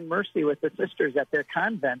Divine Mercy with the sisters at their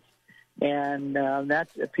convent. And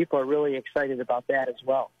people are really excited about that as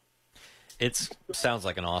well. It sounds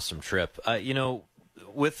like an awesome trip.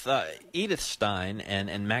 With Edith Stein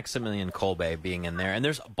and Maximilian Kolbe being in there, and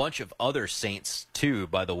there's a bunch of other saints, too,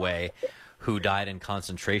 by the way, who died in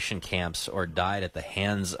concentration camps or died at the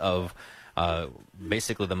hands of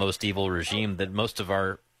basically the most evil regime that most of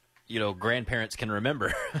our grandparents can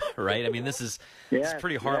remember, right? I mean, this is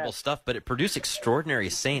pretty horrible stuff, but it produced extraordinary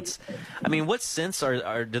saints. I mean, what sense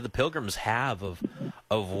do the pilgrims have of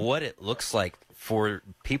what it looks like for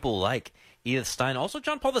people like Edith Stein, also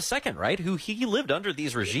John Paul II, right, who he lived under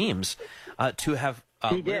these regimes, to have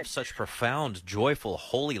lived such profound, joyful,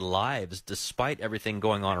 holy lives despite everything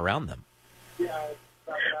going on around them?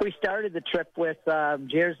 We started the trip with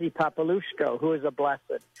Jerzy Papalushko, who is a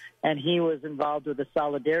blessed, and he was involved with the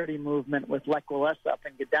Solidarity movement with Lech Walesa up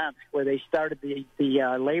in Gdansk, where they started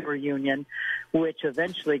the labor union, which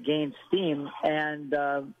eventually gained steam. And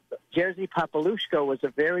Jerzy Papalushko was a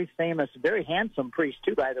very famous, very handsome priest,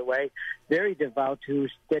 too, by the way, very devout, who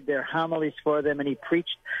did their homilies for them, and he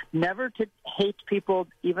preached never to hate people,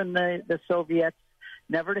 even the Soviets,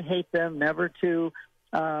 never to hate them, never to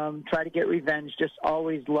try to get revenge, just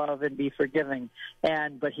always love and be forgiving.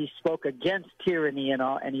 But he spoke against tyranny and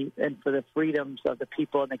all, and for the freedoms of the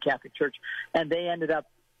people in the Catholic Church. And they ended up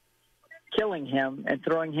killing him and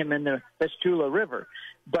throwing him in the Vistula River.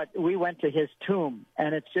 But we went to his tomb,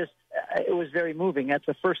 and it was very moving. That's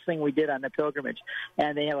the first thing we did on the pilgrimage.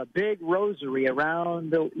 And they have a big rosary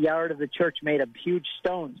around the yard of the church made of huge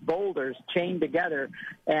stones, boulders chained together,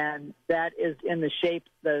 and that is in the shape,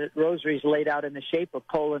 the rosary is laid out in the shape of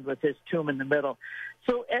Poland with his tomb in the middle.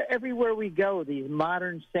 So everywhere we go, these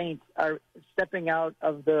modern saints are stepping out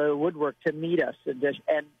of the woodwork to meet us, and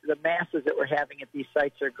the masses that we're having at these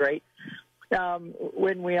sites are great.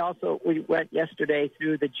 When we went yesterday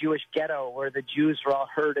through the Jewish ghetto, where the Jews were all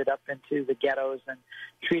herded up into the ghettos and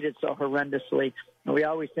treated so horrendously. And we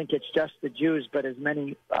always think it's just the Jews, but as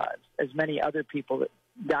many other people that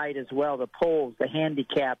died as well. The Poles, the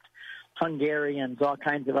handicapped, Hungarians, all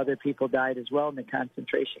kinds of other people died as well in the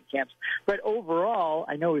concentration camps. But overall,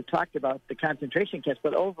 I know we've talked about the concentration camps,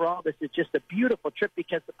 but overall this is just a beautiful trip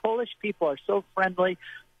because the Polish people are so friendly,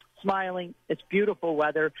 smiling. It's beautiful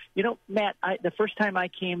weather. You know, Matt, the first time I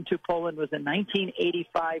came to Poland was in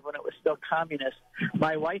 1985 when it was still communist.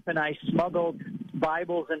 My wife and I smuggled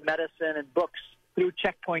Bibles and medicine and books through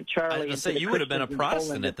Checkpoint Charlie. I was say, you would have been a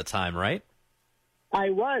Protestant at the time, right?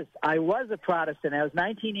 I was a Protestant. It was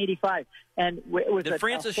 1985. And it was Did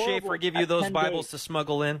Francis Schaeffer give you those Bibles to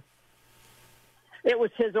smuggle in? It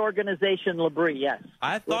was his organization, L'Abri, yes.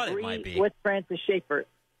 I thought it might be. With Francis Schaeffer.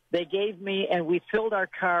 They gave me, and we filled our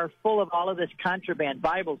car full of all of this contraband,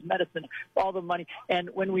 Bibles, medicine, all the money. And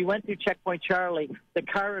when we went through Checkpoint Charlie, the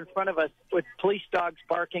car in front of us with police dogs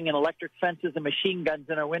barking and electric fences and machine guns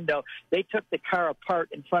in our window, they took the car apart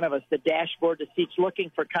in front of us, the dashboard, the seats,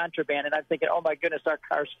 looking for contraband. And I'm thinking, oh, my goodness, our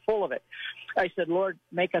car's full of it. I said, Lord,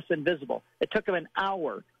 make us invisible. It took them an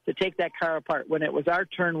hour to take that car apart. When it was our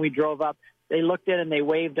turn, we drove up. They looked in and they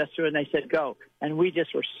waved us through and they said, go. And we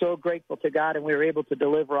just were so grateful to God, and we were able to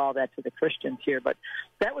deliver all that to the Christians here. But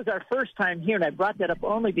that was our first time here, and I brought that up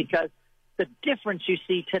only because the difference you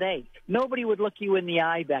see today. Nobody would look you in the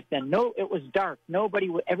eye back then. No, it was dark.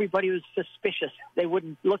 Everybody was suspicious. They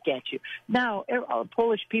wouldn't look at you. Now,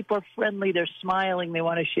 Polish people are friendly. They're smiling. They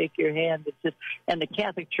want to shake your hand. And the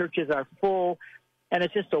Catholic churches are full, and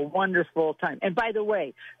it's just a wonderful time. And by the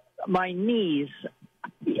way, my knees,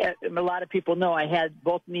 a lot of people know I had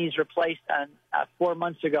both knees replaced 4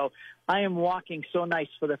 months ago. I am walking so nice.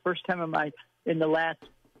 For the first time in the last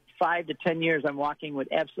 5 to 10 years, I'm walking with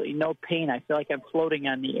absolutely no pain. I feel like I'm floating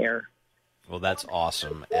on the air. Well, that's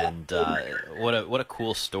awesome, and what a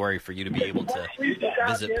cool story for you to be able to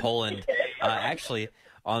visit Poland. Actually,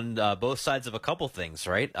 on both sides of a couple things,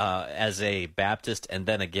 right? As a Baptist, and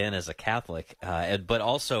then again as a Catholic, but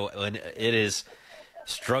also when it is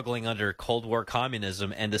struggling under Cold War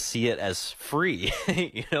communism, and to see it as free,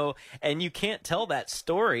 and you can't tell that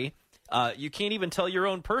story. You can't even tell your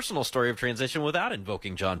own personal story of transition without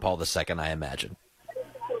invoking John Paul II, I imagine.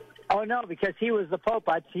 Oh, no, because he was the Pope.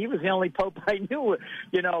 He was the only Pope I knew,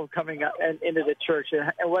 coming up and into the church.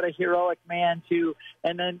 And what a heroic man, too.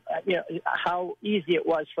 And then, how easy it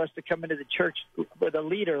was for us to come into the church with a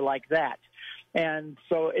leader like that. And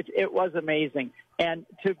so it was amazing. And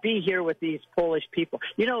to be here with these Polish people,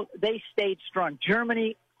 they stayed strong.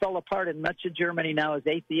 Germany fell apart, and much of Germany now is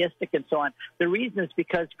atheistic and so on. The reason is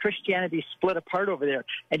because Christianity split apart over there.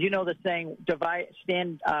 And the saying,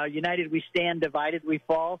 united we stand, divided we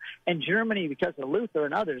fall. And Germany, because of Luther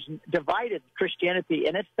and others, divided Christianity,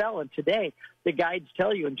 and it fell. And today, the guides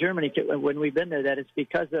tell you in Germany, when we've been there, that it's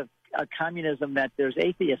because of communism that there's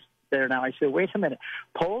atheists there now. I said, wait a minute.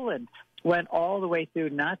 Poland went all the way through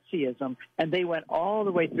Nazism, and they went all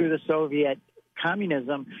the way through the Soviet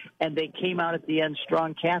communism, and they came out at the end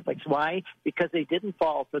strong Catholics. Why? Because they didn't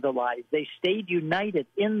fall for the lies. They stayed united,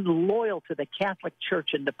 loyal to the Catholic Church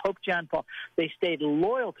and to Pope John Paul. They stayed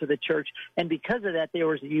loyal to the church, and because of that, there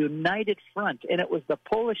was a united front, and it was the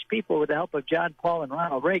Polish people, with the help of John Paul and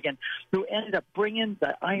Ronald Reagan, who ended up bringing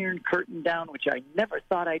the Iron Curtain down, which I never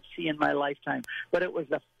thought I'd see in my lifetime. But it was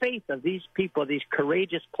the faith of these people, these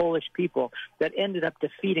courageous Polish people, that ended up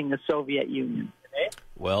defeating the Soviet Union.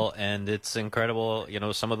 Well, and it's incredible,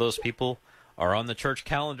 some of those people are on the church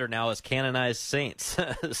calendar now as canonized saints.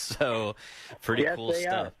 So pretty cool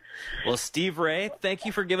stuff. Well, Steve Ray, thank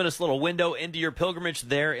you for giving us a little window into your pilgrimage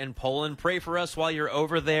there in Poland. Pray for us while you're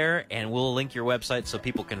over there, and we'll link your website so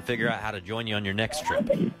people can figure out how to join you on your next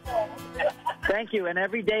trip. Thank you. And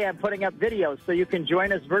every day I'm putting up videos, so you can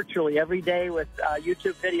join us virtually every day with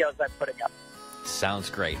YouTube videos I'm putting up. Sounds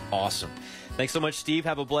great. Awesome. Thanks so much, Steve.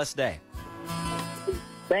 Have a blessed day.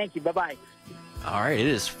 Thank you. Bye-bye. All right, it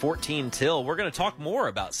is 14 till. We're going to talk more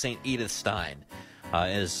about St. Edith Stein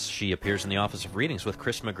as she appears in the Office of Readings with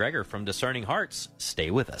Chris McGregor from Discerning Hearts. Stay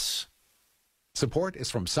with us. Support is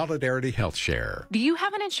from Solidarity Health Share. Do you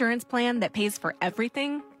have an insurance plan that pays for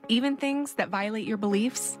everything, even things that violate your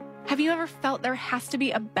beliefs? Have you ever felt there has to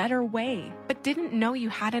be a better way, but didn't know you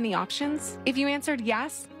had any options? If you answered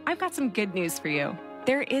yes, I've got some good news for you.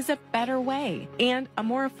 There is a better way and a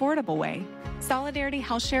more affordable way. Solidarity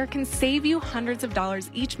Health Share can save you hundreds of dollars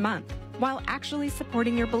each month while actually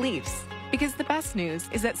supporting your beliefs. Because the best news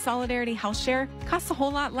is that Solidarity Health Share costs a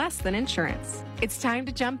whole lot less than insurance. It's time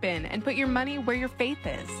to jump in and put your money where your faith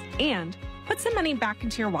is and put some money back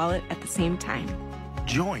into your wallet at the same time.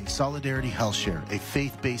 Join Solidarity Health Share, a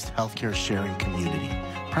faith-based healthcare sharing community.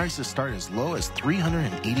 Prices start as low as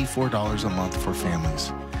 $384 a month for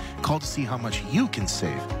families. Call to see how much you can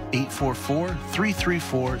save.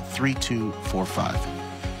 844-334-3245.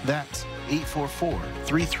 That's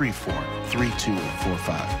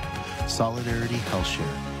 844-334-3245. Solidarity Health Share.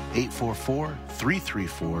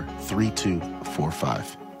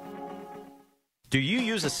 844-334-3245. Do you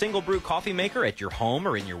use a single brew coffee maker at your home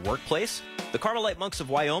or in your workplace? The Carmelite Monks of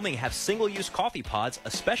Wyoming have single-use coffee pods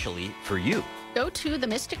especially for you. Go to the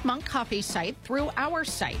Mystic Monk Coffee site through our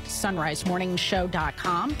site,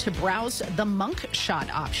 sunrisemorningshow.com, to browse the Monk Shot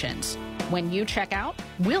options. When you check out,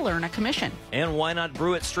 we'll earn a commission. And why not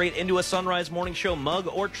brew it straight into a Sunrise Morning Show mug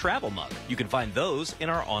or travel mug? You can find those in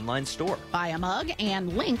our online store. Buy a mug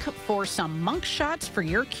and link for some Monk Shots for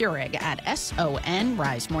your Keurig at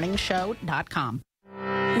sonrisemorningshow.com.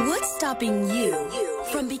 What's stopping you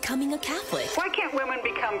from becoming a Catholic? Why can't women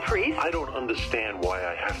become priests? I don't understand why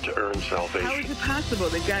I have to earn salvation. How is it possible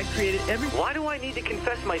that God created everything? Why do I need to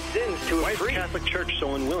confess my sins to a priest? Why is the Catholic Church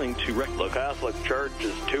so unwilling to The Catholic Church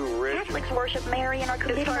is too rich. Catholics worship Mary and are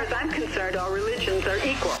committed. As far as I'm concerned, all religions are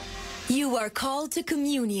equal. You are called to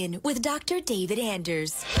communion with Dr. David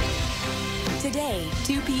Anders. Today,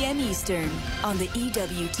 2 p.m. Eastern, on the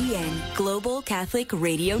EWTN Global Catholic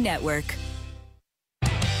Radio Network.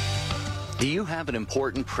 Do you have an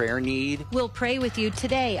important prayer need? We'll pray with you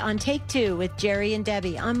today on Take Two with Jerry and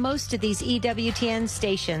Debbie on most of these EWTN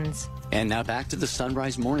stations. And now back to the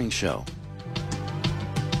Sunrise Morning Show.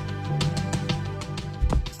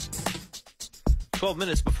 12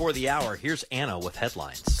 minutes before the hour, here's Anna with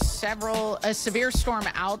headlines. A severe storm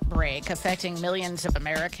outbreak affecting millions of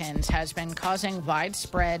Americans has been causing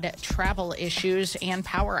widespread travel issues and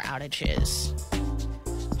power outages.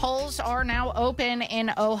 Polls are now open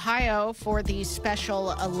in Ohio for the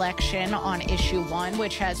special election on issue 1,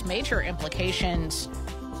 which has major implications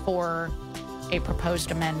for a proposed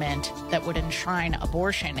amendment that would enshrine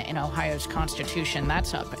abortion in Ohio's Constitution.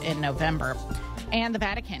 That's up in November. And the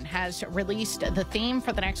Vatican has released the theme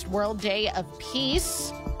for the next World Day of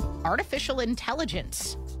Peace: artificial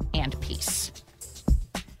intelligence and peace.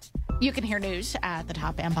 You can hear news at the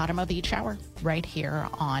top and bottom of each hour right here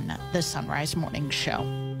on the Sunrise Morning Show.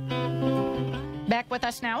 Back with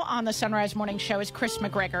us now on the Sunrise Morning Show is Chris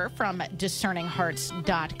McGregor from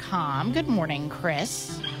DiscerningHearts.com. Good morning,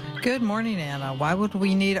 Chris. Good morning, Anna. Why would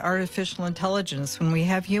we need artificial intelligence when we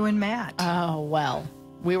have you and Matt? Oh, well,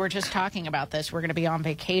 we were just talking about this. We're going to be on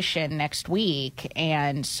vacation next week,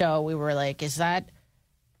 and so we were like, is that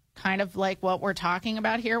kind of like what we're talking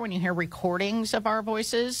about here when you hear recordings of our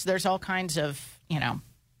voices? There's all kinds of,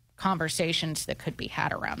 conversations that could be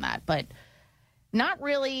had around that, but not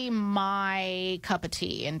really my cup of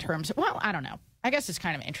tea in terms of, well, I don't know. I guess it's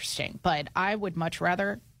kind of interesting, but I would much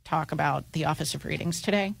rather talk about the Office of Readings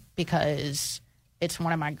today because it's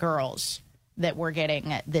one of my girls that we're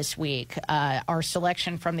getting this week. Our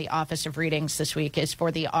selection from the Office of Readings this week is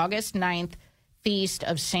for the August 9th Feast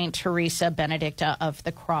of St. Teresa Benedicta of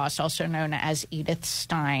the Cross, also known as Edith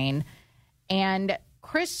Stein. And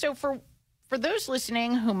Chris, so for those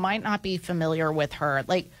listening who might not be familiar with her,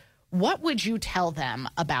 what would you tell them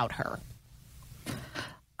about her?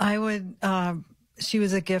 I would, she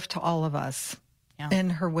was a gift to all of us in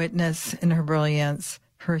her witness, in her brilliance,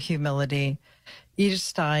 her humility. Edith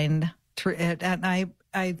Stein, and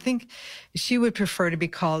I think she would prefer to be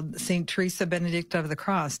called St. Teresa Benedicta of the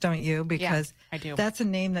Cross, don't you? Because I do. That's a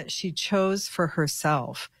name that she chose for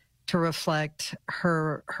herself to reflect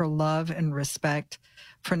her love and respect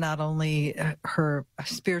for not only her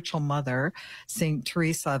spiritual mother, St.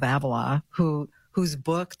 Teresa of Avila, whose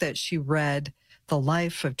book that she read, The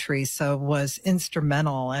Life of Teresa, was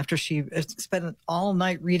instrumental. After she spent all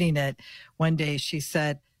night reading it, one day she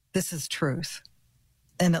said, "This is truth."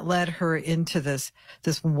 And it led her into this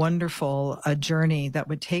wonderful journey that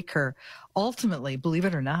would take her ultimately, believe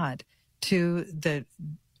it or not, to the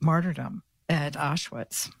martyrdom at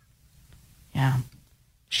Auschwitz. Yeah.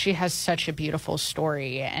 She has such a beautiful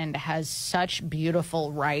story and has such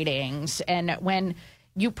beautiful writings. And when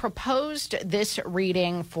you proposed this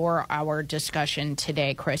reading for our discussion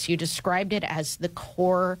today, Chris, you described it as the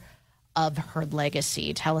core of her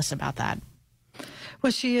legacy. Tell us about that.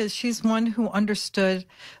 Well, she's one who understood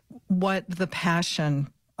what the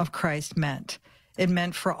passion of Christ meant. It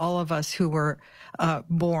meant for all of us who were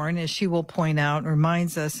born, as she will point out,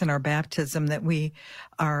 reminds us in our baptism that we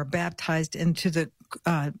are baptized into the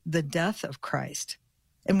death of Christ,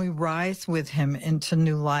 and we rise with him into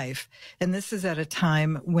new life. And this is at a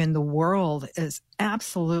time when the world is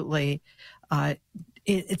absolutely,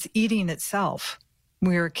 it's eating itself.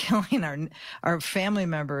 We are killing our family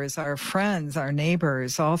members, our friends, our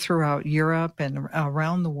neighbors, all throughout Europe and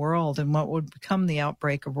around the world in what would become the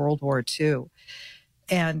outbreak of World War II.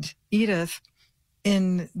 And Edith,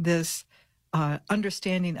 in this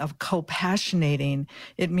understanding of co-passionating,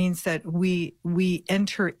 it means that we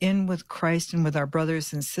enter in with Christ and with our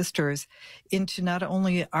brothers and sisters into not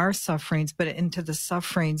only our sufferings, but into the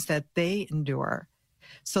sufferings that they endure.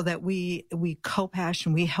 So that we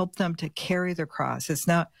co-passion, we help them to carry their cross. It's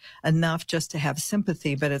not enough just to have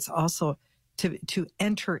sympathy, but it's also to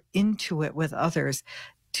enter into it with others,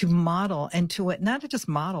 to model and to not just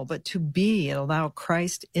model, but to be and allow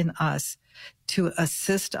Christ in us to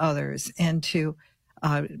assist others and to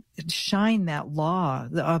shine that law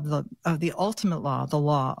of the ultimate law, the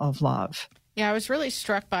law of love. Yeah, I was really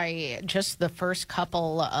struck by just the first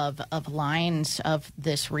couple of lines of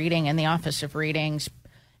this reading in the Office of Readings.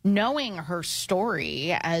 Knowing her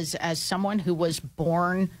story as someone who was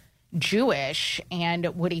born Jewish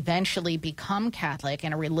and would eventually become Catholic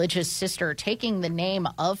and a religious sister, taking the name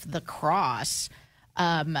of the cross,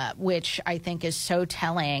 which I think is so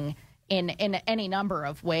telling in any number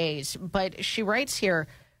of ways. But she writes here,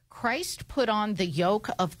 Christ put on the yoke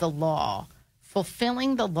of the law,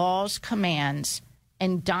 fulfilling the law's commands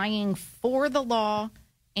and dying for the law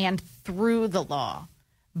and through the law.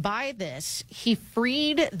 By this, he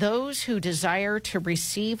freed those who desire to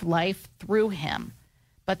receive life through him,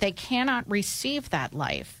 but they cannot receive that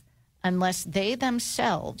life unless they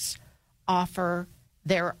themselves offer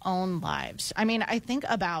their own lives. I mean, I think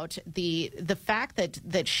about the fact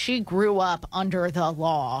that she grew up under the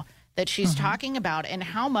law that she's talking about and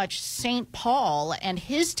how much St. Paul and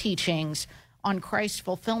his teachings on Christ's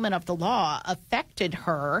fulfillment of the law affected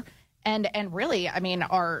her and really, I mean,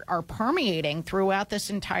 are permeating throughout this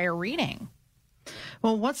entire reading.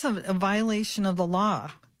 Well, what's a violation of the law?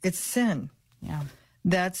 It's sin. Yeah.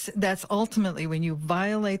 That's ultimately when you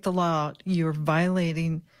violate the law, you're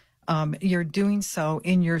violating, you're doing so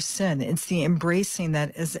in your sin. It's the embracing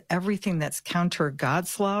that is everything that's counter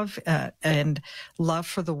God's love and love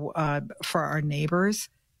for our neighbors.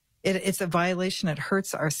 It's a violation. It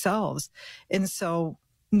hurts ourselves. And so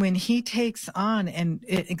when he takes on and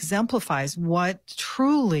it exemplifies what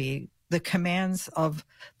truly the commands of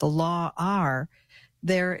the law are,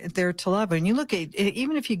 they're to love. And you look at,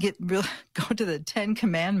 even if you go to the 10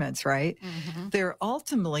 commandments, right? Mm-hmm. They're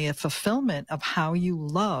ultimately a fulfillment of how you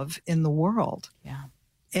love in the world. Yeah.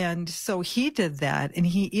 And so he did that, and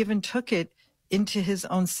he even took it into his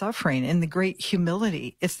own suffering and the great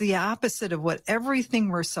humility. It's the opposite of what everything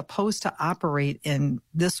we're supposed to operate in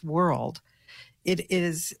this world.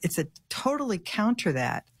 It's a totally counter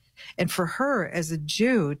that. And for her as a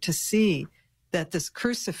Jew to see that this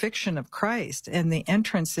crucifixion of Christ and the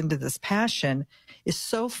entrance into this passion is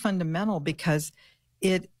so fundamental because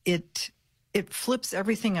it flips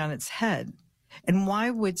everything on its head. And why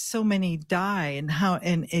would so many die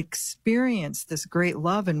and experience this great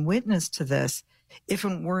love and witness to this if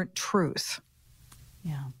it weren't truth?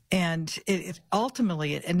 Yeah. And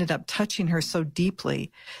ultimately it ended up touching her so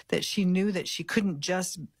deeply that she knew that she couldn't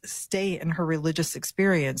just stay in her religious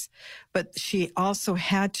experience, but she also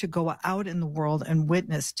had to go out in the world and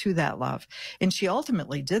witness to that love. And she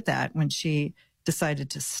ultimately did that when she decided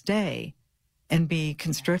to stay and be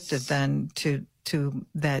conscripted then to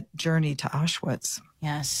that journey to Auschwitz.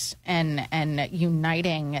 Yes. And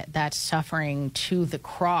uniting that suffering to the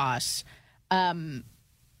cross.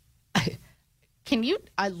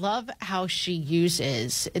 I love how she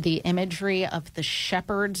uses the imagery of the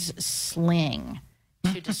shepherd's sling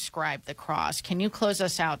to describe the cross. Can you close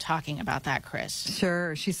us out talking about that, Chris?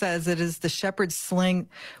 Sure. She says it is the shepherd's sling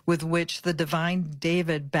with which the divine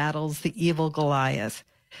David battles the evil Goliath.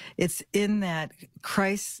 It's in that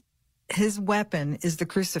Christ, his weapon is the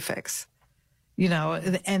crucifix,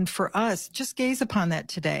 and for us, just gaze upon that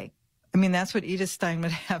today. I mean, that's what Edith Stein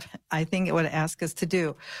would have, I think it would ask us to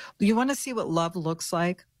do. You want to see what love looks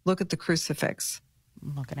like? Look at the crucifix.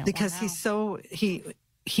 I'm looking at because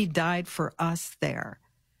he died for us there,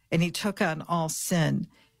 and he took on all sin.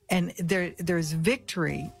 And there's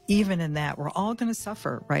victory even in that. We're all going to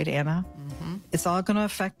suffer, right, Anna? Mm-hmm. It's all going to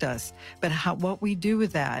affect us. But what we do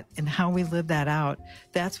with that and how we live that out,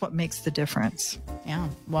 that's what makes the difference. Yeah.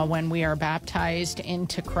 Well, when we are baptized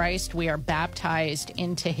into Christ, we are baptized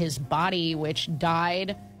into his body, which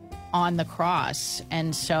died on the cross.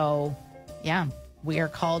 And so, yeah, we are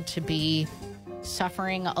called to be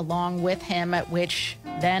suffering along with him, which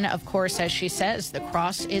then, of course, as she says, the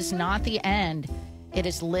cross is not the end. It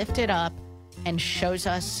is lifted up and shows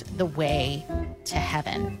us the way to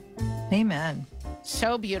heaven. Amen.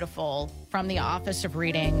 So beautiful from the Office of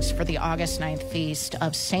Readings for the August 9th feast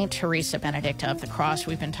of St. Teresa Benedicta of the Cross.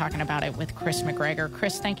 We've been talking about it with Chris McGregor.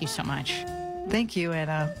 Chris, thank you so much. Thank you,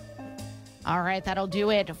 Anna. All right, that'll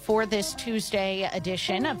do it for this Tuesday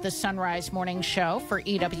edition of the Sunrise Morning Show for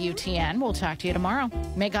EWTN. We'll talk to you tomorrow.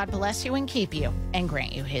 May God bless you and keep you and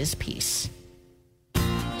grant you his peace.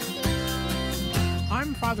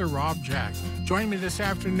 I'm Father Rob Jack. Join me this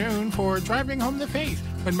afternoon for Driving Home the Faith,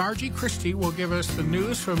 when Margie Christie will give us the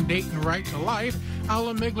news from Dayton Right to Life.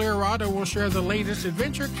 Alan Migliorado will share the latest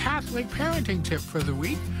Adventure Catholic parenting tip for the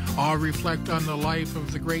week. I'll reflect on the life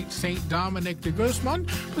of the great St. Dominic de Guzman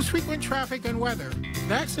with frequent traffic and weather.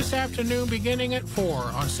 That's this afternoon beginning at 4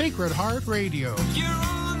 on Sacred Heart Radio. You're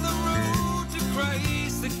on the road to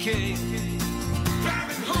Christ the King,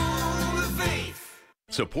 driving home the faith.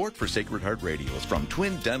 Support for Sacred Heart Radio is from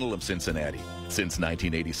Twin Dental of Cincinnati. Since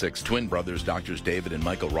 1986, twin brothers Drs. David and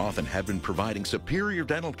Michael Rothen have been providing superior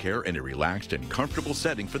dental care in a relaxed and comfortable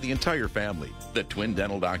setting for the entire family. The Twin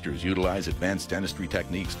Dental doctors utilize advanced dentistry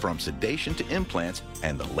techniques from sedation to implants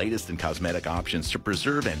and the latest in cosmetic options to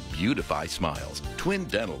preserve and beautify smiles. Twin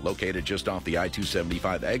Dental, located just off the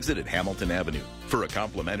I-275 exit at Hamilton Avenue. For a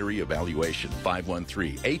complimentary evaluation,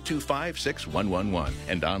 513-825-6111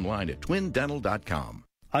 and online at twindental.com.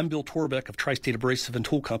 I'm Bill Torbeck of Tri-State Abrasive and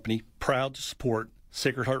Tool Company, proud to support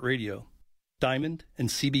Sacred Heart Radio. Diamond and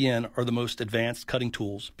CBN are the most advanced cutting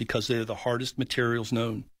tools because they are the hardest materials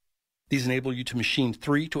known. These enable you to machine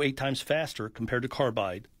 3 to 8 times faster compared to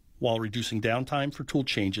carbide, while reducing downtime for tool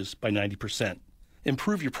changes by 90%.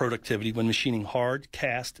 Improve your productivity when machining hard,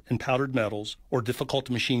 cast, and powdered metals or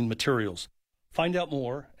difficult-to-machine materials. Find out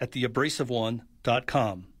more at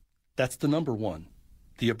theabrasiveone.com. That's the number 1,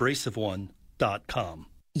 theabrasiveone.com.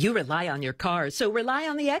 You rely on your car, so rely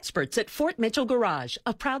on the experts at Fort Mitchell Garage,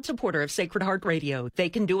 a proud supporter of Sacred Heart Radio. They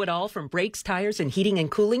can do it all from brakes, tires, and heating and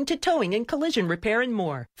cooling to towing and collision repair and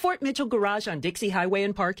more. Fort Mitchell Garage on Dixie Highway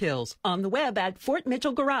in Park Hills. On the web at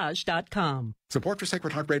fortmitchellgarage.com. Support for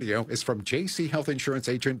Sacred Heart Radio is from JC Health Insurance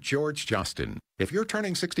agent George Justin. If you're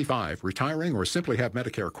turning 65, retiring, or simply have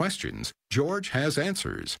Medicare questions, George has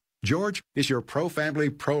answers. George is your pro-family,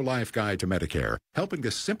 pro-life guide to Medicare, helping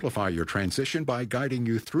to simplify your transition by guiding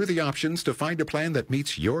you through the options to find a plan that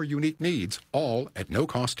meets your unique needs, all at no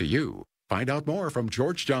cost to you. Find out more from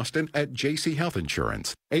George Justin at JC Health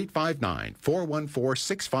Insurance,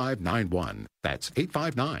 859-414-6591. That's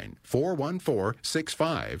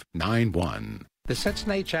 859-414-6591. The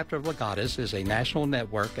Cincinnati chapter of Legatus is a national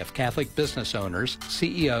network of Catholic business owners,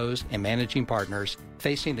 CEOs, and managing partners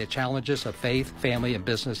facing the challenges of faith, family, and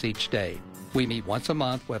business each day. We meet once a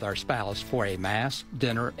month with our spouse for a mass,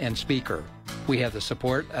 dinner, and speaker. We have the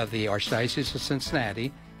support of the Archdiocese of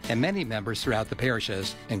Cincinnati and many members throughout the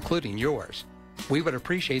parishes, including yours. We would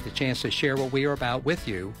appreciate the chance to share what we are about with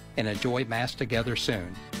you and enjoy Mass together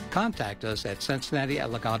soon. Contact us at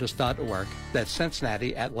cincinnati@legatus.org. That's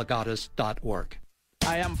cincinnati@legatus.org.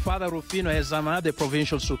 I am Father Rufino Ezama, the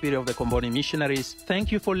Provincial Superior of the Comboni Missionaries.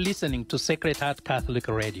 Thank you for listening to Sacred Heart Catholic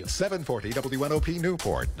Radio. 740 WNOP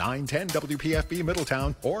Newport, 910 WPFB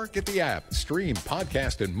Middletown, or get the app, stream,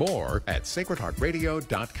 podcast, and more at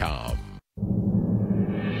sacredheartradio.com.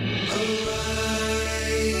 Arise,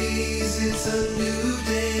 it's a new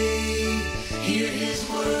day. Hear his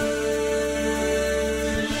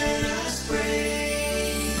word, let us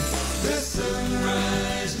pray. The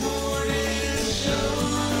Sunrise Morning Show.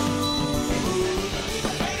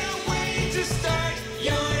 Can't wait to start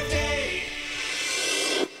your day.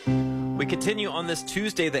 We continue on this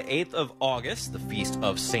Tuesday, the 8th of August, the feast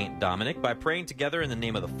of St. Dominic, by praying together in the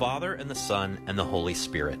name of the Father, and the Son, and the Holy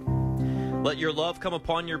Spirit. Let your love come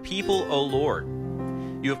upon your people, O Lord.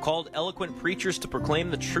 You have called eloquent preachers to proclaim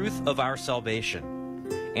the truth of our salvation.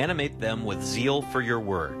 Animate them with zeal for your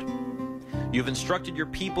word. You have instructed your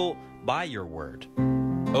people by your word.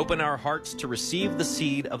 Open our hearts to receive the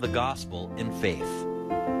seed of the gospel in faith.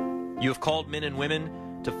 You have called men and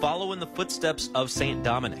women to follow in the footsteps of St.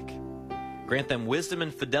 Dominic. Grant them wisdom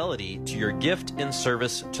and fidelity to your gift in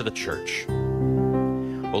service to the church.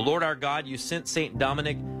 O Lord our God, you sent St.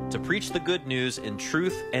 Dominic to preach the good news in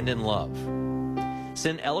truth and in love.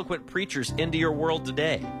 Send eloquent preachers into your world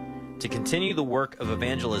today to continue the work of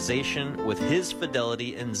evangelization with his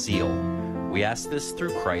fidelity and zeal. We ask this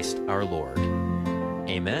through Christ our Lord.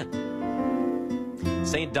 Amen.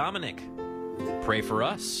 St. Dominic, pray for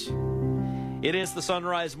us. It is the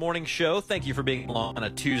Sunrise Morning Show. Thank you for being along on a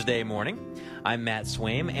Tuesday morning. I'm Matt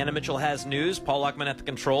Swaim. Anna Mitchell has news. Paul Lockman at the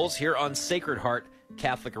controls here on Sacred Heart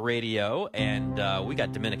Catholic Radio, and we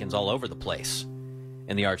got Dominicans all over the place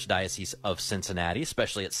in the Archdiocese of Cincinnati,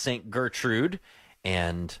 especially at St. Gertrude,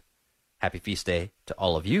 and happy feast day to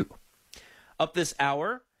all of you. Up this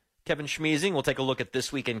hour, Kevin Schmeezing will take a look at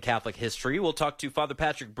This Week in Catholic History. We'll talk to Father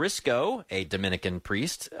Patrick Briscoe, a Dominican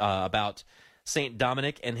priest, about St.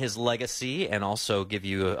 Dominic and his legacy, and also give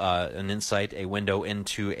you an insight, a window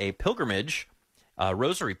into a pilgrimage,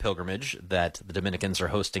 rosary pilgrimage that the Dominicans are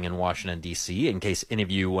hosting in Washington, D.C., in case any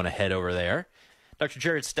of you want to head over there. Dr.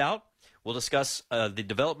 Jared Stout will discuss the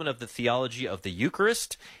development of the theology of the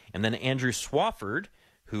Eucharist, and then Andrew Swafford,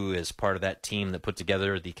 who is part of that team that put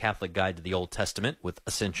together the Catholic Guide to the Old Testament with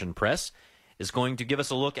Ascension Press, is going to give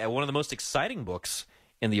us a look at one of the most exciting books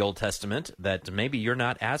in the Old Testament that maybe you're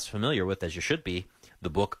not as familiar with as you should be,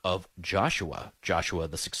 the book of Joshua. Joshua,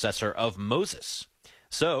 the successor of Moses.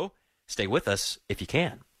 So, stay with us if you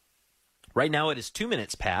can. Right now it is 2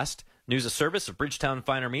 minutes past. News of service of Bridgetown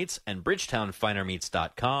Finer Meats and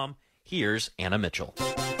BridgetownFinerMeats.com. Here's Anna Mitchell.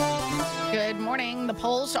 Good morning. The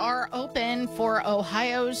polls are open for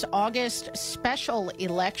Ohio's August special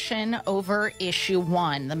election over Issue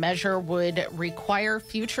 1. The measure would require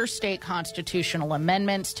future state constitutional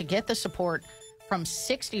amendments to get the support from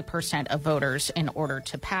 60% of voters in order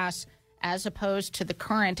to pass, as opposed to the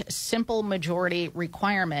current simple majority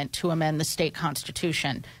requirement to amend the state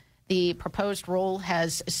constitution. The proposed rule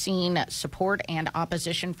has seen support and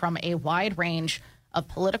opposition from a wide range of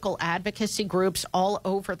political advocacy groups all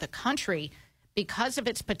over the country because of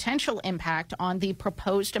its potential impact on the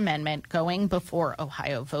proposed amendment going before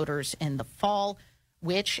Ohio voters in the fall,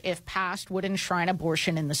 which, if passed, would enshrine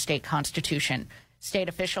abortion in the state constitution. State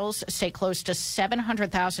officials say close to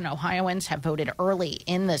 700,000 Ohioans have voted early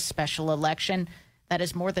in this special election. That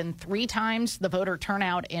is more than 3 times the voter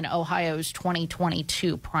turnout in Ohio's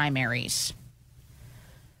 2022 primaries.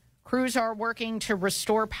 Crews are working to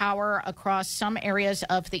restore power across some areas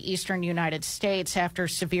of the eastern United States after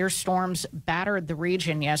severe storms battered the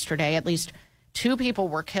region yesterday. At least 2 people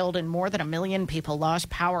were killed and more than 1 million people lost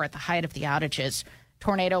power at the height of the outages.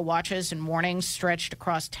 Tornado watches and warnings stretched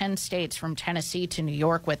across 10 states from Tennessee to New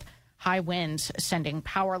York, with high winds sending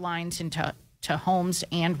power lines into homes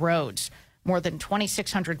and roads. More than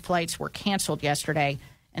 2,600 flights were canceled yesterday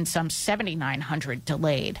and some 7,900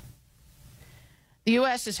 delayed. The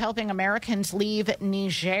U.S. is helping Americans leave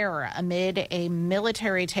Niger amid a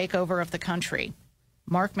military takeover of the country.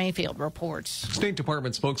 Mark Mayfield reports. State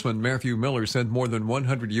Department spokesman Matthew Miller said more than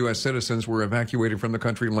 100 U.S. citizens were evacuated from the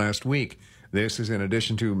country last week. This is in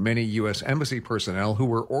addition to many U.S. Embassy personnel who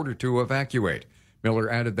were ordered to evacuate. Miller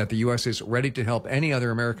added that the U.S. is ready to help any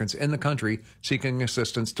other Americans in the country seeking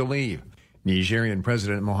assistance to leave. Nigerian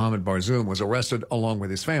President Mohamed Bazoum was arrested along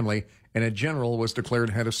with his family, and a general was declared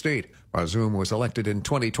head of state. Bazoum was elected in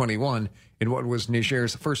 2021 in what was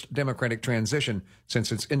Niger's first democratic transition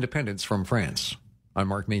since its independence from France. I'm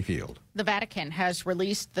Mark Mayfield. The Vatican has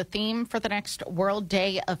released the theme for the next World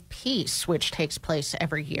Day of Peace, which takes place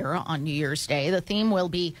every year on New Year's Day. The theme will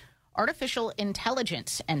be Artificial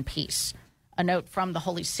Intelligence and Peace. A note from the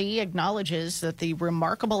Holy See acknowledges that the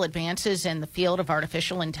remarkable advances in the field of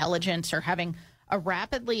artificial intelligence are having a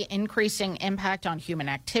rapidly increasing impact on human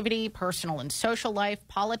activity, personal and social life,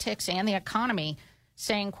 politics, and the economy,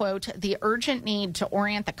 saying, quote, the urgent need to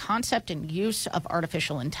orient the concept and use of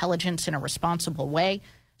artificial intelligence in a responsible way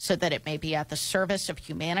so that it may be at the service of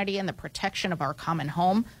humanity and the protection of our common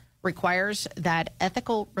home requires that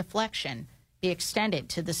ethical reflection be extended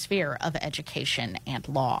to the sphere of education and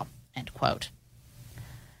law, end quote.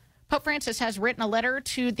 Pope Francis has written a letter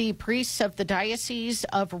to the priests of the Diocese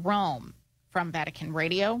of Rome. From Vatican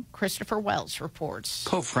Radio, Christopher Wells reports.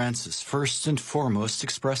 Pope Francis first and foremost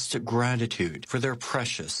expressed gratitude for their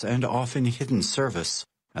precious and often hidden service.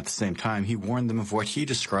 At the same time, he warned them of what he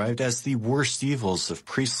described as the worst evils of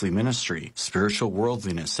priestly ministry, spiritual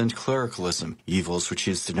worldliness, and clericalism, evils which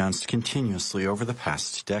he has denounced continuously over the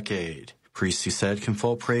past decade. Priests, he said, can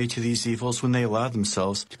fall prey to these evils when they allow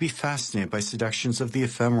themselves to be fascinated by seductions of the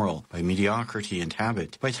ephemeral, by mediocrity and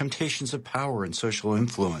habit, by temptations of power and social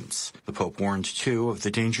influence. The Pope warned, too, of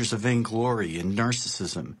the dangers of vainglory and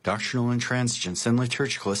narcissism, doctrinal intransigence and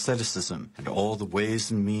liturgical asceticism, and all the ways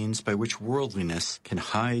and means by which worldliness can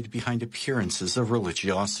hide behind appearances of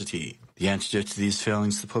religiosity. The antidote to these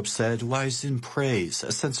failings, the Pope said, lies in praise,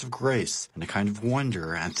 a sense of grace, and a kind of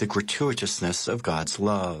wonder at the gratuitousness of God's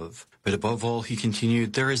love. But above all, he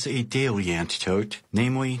continued, there is a daily antidote,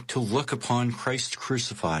 namely, to look upon Christ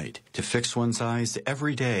crucified, to fix one's eyes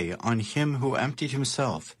every day on him who emptied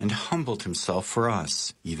himself and humbled himself for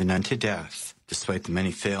us, even unto death. Despite the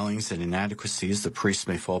many failings and inadequacies the priests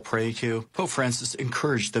may fall prey to, Pope Francis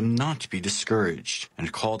encouraged them not to be discouraged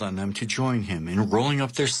and called on them to join him in rolling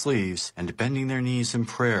up their sleeves and bending their knees in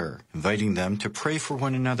prayer, inviting them to pray for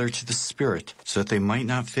one another to the Spirit so that they might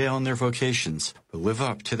not fail in their vocations, but live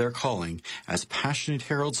up to their calling as passionate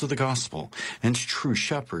heralds of the gospel and true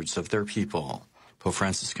shepherds of their people. Pope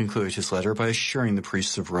Francis concluded his letter by assuring the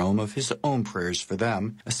priests of Rome of his own prayers for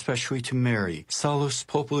them, especially to Mary, Salus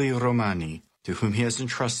Populi Romani, to whom he has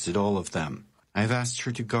entrusted all of them. I have asked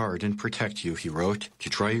her to guard and protect you, he wrote, to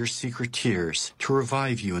dry your secret tears, to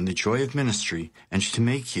revive you in the joy of ministry, and to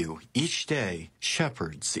make you, each day,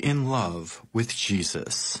 shepherds in love with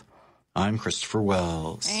Jesus. I'm Christopher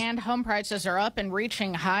Wells. And home prices are up and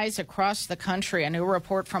reaching highs across the country. A new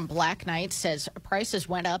report from Black Knight says prices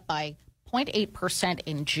went up by 0.8%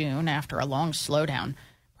 in June after a long slowdown.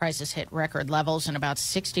 Prices hit record levels in about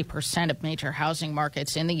 60% of major housing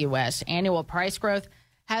markets in the U.S. Annual price growth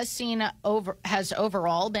has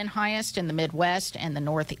overall been highest in the Midwest and the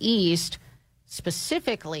Northeast,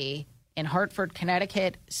 specifically in Hartford,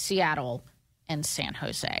 Connecticut, Seattle, and San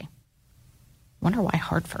Jose. Wonder why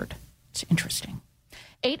Hartford? It's interesting.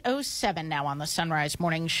 8:07 now on the Sunrise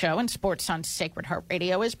Morning Show, and Sports on Sacred Heart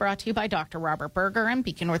Radio is brought to you by Dr. Robert Berger and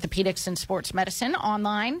Beacon Orthopedics and Sports Medicine,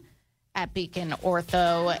 online at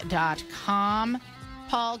beaconortho.com.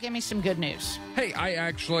 Paul, give me some good news. Hey, I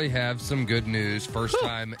actually have some good news. First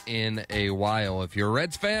time in a while. If you're a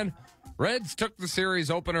Reds fan, Reds took the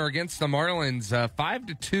series opener against the Marlins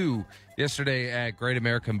 5-2 yesterday at Great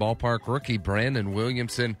American Ballpark. Rookie Brandon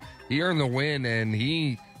Williamson, he earned the win, and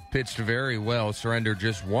he pitched very well. Surrendered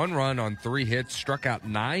just 1 run on 3 hits, struck out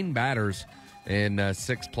 9 batters in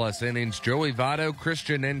 6+ innings. Joey Votto,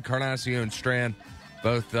 Christian Encarnacion Strand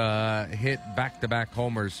both hit back-to-back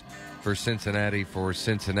homers for Cincinnati for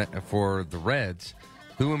the Reds,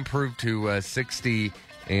 who improved to 60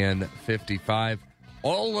 and 55.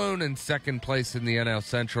 all alone in second place in the NL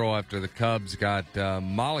Central after the Cubs got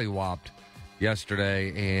mollywopped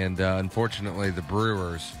yesterday, and unfortunately the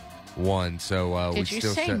Brewers won. So Did you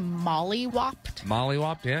say mollywopped?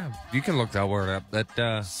 Mollywopped, yeah. You can look that word up.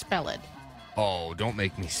 That spell it. Oh, don't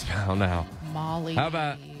make me spell now. Molly. How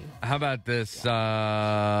about this?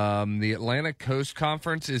 The Atlantic Coast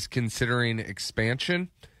Conference is considering expansion.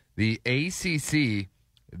 The ACC,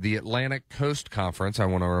 the Atlantic Coast Conference, I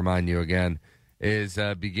want to remind you again, is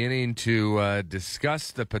beginning to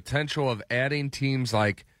discuss the potential of adding teams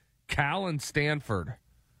like Cal and Stanford.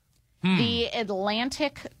 The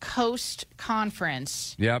Atlantic Coast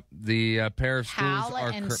Conference. Yep, the pair of schools Cal are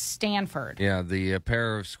and Stanford. Yeah, the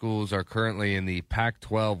pair of schools are currently in the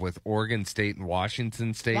Pac-12 with Oregon State and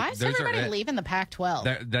Washington State. Why is everybody leaving the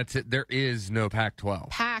Pac-12? That's it. There is no Pac-12.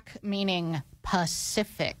 Pac meaning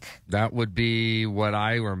Pacific. That would be what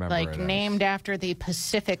I remember. Like named after the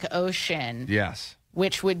Pacific Ocean. Yes.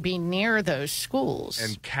 Which would be near those schools.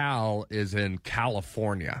 And Cal is in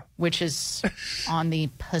California. Which is on the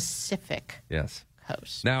Pacific yes.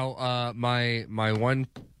 coast. Now, my one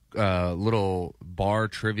little bar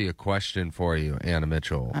trivia question for you, Anna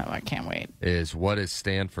Mitchell. Oh, I can't wait. Is what is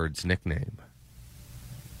Stanford's nickname?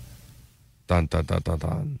 Dun, dun, dun, dun,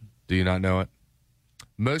 dun. Do you not know it?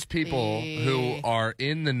 Most people who are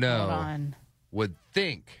in the know would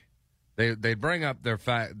think they bring up the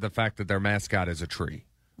fact that their mascot is a tree,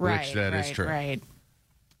 which that is true. Right.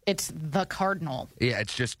 It's the Cardinal. Yeah,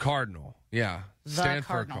 it's just Cardinal. Yeah,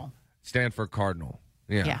 Cardinal. Stanford Cardinal.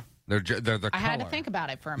 Yeah. They're the color. I had to think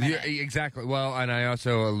about it for a minute. Yeah, exactly. Well, and I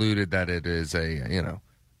also alluded that it is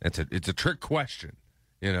it's a trick question.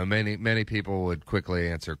 Many people would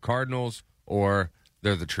quickly answer Cardinals or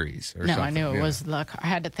they're the trees. Or something. I knew it was I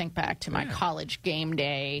had to think back to my college game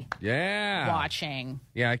day. Yeah. Watching.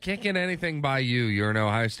 Yeah, I can't get anything by you. You're an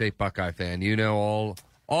Ohio State Buckeye fan. You know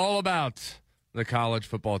all about the college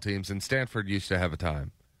football teams, and Stanford used to have a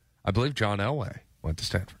time. I believe John Elway went to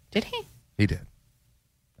Stanford. Did he? He did.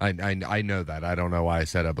 I know that. I don't know why I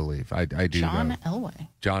said I believe. I do John know. Elway.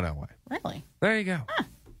 John Elway. Really? There you go. Huh.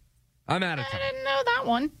 I'm out of time. I didn't know that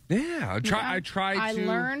one. Yeah, I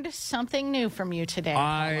learned something new from you today.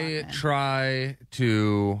 I try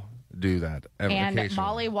to do that and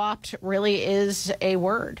mollywopped really is a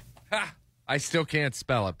word. I still can't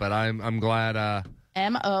spell it, but I'm glad.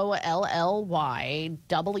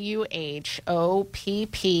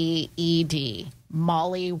 MOLLYWHOPPED.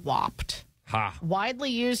 Mollywopped. Ha. Widely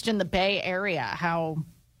used in the Bay Area. How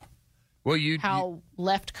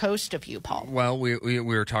left coast of you, Paul? Well, we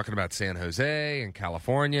were talking about San Jose and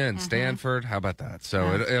California and Stanford. How about that?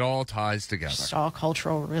 So it all ties together. It's all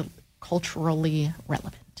culturally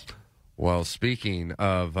relevant. Well, speaking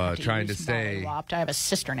of trying to stay... I have a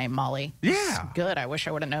sister named Molly. Yeah. It's good. I wish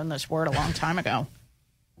I would have known this word a long time ago.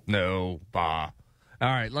 No, bah. All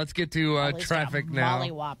right, let's get to traffic now.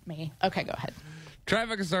 Mollywop me. Okay, go ahead.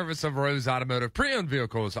 Traffic and service of Rose Automotive. Pre-owned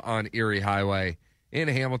vehicles on Erie Highway in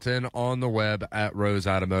Hamilton, on the web at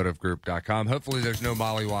roseautomotivegroup.com. Hopefully there's no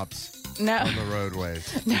mollywops on the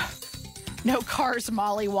roadways. No cars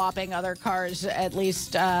mollywopping other cars, at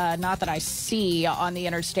least not that I see on the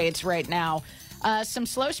interstates right now. Some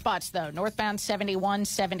slow spots, though. Northbound 71,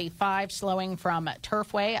 75, slowing from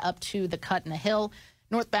Turfway up to the Cut in the Hill.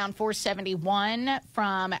 Northbound 471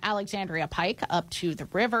 from Alexandria Pike up to the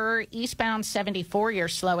river. Eastbound 74, you're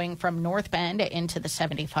slowing from North Bend into the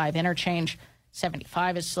 75 interchange.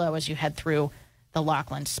 75 is slow as you head through the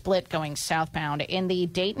Lockland Split going southbound. In the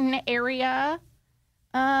Dayton area,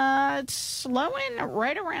 it's slowing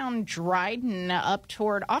right around Dryden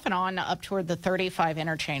off and on up toward the 35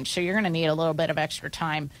 interchange. So you're going to need a little bit of extra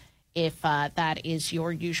time if that is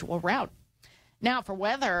your usual route. Now for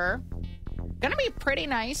weather, going to be pretty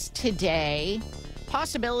nice today.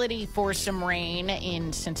 Possibility for some rain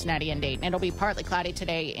in Cincinnati and Dayton. It'll be partly cloudy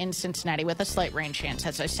today in Cincinnati with a slight rain chance.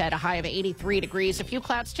 As I said, a high of 83 degrees. A few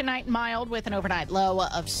clouds tonight, mild with an overnight low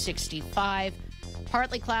of 65.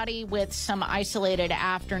 Partly cloudy with some isolated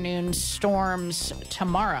afternoon storms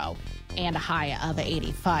tomorrow and a high of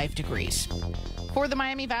 85 degrees. For the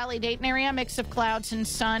Miami Valley-Dayton area, mix of clouds and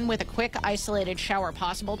sun with a quick isolated shower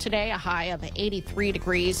possible today, a high of 83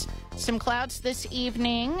 degrees. Some clouds this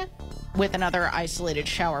evening with another isolated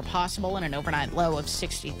shower possible and an overnight low of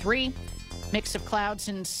 63. Mix of clouds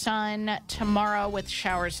and sun tomorrow with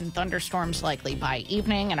showers and thunderstorms likely by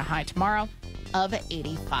evening and a high tomorrow of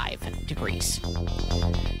 85 degrees.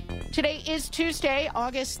 Today is Tuesday,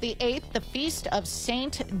 August the 8th, the feast of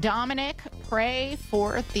Saint Dominic. Pray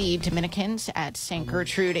for the Dominicans at St.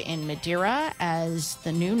 Gertrude in Madeira as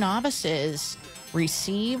the new novices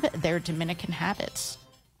receive their Dominican habits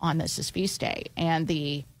on this feast day. And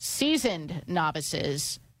the seasoned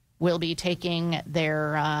novices will be taking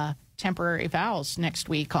their temporary vows next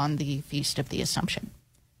week on the Feast of the Assumption.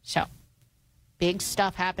 So, big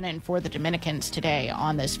stuff happening for the Dominicans today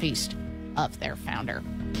on this feast of their founder.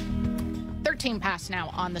 13 past now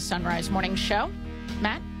on the Sunrise Morning Show.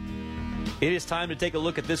 Matt? It is time to take a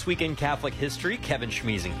look at this week in Catholic history. Kevin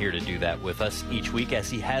Schmiesing here to do that with us each week, as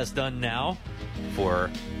he has done now for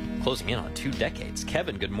closing in on 2 decades.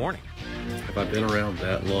 Kevin, good morning. Have I been around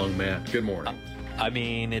that long, Matt? Good morning. I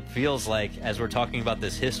mean, it feels like, as we're talking about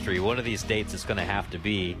this history, one of these dates is going to have to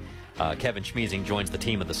be Kevin Schmiesing joins the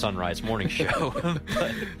team of the Sunrise Morning Show.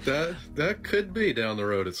 That could be down the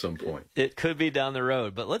road at some point. It could be down the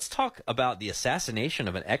road. But let's talk about the assassination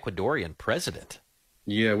of an Ecuadorian president.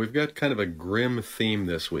 Yeah, we've got kind of a grim theme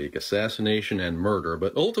this week, assassination and murder,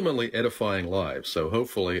 but ultimately edifying lives, so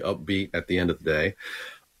hopefully upbeat at the end of the day.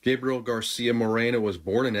 Gabriel Garcia Moreno was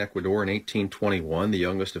born in Ecuador in 1821, the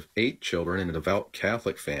youngest of 8 children in a devout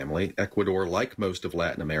Catholic family. Ecuador, like most of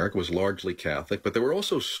Latin America, was largely Catholic, but there were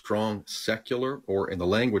also strong secular, or in the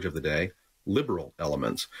language of the day, liberal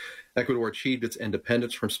elements. Ecuador achieved its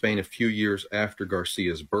independence from Spain a few years after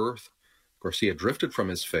Garcia's birth. Garcia drifted from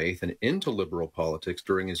his faith and into liberal politics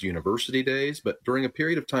during his university days, but during a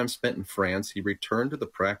period of time spent in France, he returned to the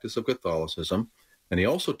practice of Catholicism, and he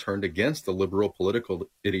also turned against the liberal political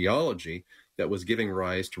ideology that was giving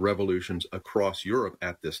rise to revolutions across Europe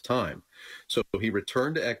at this time. So he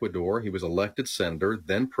returned to Ecuador. He was elected senator,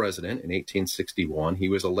 then president in 1861. He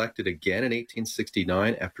was elected again in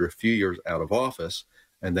 1869 after a few years out of office,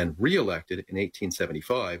 and then re-elected in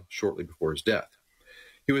 1875, shortly before his death.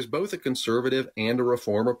 He was both a conservative and a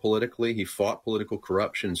reformer politically. He fought political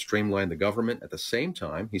corruption and streamlined the government. At the same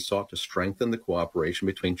time, he sought to strengthen the cooperation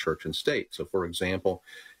between church and state. So, for example,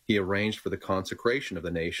 he arranged for the consecration of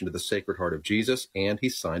the nation to the Sacred Heart of Jesus, and he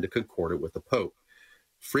signed a concordat with the Pope.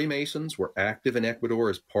 Freemasons were active in Ecuador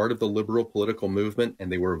as part of the liberal political movement,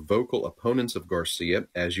 and they were vocal opponents of Garcia.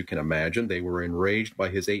 As you can imagine, they were enraged by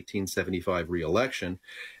his 1875 re-election,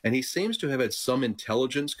 and he seems to have had some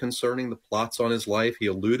intelligence concerning the plots on his life. He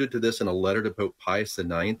alluded to this in a letter to Pope Pius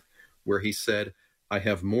IX, where he said, "I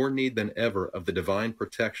have more need than ever of the divine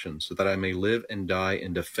protection, so that I may live and die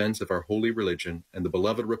in defense of our holy religion and the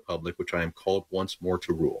beloved republic which I am called once more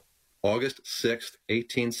to rule." August 6,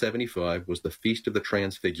 1875 was the Feast of the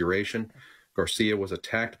Transfiguration. Garcia was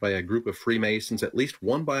attacked by a group of Freemasons. At least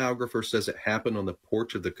one biographer says it happened on the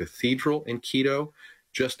porch of the cathedral in Quito,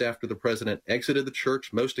 just after the president exited the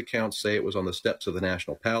church. Most accounts say it was on the steps of the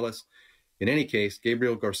National Palace. In any case,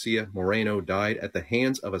 Gabriel Garcia Moreno died at the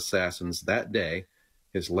hands of assassins that day.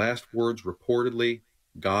 His last words reportedly,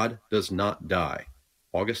 "God does not die."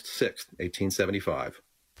 August 6, 1875.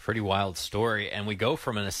 Pretty wild story. And we go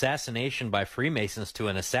from an assassination by Freemasons to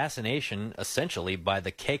an assassination, essentially, by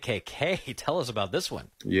the KKK. Tell us about this one.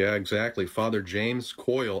 Yeah, exactly. Father James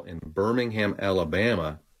Coyle in Birmingham,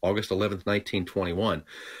 Alabama, August 11th, 1921.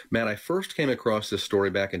 Matt, I first came across this story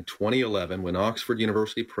back in 2011 when Oxford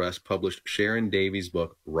University Press published Sharon Davies'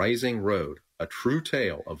 book, Rising Road, A True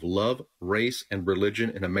Tale of Love, Race, and Religion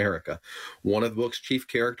in America. One of the book's chief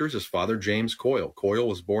characters is Father James Coyle. Coyle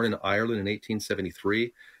was born in Ireland in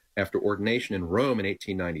 1873. After ordination in Rome in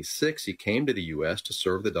 1896, he came to the U.S. to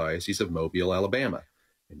serve the Diocese of Mobile, Alabama.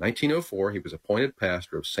 In 1904, he was appointed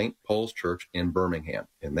pastor of St. Paul's Church in Birmingham.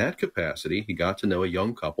 In that capacity, he got to know a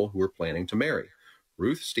young couple who were planning to marry,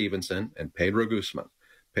 Ruth Stevenson and Pedro Guzman.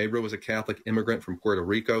 Pedro was a Catholic immigrant from Puerto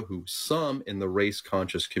Rico who some in the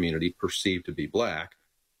race-conscious community perceived to be black.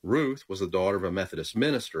 Ruth was the daughter of a Methodist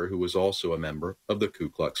minister who was also a member of the Ku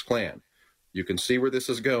Klux Klan. You can see where this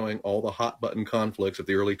is going, all the hot-button conflicts of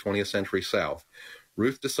the early 20th century South.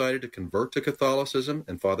 Ruth decided to convert to Catholicism,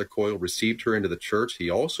 and Father Coyle received her into the church. He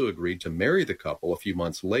also agreed to marry the couple a few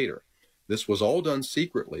months later. This was all done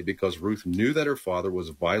secretly because Ruth knew that her father was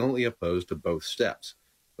violently opposed to both steps.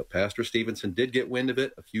 But Pastor Stevenson did get wind of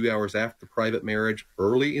it a few hours after the private marriage,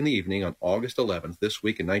 early in the evening on August 11th, this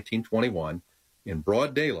week in 1921, in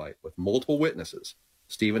broad daylight with multiple witnesses.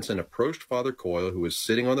 Stevenson approached Father Coyle, who was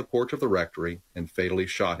sitting on the porch of the rectory, and fatally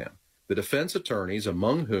shot him. The defense attorneys,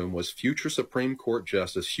 among whom was future Supreme Court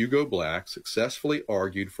Justice Hugo Black, successfully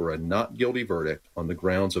argued for a not guilty verdict on the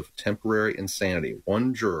grounds of temporary insanity.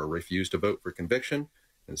 One juror refused to vote for conviction,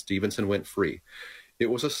 and Stevenson went free. It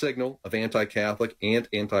was a signal of anti-Catholic and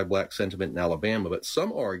anti-black sentiment in Alabama, but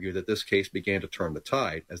some argue that this case began to turn the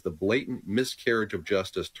tide as the blatant miscarriage of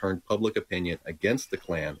justice turned public opinion against the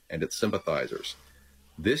Klan and its sympathizers.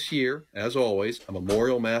 This year, as always, a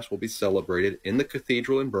memorial mass will be celebrated in the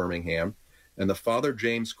cathedral in Birmingham, and the Father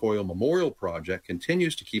James Coyle Memorial Project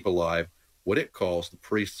continues to keep alive what it calls the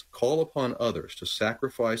priest's call upon others to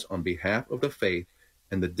sacrifice on behalf of the faith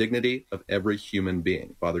and the dignity of every human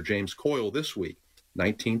being. Father James Coyle this week,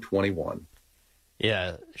 1921.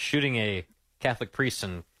 Yeah, shooting a Catholic priest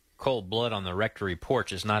in cold blood on the rectory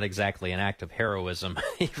porch is not exactly an act of heroism,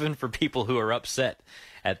 even for people who are upset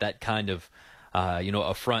at that kind of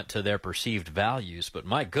affront to their perceived values. But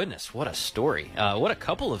my goodness, what a story. What a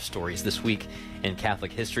couple of stories this week in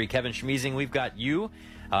Catholic history. Kevin Schmiesing, we've got you.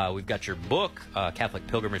 We've got your book, Catholic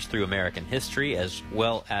Pilgrimage Through American History, as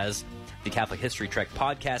well as the Catholic History Trek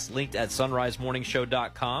podcast, linked at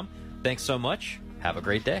sunrisemorningshow.com. Thanks so much. Have a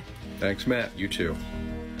great day. Thanks, Matt. You too.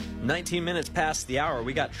 19 minutes past the hour.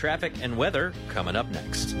 We got traffic and weather coming up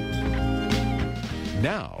next.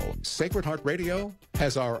 Now, Sacred Heart Radio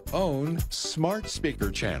has our own smart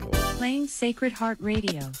speaker channel. Playing Sacred Heart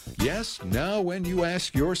Radio. Yes, now when you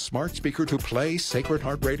ask your smart speaker to play Sacred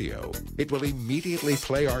Heart Radio, it will immediately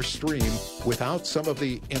play our stream without some of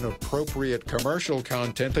the inappropriate commercial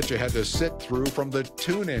content that you had to sit through from the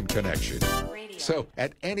tune-in connection. So,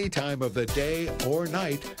 at any time of the day or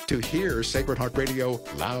night, to hear Sacred Heart Radio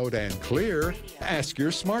loud and clear, ask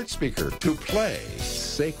your smart speaker to play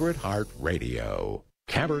Sacred Heart Radio.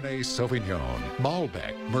 Cabernet Sauvignon,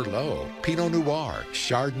 Malbec, Merlot, Pinot Noir,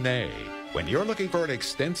 Chardonnay. When you're looking for an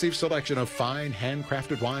extensive selection of fine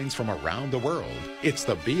handcrafted wines from around the world, it's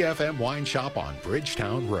the BFM Wine Shop on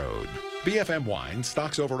Bridgetown Road. BFM Wine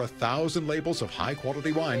stocks over 1,000 labels of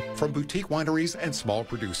high-quality wine from boutique wineries and small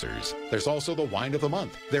producers. There's also the Wine of the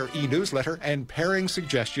Month, their e-newsletter, and pairing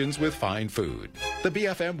suggestions with fine food. The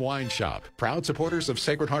BFM Wine Shop, proud supporters of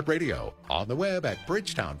Sacred Heart Radio, on the web at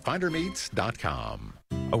bridgetownfindermeats.com.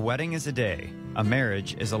 A wedding is a day. A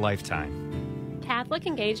marriage is a lifetime. Catholic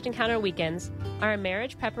Engaged Encounter Weekends are a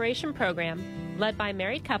marriage preparation program led by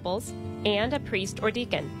married couples and a priest or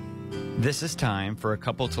deacon. This is time for a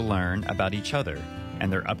couple to learn about each other and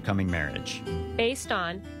their upcoming marriage. Based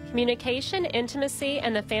on communication, intimacy,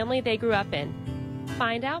 and the family they grew up in.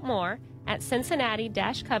 Find out more at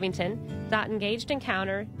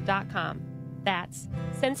cincinnati-covington.engagedencounter.com. That's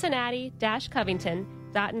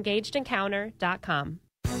cincinnati-covington.engagedencounter.com.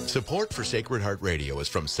 Support for Sacred Heart Radio is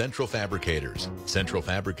from Central Fabricators. Central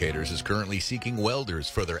Fabricators is currently seeking welders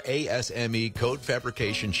for their ASME code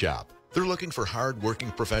fabrication shop. They're looking for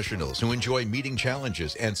hard-working professionals who enjoy meeting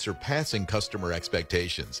challenges and surpassing customer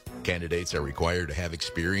expectations. Candidates are required to have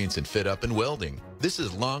experience in fit-up and welding. This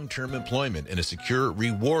is long-term employment in a secure,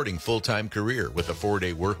 rewarding full-time career with a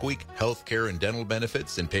 4-day work week, health care and dental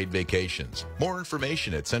benefits, and paid vacations. More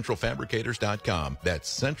information at centralfabricators.com.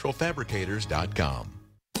 That's centralfabricators.com.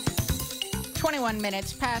 21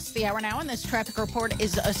 minutes past the hour now, and this traffic report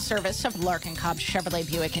is a service of Larkin Cobb Chevrolet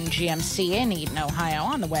Buick and GMC in Eden, Ohio,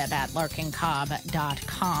 on the web at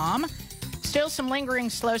larkincobb.com. Still some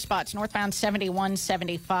lingering slow spots northbound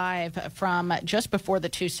 7175 from just before the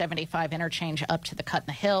 275 interchange up to the Cut in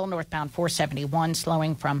the Hill. Northbound 471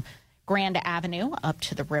 slowing from Grand Avenue up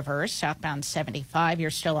to the Rivers. Southbound 75,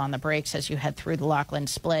 you're still on the brakes as you head through the Lockland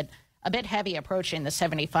Split. A bit heavy approaching the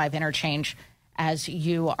 75 interchange as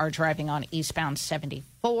you are driving on eastbound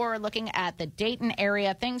 74. Looking at the Dayton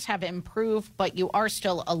area, things have improved, but you are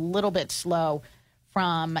still a little bit slow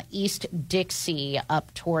from East Dixie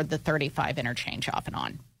up toward the 35 interchange off and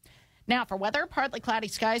on. Now for weather, partly cloudy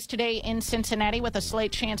skies today in Cincinnati with a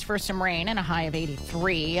slight chance for some rain and a high of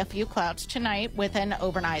 83. A few clouds tonight with an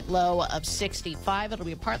overnight low of 65. It'll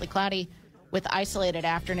be partly cloudy with isolated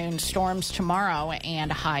afternoon storms tomorrow and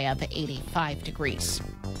a high of 85 degrees.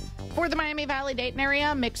 For the Miami Valley-Dayton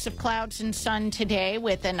area, mix of clouds and sun today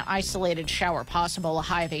with an isolated shower possible, a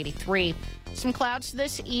high of 83. Some clouds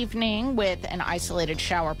this evening with an isolated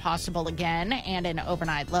shower possible again and an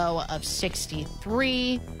overnight low of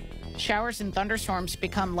 63. Showers and thunderstorms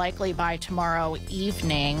become likely by tomorrow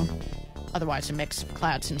evening. Otherwise, a mix of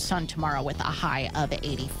clouds and sun tomorrow with a high of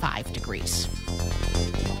 85 degrees.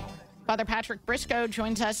 Father Patrick Briscoe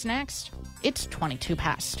joins us next. It's 22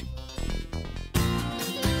 past.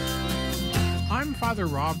 I'm Father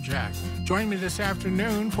Rob Jack. Join me this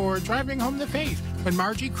afternoon for Driving Home the Faith, when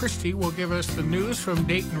Margie Christie will give us the news from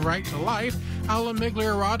Dayton Right to Life. Ala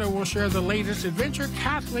Migliorado will share the latest Adventure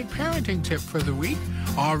Catholic parenting tip for the week.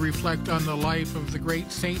 I'll reflect on the life of the great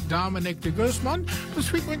St. Dominic de Guzman with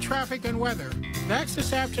frequent traffic and weather. That's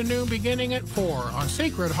this afternoon beginning at 4 on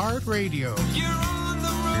Sacred Heart Radio. You're on the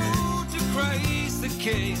road to Christ the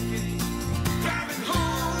King, driving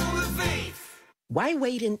home the faith. Why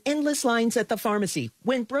wait in endless lines at the pharmacy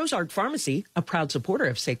when Brosard Pharmacy, a proud supporter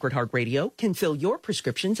of Sacred Heart Radio, can fill your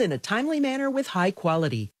prescriptions in a timely manner with high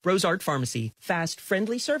quality? Brosard Pharmacy, fast,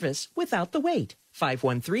 friendly service without the wait.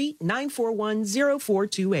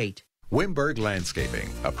 513-941-0428. Wimberg Landscaping,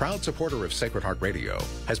 a proud supporter of Sacred Heart Radio,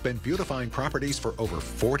 has been beautifying properties for over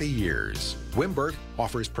 40 years. Wimberg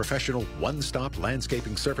offers professional one-stop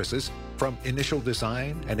landscaping services from initial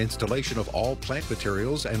design and installation of all plant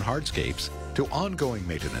materials and hardscapes to ongoing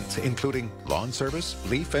maintenance, including lawn service,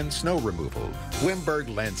 leaf and snow removal.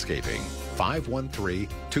 Wimberg Landscaping,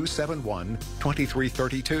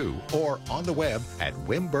 513-271-2332 or on the web at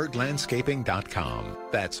wimberglandscaping.com.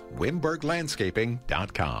 That's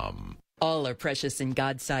wimberglandscaping.com. All are precious in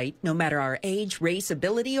God's sight, no matter our age, race,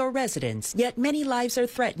 ability, or residence. Yet many lives are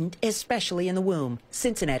threatened, especially in the womb.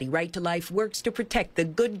 Cincinnati Right to Life works to protect the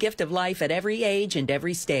good gift of life at every age and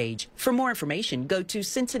every stage. For more information, go to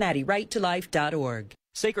cincinnatiRightToLife.org.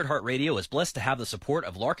 Sacred Heart Radio is blessed to have the support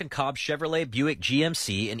of Larkin Cobb Chevrolet Buick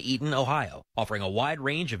GMC in Eaton, Ohio, offering a wide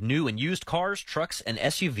range of new and used cars, trucks, and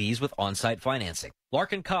SUVs with on-site financing.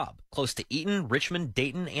 Larkin Cobb, close to Eaton, Richmond,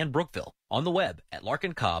 Dayton, and Brookville. On the web at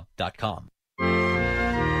larkincobb.com.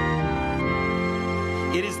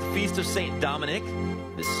 It is the Feast of St. Dominic,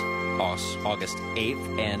 this August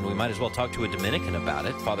 8th, and we might as well talk to a Dominican about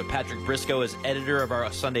it. Father Patrick Briscoe is editor of our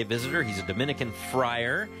Sunday Visitor. He's a Dominican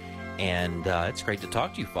friar, and it's great to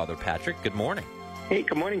talk to you, Father Patrick. Good morning. Hey,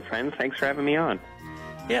 good morning, friends. Thanks for having me on.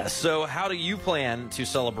 Yeah, so how do you plan to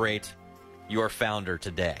celebrate your founder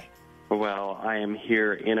today? Well, I am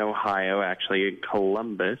here in Ohio, actually in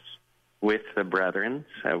Columbus, with the brethren.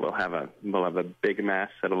 So we'll have a big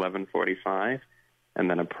mass at 11:45, and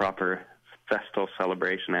then a proper festal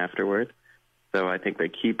celebration afterward. So I think the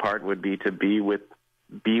key part would be to be with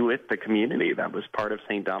the community. That was part of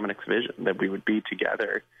St. Dominic's vision, that we would be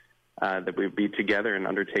together, in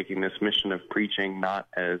undertaking this mission of preaching not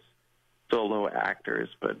as solo actors,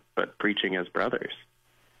 but preaching as brothers.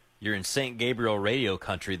 You're in St. Gabriel radio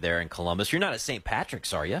country there in Columbus. You're not at St.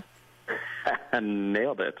 Patrick's, are you?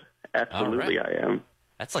 Nailed it. Absolutely, right. I am.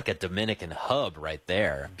 That's like a Dominican hub right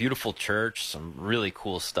there. Beautiful church, some really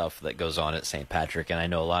cool stuff that goes on at St. Patrick, and I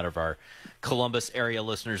know a lot of our Columbus area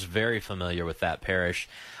listeners very familiar with that parish.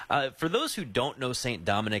 For those who don't know St.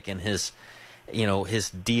 Dominic and his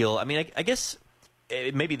deal, I mean, I guess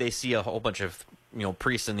maybe they see a whole bunch of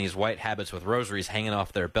priests in these white habits with rosaries hanging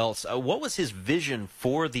off their belts. What was his vision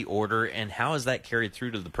for the order, and how is that carried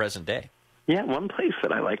through to the present day? Yeah, one place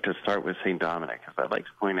that I like to start with St. Dominic is I'd like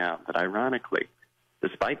to point out that, ironically,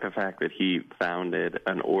 despite the fact that he founded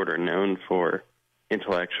an order known for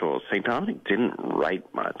intellectuals, St. Dominic didn't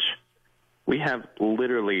write much. We have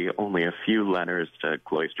literally only a few letters to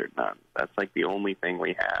cloistered nuns. That's like the only thing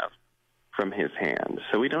we have from his hand.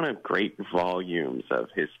 So we don't have great volumes of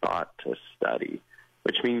his thought to study,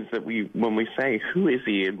 which means that when we say, who is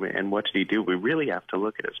he and what did he do, we really have to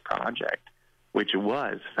look at his project, which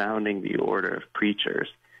was founding the order of preachers.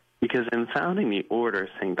 Because in founding the order,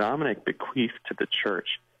 St. Dominic bequeathed to the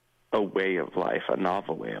church a way of life, a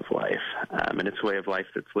novel way of life. And it's a way of life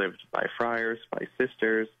that's lived by friars, by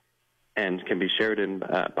sisters, and can be shared in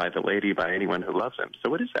by the laity, by anyone who loves him. So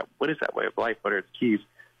what is that? What is that way of life? What are its keys?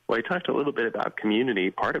 Well, I talked a little bit about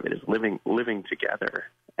community. Part of it is living together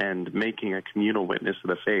and making a communal witness of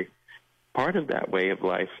the faith. Part of that way of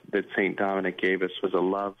life that St. Dominic gave us was a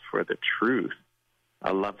love for the truth,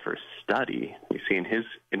 a love for study. You see, in his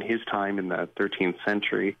time in the 13th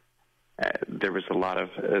century, there were a lot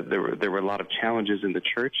of challenges in the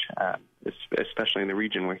church, especially in the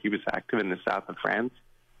region where he was active in the south of France.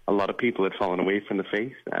 A lot of people had fallen away from the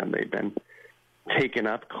faith, and they'd been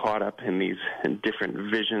caught up in these different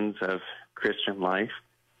visions of Christian life.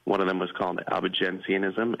 One of them was called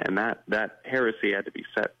Albigensianism, and that heresy had to be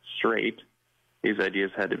set straight. These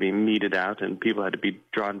ideas had to be meted out, and people had to be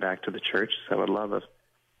drawn back to the church. So a love of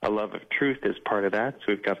truth is part of that. So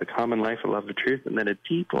we've got the common life, a love of truth, and then a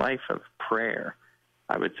deep life of prayer.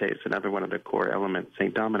 I would say it's another one of the core elements.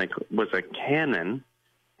 St. Dominic was a canon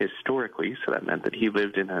historically, so that meant that he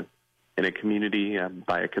lived in a community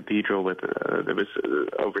by a cathedral that was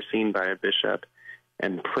overseen by a bishop,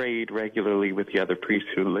 and prayed regularly with the other priests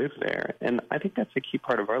who lived there. And I think that's a key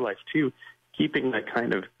part of our life too, keeping that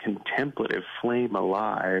kind of contemplative flame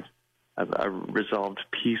alive, a resolved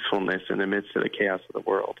peacefulness in the midst of the chaos of the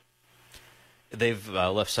world. They've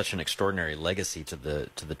left such an extraordinary legacy to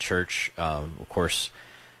the church. Of course,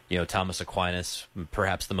 Thomas Aquinas,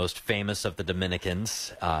 perhaps the most famous of the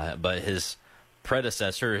Dominicans, but his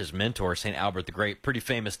predecessor, his mentor, St. Albert the Great, pretty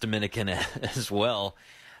famous Dominican as well.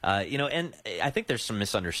 And I think there's some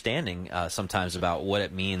misunderstanding sometimes about what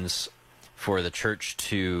it means for the church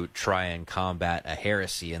to try and combat a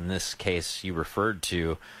heresy. In this case, you referred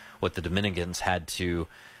to what the Dominicans had to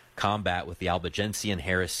combat with the Albigensian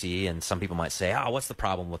heresy, and some people might say, what's the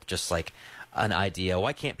problem with just like an idea?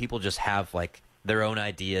 Why can't people just have like their own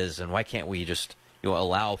ideas, and why can't we just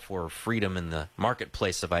allow for freedom in the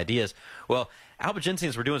marketplace of ideas? Well,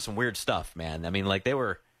 Albigensians were doing some weird stuff, man. I mean, like they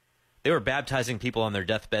were baptizing people on their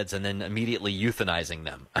deathbeds and then immediately euthanizing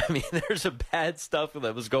them. I mean, there's a bad stuff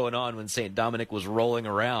that was going on when St. Dominic was rolling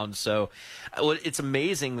around. So it's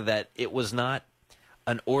amazing that it was not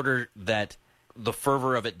an order that the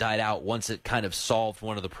fervor of it died out once it kind of solved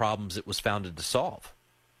one of the problems it was founded to solve.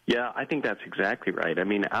 Yeah, I think that's exactly right. I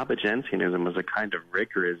mean, Albigensianism was a kind of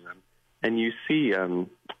rigorism, and you see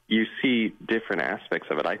different aspects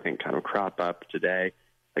of it, I think, kind of crop up today.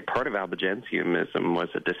 Like part of Albigensianism was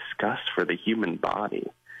a disgust for the human body.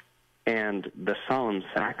 And the solemn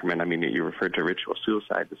sacrament, I mean, you referred to ritual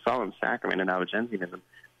suicide, the solemn sacrament in Albigensianism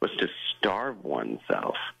was to starve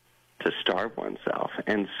oneself,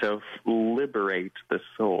 and so liberate the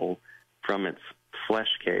soul from its flesh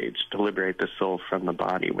cage, to liberate the soul from the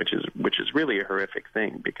body, which is really a horrific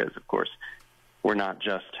thing because, of course, we're not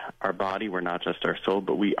just our body, we're not just our soul,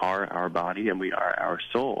 but we are our body and we are our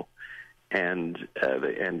soul. And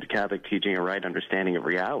Catholic teaching, a right understanding of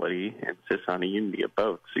reality, insists on a unity of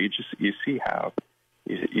both. So you see how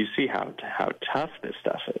tough this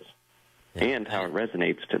stuff is, and how it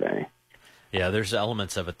resonates today. Yeah, there's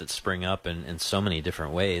elements of it that spring up in so many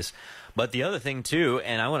different ways. But the other thing too,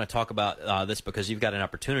 and I want to talk about this because you've got an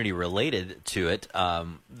opportunity related to it,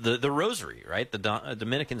 the rosary, right? The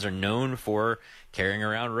Dominicans are known for carrying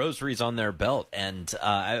around rosaries on their belt, and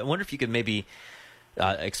I wonder if you could maybe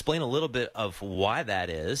explain a little bit of why that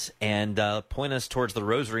is, and point us towards the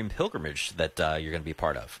Rosary pilgrimage that you're going to be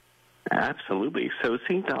part of. Absolutely. So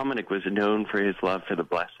St. Dominic was known for his love for the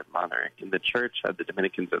Blessed Mother. In the Church, the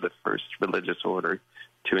Dominicans are the first religious order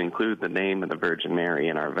to include the name of the Virgin Mary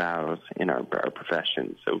in our vows, in our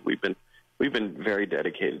profession. So we've been very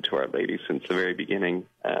dedicated to Our Lady since the very beginning.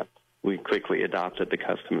 We quickly adopted the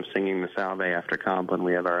custom of singing the Salve after Compline.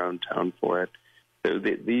 We have our own tone for it. So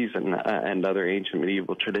these and other ancient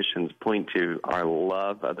medieval traditions point to our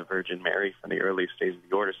love of the Virgin Mary from the earliest days of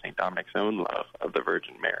the order. St. Dominic's own love of the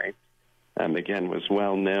Virgin Mary, again, was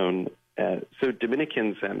well known. So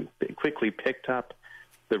Dominicans quickly picked up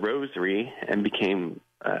the Rosary and became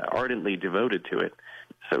ardently devoted to it.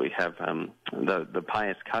 So we have the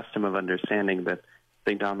pious custom of understanding that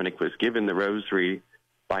St. Dominic was given the Rosary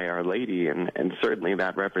by Our Lady, and certainly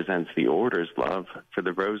that represents the order's love for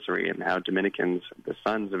the Rosary and how Dominicans, the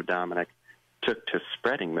sons of Dominic, took to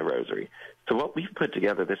spreading the Rosary. So what we've put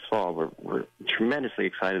together this fall, we're tremendously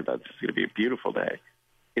excited about. This is going to be a beautiful day.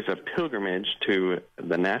 Is a pilgrimage to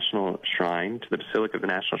the National Shrine, to the Basilica of the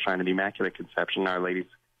National Shrine of the Immaculate Conception, Our Lady's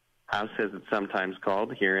house, as it's sometimes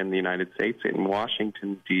called here in the United States, in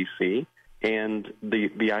Washington, D.C. And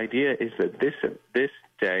the idea is that this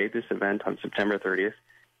day, this event on September 30th,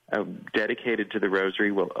 dedicated to the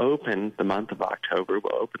Rosary, will open the month of October,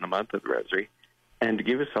 will open the month of the Rosary, and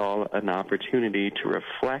give us all an opportunity to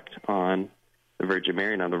reflect on the Virgin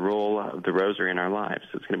Mary and on the role of the Rosary in our lives.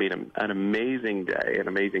 So it's going to be an amazing day, an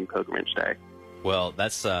amazing pilgrimage day. Well,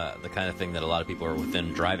 that's the kind of thing that a lot of people are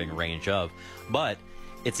within driving range of. But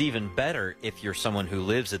it's even better if you're someone who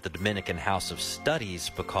lives at the Dominican House of Studies,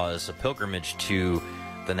 because a pilgrimage to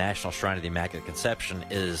the National Shrine of the Immaculate Conception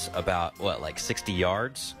is about, like 60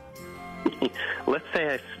 yards? Let's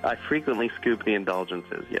say I frequently scoop the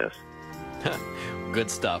indulgences, yes.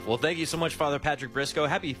 Good stuff. Well, thank you so much, Father Patrick Briscoe.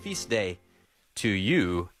 Happy feast day to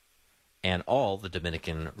you and all the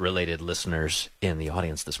Dominican-related listeners in the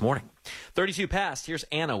audience this morning. 32 past, here's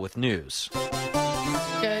Anna with news.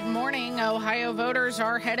 Good morning. Ohio voters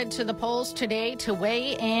are headed to the polls today to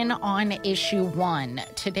weigh in on Issue 1.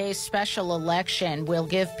 Today's special election will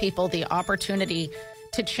give people the opportunity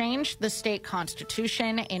to change the state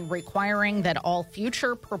constitution in requiring that all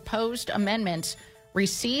future proposed amendments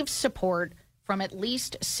receive support from at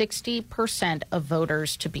least 60% of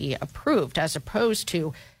voters to be approved, as opposed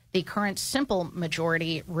to the current simple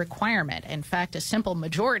majority requirement. In fact, a simple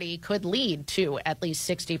majority could lead to at least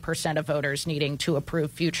 60% of voters needing to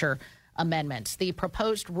approve future amendments. The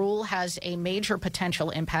proposed rule has a major potential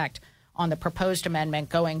impact on the proposed amendment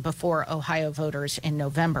going before Ohio voters in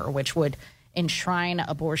November, which would enshrine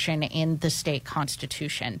abortion in the state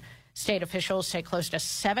constitution. State officials say close to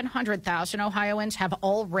 700,000 Ohioans have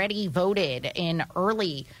already voted in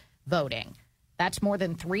early voting. That's more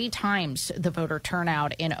than 3 times the voter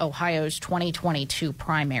turnout in Ohio's 2022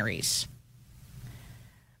 primaries.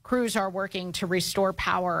 Crews are working to restore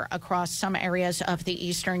power across some areas of the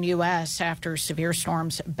eastern U.S. after severe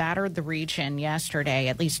storms battered the region yesterday.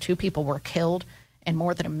 At least 2 people were killed and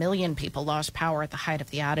more than 1 million people lost power at the height of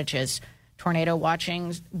the outages. Tornado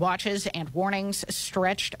watches and warnings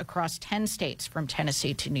stretched across 10 states from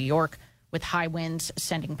Tennessee to New York, with high winds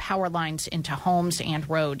sending power lines into homes and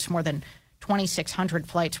roads. More than 2,600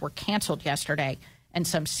 flights were canceled yesterday and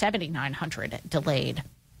some 7,900 delayed.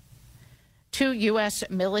 2 U.S.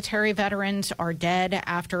 military veterans are dead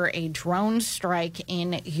after a drone strike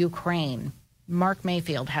in Ukraine. Mark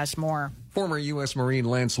Mayfield has more. Former U.S. Marine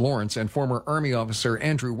Lance Lawrence and former Army officer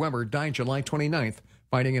Andrew Weber died July 29th,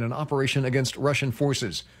 fighting in an operation against Russian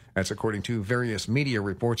forces. That's according to various media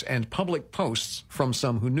reports and public posts from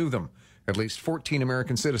some who knew them. At least 14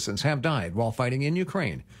 American citizens have died while fighting in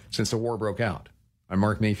Ukraine since the war broke out. I'm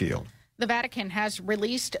Mark Mayfield. The Vatican has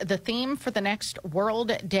released the theme for the next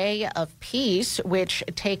World Day of Peace, which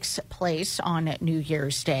takes place on New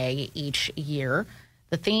Year's Day each year.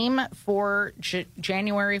 The theme for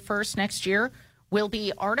January 1st next year will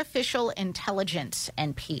be Artificial Intelligence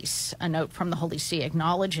and Peace. A note from the Holy See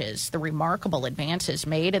acknowledges the remarkable advances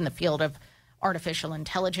made in the field of artificial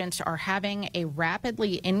intelligence are having a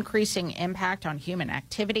rapidly increasing impact on human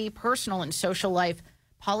activity, personal and social life,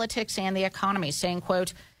 politics, and the economy, saying,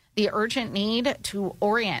 quote, the urgent need to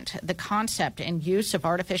orient the concept and use of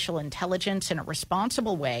artificial intelligence in a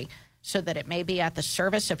responsible way so that it may be at the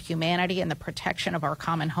service of humanity and the protection of our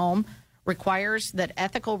common home requires that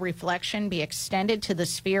ethical reflection be extended to the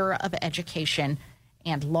sphere of education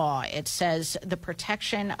and law. It says the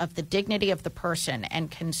protection of the dignity of the person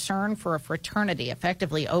and concern for a fraternity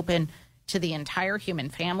effectively open to the entire human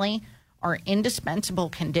family are indispensable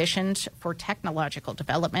conditions for technological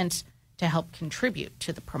developments to help contribute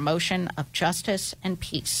to the promotion of justice and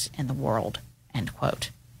peace in the world, end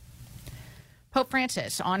quote. Pope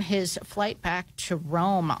Francis, on his flight back to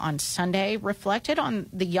Rome on Sunday, reflected on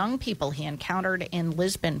the young people he encountered in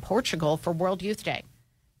Lisbon, Portugal for World Youth Day.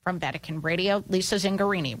 From Vatican Radio, Lisa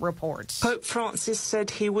Zingarini reports. Pope Francis said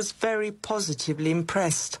he was very positively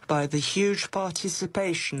impressed by the huge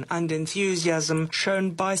participation and enthusiasm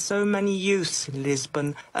shown by so many youths in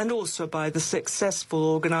Lisbon, and also by the successful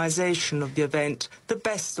organization of the event, the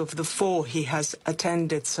best of the 4 he has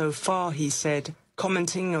attended so far, he said.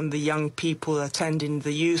 Commenting on the young people attending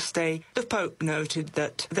the Youth Day, the Pope noted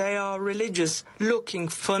that they are religious, looking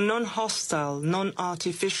for non-hostile,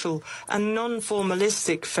 non-artificial and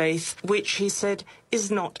non-formalistic faith, which, he said,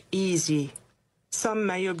 is not easy. Some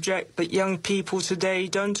may object that young people today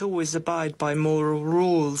don't always abide by moral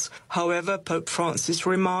rules. However, Pope Francis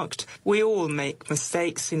remarked, we all make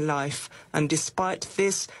mistakes in life, and despite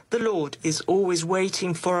this, the Lord is always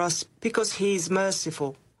waiting for us because he is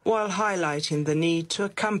merciful, while highlighting the need to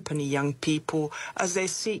accompany young people as they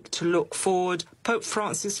seek to look forward. Pope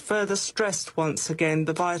Francis further stressed once again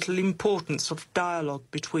the vital importance of dialogue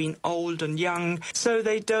between old and young so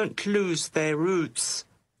they don't lose their roots.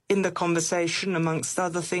 In the conversation, amongst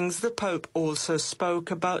other things, the Pope also spoke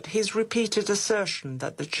about his repeated assertion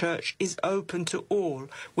that the Church is open to all,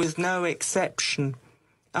 with no exception.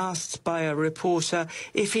 Asked by a reporter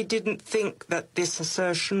if he didn't think that this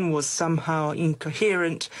assertion was somehow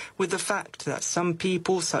incoherent with the fact that some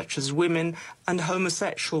people, such as women and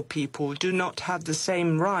homosexual people, do not have the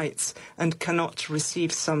same rights and cannot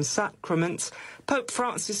receive some sacraments, Pope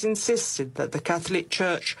Francis insisted that the Catholic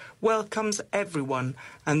Church welcomes everyone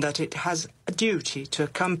and that it has a duty to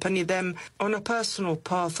accompany them on a personal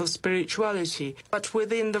path of spirituality, but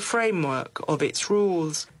within the framework of its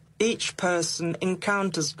rules. Each person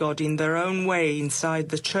encounters God in their own way inside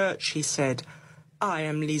the Church, he said. I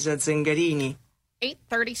am Lisa Zingarini.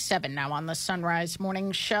 8:37 now on the Sunrise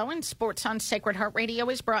Morning Show, and Sports on Sacred Heart Radio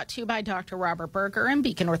is brought to you by Dr. Robert Berger and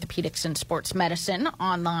Beacon Orthopedics and Sports Medicine,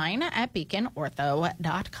 online at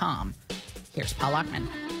beaconortho.com. Here's Paul Lockman.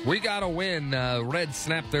 We got a win. Reds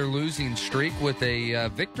snapped their losing streak with a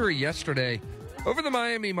victory yesterday over the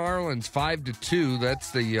Miami Marlins, 5-2. That's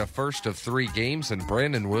the first of 3 games, and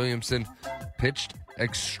Brandon Williamson pitched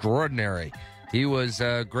extraordinary. He was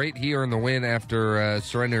great. He earned the win after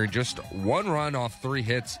surrendering just 1 run off 3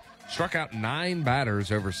 hits, struck out 9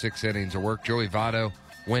 batters over 6 innings of work. Joey Votto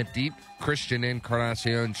went deep. Christian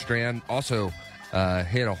Encarnacion Strand also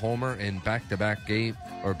hit a homer in back-to-back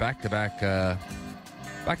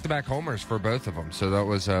homers for both of them. So that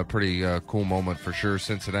was a pretty cool moment for sure.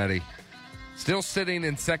 Cincinnati still sitting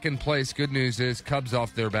in second place. Good news is Cubs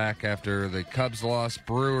off their back after the Cubs lost.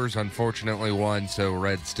 Brewers unfortunately won, so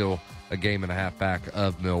Reds still a game and a half back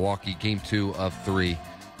of Milwaukee. Game 2 of 3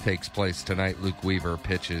 takes place tonight. Luke Weaver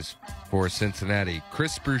pitches for Cincinnati.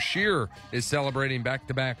 Chris Bouchier is celebrating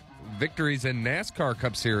back-to-back victories in NASCAR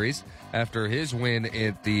Cup Series after his win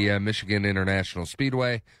at the Michigan International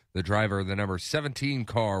Speedway. The driver of the number 17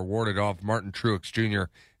 car warded off Martin Truex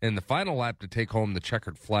Jr. in the final lap to take home the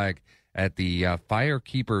checkered flag at the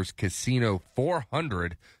Firekeepers Casino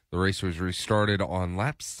 400. The race was restarted on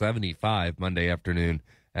lap 75 Monday afternoon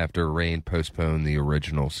after rain postponed the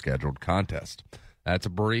original scheduled contest. That's a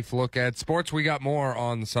brief look at sports. We got more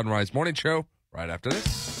on the Sunrise Morning Show right after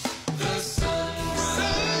this.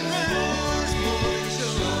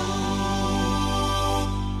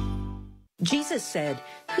 Jesus said,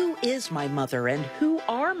 "Who is my mother and who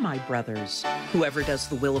are my brothers? Whoever does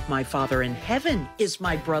the will of my Father in heaven is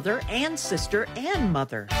my brother and sister and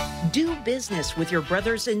mother." Do business with your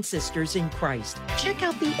brothers and sisters in Christ. Check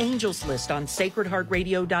out the Angels List on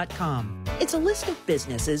sacredheartradio.com. It's a list of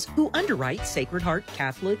businesses who underwrite Sacred Heart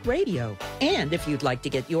Catholic Radio. And if you'd like to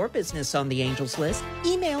get your business on the Angels List,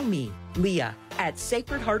 email me, Leah, at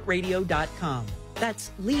sacredheartradio.com.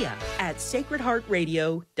 That's Leah at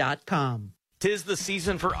sacredheartradio.com. 'Tis the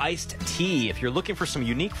season for iced tea. If you're looking for some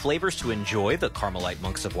unique flavors to enjoy, the Carmelite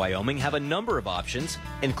Monks of Wyoming have a number of options,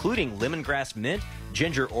 including lemongrass mint,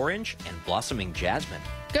 ginger orange, and blossoming jasmine.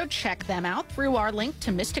 Go check them out through our link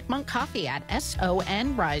to Mystic Monk Coffee at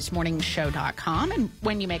sonrisemorningshow.com. And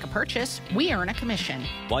when you make a purchase, we earn a commission.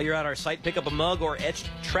 While you're at our site, pick up a mug or etched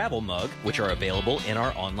travel mug, which are available in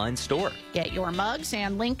our online store. Get your mugs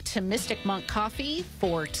and link to Mystic Monk Coffee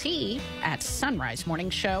for tea at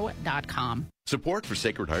sonrisemorningshow.com. Support for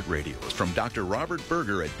Sacred Heart Radio is from Dr. Robert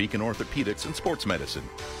Berger at Beacon Orthopedics and Sports Medicine.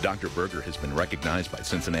 Dr. Berger has been recognized by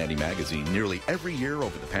Cincinnati Magazine nearly every year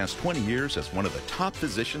over the past 20 years as one of the top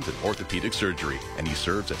physicians in orthopedic surgery, and he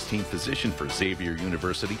serves as team physician for Xavier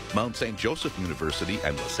University, Mount St. Joseph University,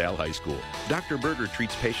 and LaSalle High School. Dr. Berger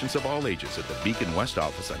treats patients of all ages at the Beacon West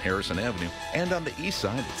office on Harrison Avenue and on the east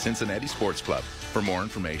side at Cincinnati Sports Club. For more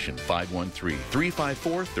information,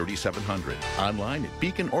 513-354-3700. Online at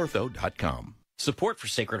beaconortho.com. Support for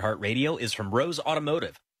Sacred Heart Radio is from Rose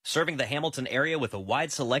Automotive, serving the Hamilton area with a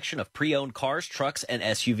wide selection of pre-owned cars, trucks, and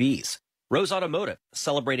SUVs. Rose Automotive,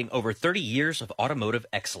 celebrating over 30 years of automotive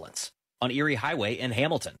excellence. On Erie Highway in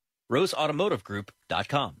Hamilton.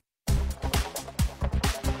 RoseAutomotiveGroup.com.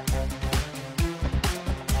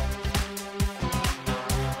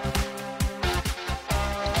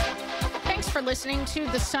 For listening to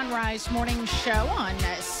the Sunrise Morning Show on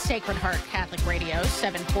Sacred Heart Catholic Radio,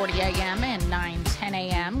 7:40 a.m. and 9:10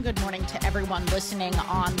 a.m. Good morning to everyone listening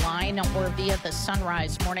online or via the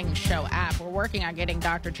Sunrise Morning Show app. We're working on getting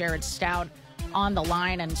Dr. Jared Stout on the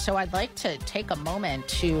line, and so I'd like to take a moment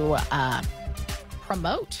to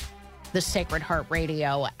promote the Sacred Heart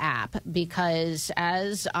Radio app, because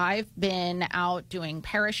as I've been out doing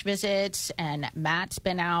parish visits and Matt's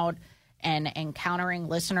been out and encountering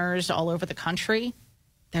listeners all over the country,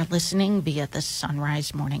 they're listening via the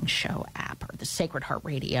Sunrise Morning Show app or the Sacred Heart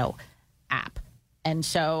Radio app. And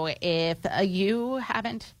so if you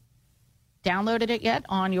haven't downloaded it yet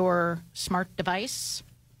on your smart device,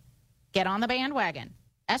 get on the bandwagon.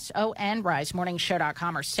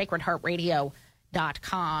 sonrisemorningshow.com or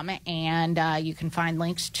sacredheartradio.com, and you can find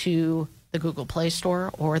links to the Google Play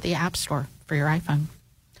Store or the App Store for your iPhone.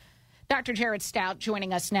 Dr. Jared Stout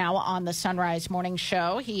joining us now on the Sunrise Morning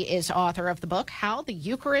Show. He is author of the book, How the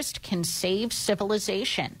Eucharist Can Save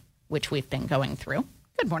Civilization, which we've been going through.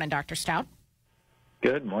 Good morning, Dr. Stout.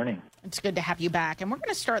 Good morning. It's good to have you back. And we're going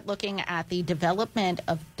to start looking at the development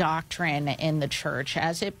of doctrine in the church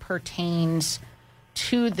as it pertains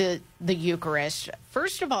to the Eucharist.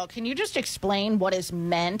 First of all, can you just explain what is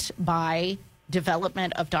meant by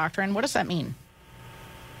development of doctrine? What does that mean?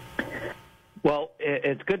 Well,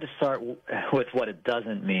 it's good to start with what it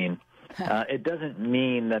doesn't mean. It doesn't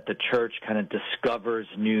mean that the church kind of discovers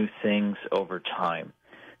new things over time.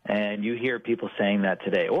 And you hear people saying that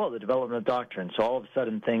today. Oh, the development of doctrine. So all of a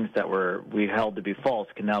sudden things that we held to be false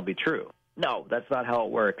can now be true. No, that's not how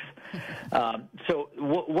it works. So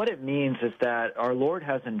what it means is that our Lord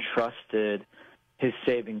has entrusted his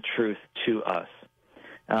saving truth to us.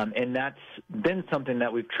 And that's been something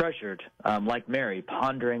that we've treasured, like Mary,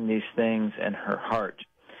 pondering these things in her heart.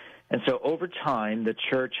 And so over time, the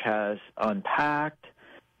church has unpacked,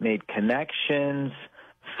 made connections,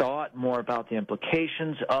 thought more about the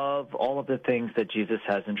implications of all of the things that Jesus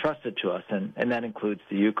has entrusted to us, and that includes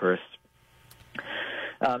the Eucharist.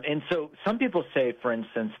 And so some people say, for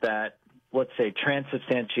instance, that, let's say,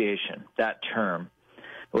 transubstantiation, that term,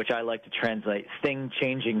 which I like to translate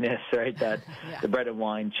thing-changingness, right, that the bread and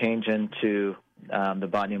wine change into the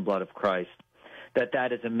body and blood of Christ,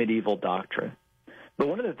 that is a medieval doctrine. But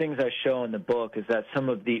one of the things I show in the book is that some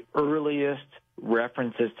of the earliest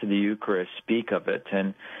references to the Eucharist speak of it.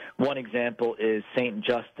 And one example is St.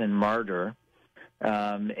 Justin Martyr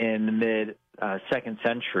in the mid-2nd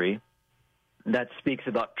century. that speaks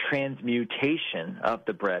about transmutation of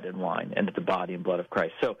the bread and wine into the body and blood of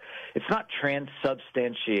Christ. So it's not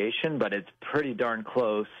transubstantiation, but it's pretty darn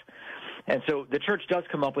close. And so the church does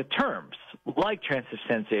come up with terms like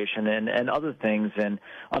transubstantiation and other things, and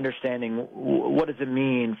understanding what does it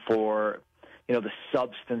mean for, the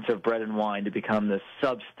substance of bread and wine to become the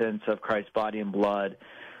substance of Christ's body and blood.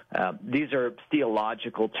 These are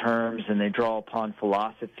theological terms, and they draw upon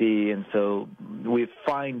philosophy, and so we've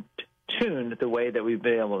fine-tuned the way that we've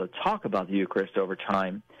been able to talk about the Eucharist over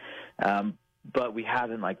time, but we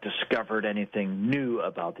haven't discovered anything new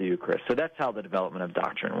about the Eucharist. So that's how the development of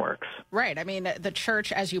doctrine works. Right. I mean, the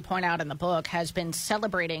church, as you point out in the book, has been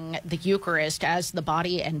celebrating the Eucharist as the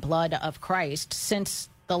body and blood of Christ since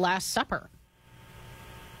the Last Supper.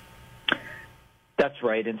 That's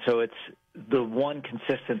right, and so it's the one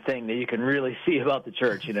consistent thing that you can really see about the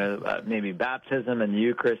church. Maybe baptism and the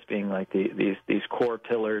Eucharist being like these core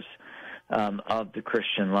pillars of the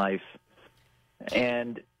Christian life.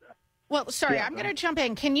 And well, sorry, I'm going to jump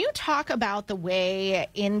in. Can you talk about the way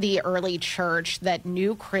in the early church that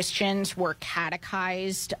new Christians were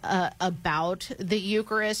catechized about the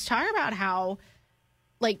Eucharist? Talk about how,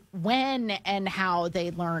 when and how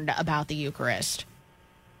they learned about the Eucharist.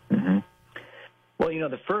 Well,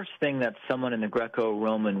 the first thing that someone in the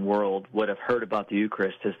Greco-Roman world would have heard about the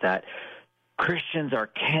Eucharist is that Christians are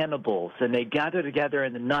cannibals, and they gather together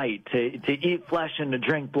in the night to eat flesh and to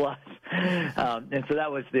drink blood. And so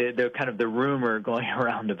that was the kind of the rumor going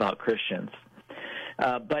around about Christians.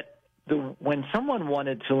 But when someone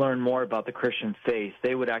wanted to learn more about the Christian faith,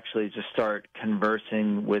 they would actually just start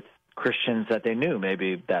conversing with Christians that they knew,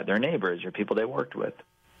 maybe that their neighbors or people they worked with.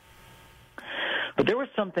 But there was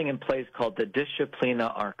something in place called the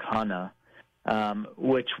Disciplina Arcana,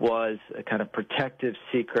 which was a kind of protective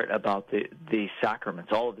secret about the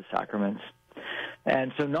sacraments, all of the sacraments.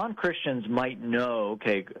 And so non-Christians might know,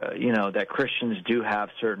 that Christians do have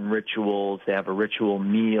certain rituals. They have a ritual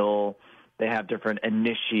meal. They have different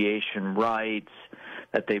initiation rites,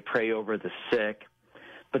 that they pray over the sick.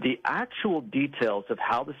 But the actual details of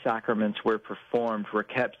how the sacraments were performed were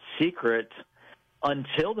kept secret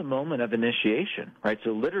until the moment of initiation, right?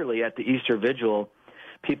 So literally at the Easter Vigil,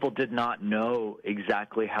 people did not know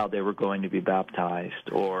exactly how they were going to be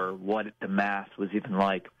baptized or what the Mass was even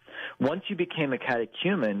like. Once you became a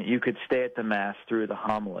catechumen, you could stay at the Mass through the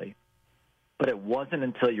homily. But it wasn't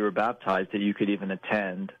until you were baptized that you could even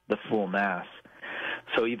attend the full Mass.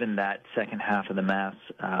 So even that second half of the Mass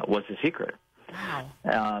was a secret. Wow.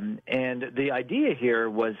 And the idea here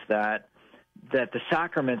was that the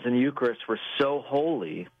sacraments and the Eucharist were so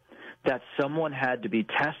holy that someone had to be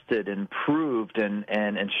tested and proved and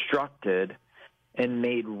instructed and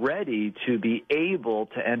made ready to be able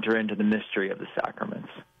to enter into the mystery of the sacraments.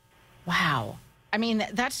 Wow. I mean,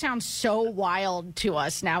 that sounds so wild to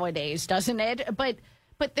us nowadays, doesn't it? But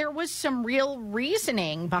there was some real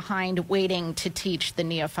reasoning behind waiting to teach the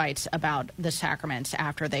neophytes about the sacraments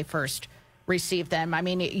after they first receive them. I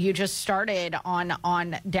mean, you just started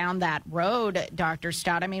on down that road, Dr.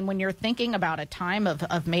 Stout. I mean, when you're thinking about a time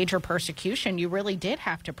of major persecution, you really did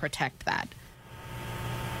have to protect that.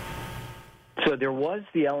 So there was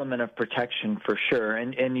the element of protection for sure,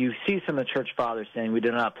 and you see some of the church fathers saying, we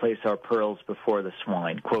do not place our pearls before the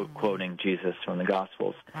swine, quoting Jesus from the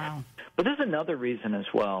Gospels. Wow. But there's another reason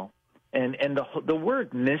as well, and the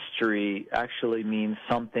word mystery actually means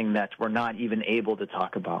something that we're not even able to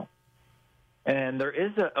talk about. And there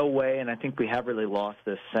is a way, and I think we have really lost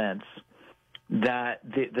this sense, that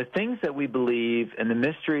the things that we believe and the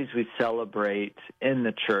mysteries we celebrate in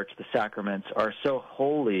the church, the sacraments, are so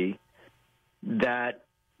holy that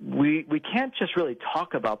we can't just really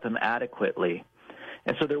talk about them adequately.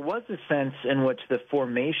 And so there was a sense in which the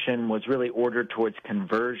formation was really ordered towards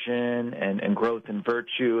conversion and growth in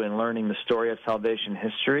virtue and learning the story of salvation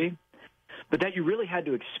history. But that you really had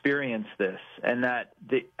to experience this, and that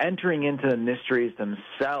the entering into the mysteries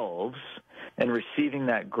themselves and receiving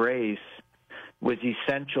that grace was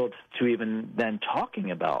essential to even then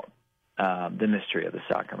talking about the mystery of the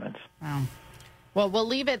sacraments. Wow. Well, we'll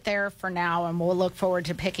leave it there for now, and we'll look forward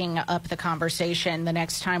to picking up the conversation the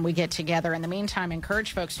next time we get together. In the meantime,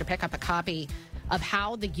 encourage folks to pick up a copy of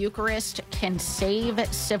How the Eucharist Can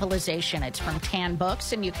Save Civilization. It's from Tan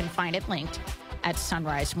Books, and you can find it linked at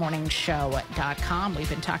sunrisemorningshow.com. We've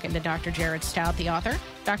been talking to Dr. Jared Stout, the author.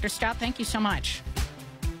 Dr. Stout, thank you so much.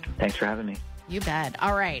 Thanks for having me. You bet.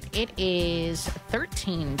 All right. It is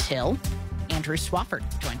 13 till. Andrew Swafford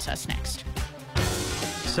joins us next.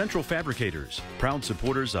 Central Fabricators, proud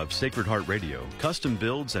supporters of Sacred Heart Radio, custom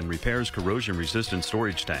builds and repairs corrosion-resistant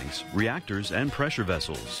storage tanks, reactors, and pressure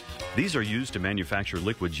vessels. These are used to manufacture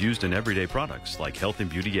liquids used in everyday products like health and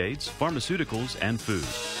beauty aids, pharmaceuticals, and food.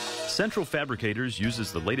 Central Fabricators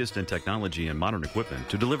uses the latest in technology and modern equipment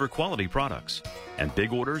to deliver quality products, and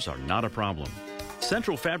big orders are not a problem.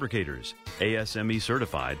 Central Fabricators, ASME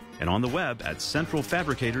certified, and on the web at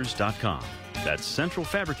centralfabricators.com. That's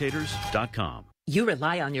centralfabricators.com. You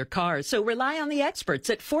rely on your car, so rely on the experts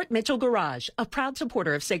at Fort Mitchell Garage, a proud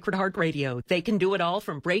supporter of Sacred Heart Radio. They can do it all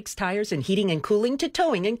from brakes, tires, and heating and cooling to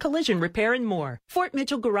towing and collision repair and more. Fort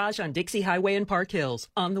Mitchell Garage on Dixie Highway in Park Hills.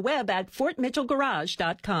 On the web at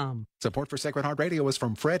fortmitchellgarage.com. Support for Sacred Heart Radio is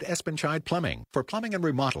from Fred Espenscheid Plumbing. For plumbing and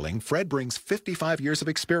remodeling, Fred brings 55 years of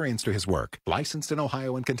experience to his work. Licensed in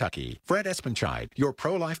Ohio and Kentucky. Fred Espenscheid, your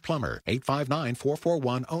pro-life plumber.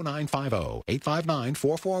 859-441-0950.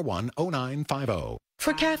 859-441-0950.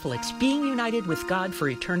 For Catholics, being united with God for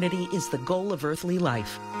eternity is the goal of earthly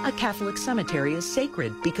life. A Catholic cemetery is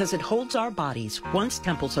sacred because it holds our bodies, once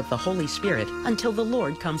temples of the Holy Spirit, until the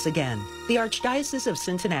Lord comes again. The Archdiocese of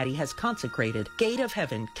Cincinnati has consecrated Gate of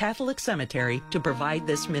Heaven Catholic Cemetery to provide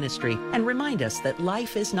this ministry and remind us that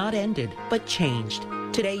life is not ended, but changed.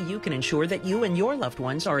 Today, you can ensure that you and your loved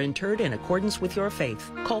ones are interred in accordance with your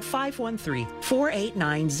faith. Call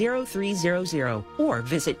 513-489-0300 or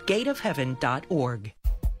visit gateofheaven.org.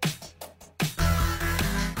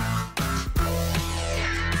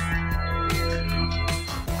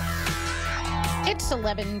 It's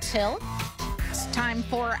 11 till. It's time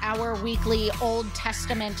for our weekly Old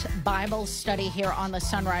Testament Bible study here on the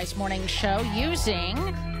Sunrise Morning Show using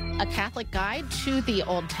a Catholic guide to the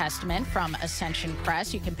Old Testament from Ascension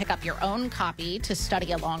Press. You can pick up your own copy to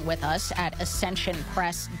study along with us at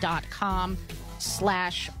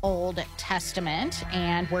ascensionpress.com/Old Testament.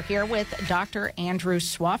 And we're here with Dr. Andrew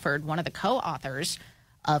Swafford, one of the co-authors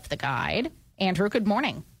of the guide. Andrew, good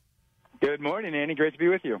morning. Good morning, Annie. Great to be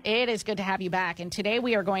with you. It is good to have you back. And today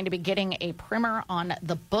we are going to be getting a primer on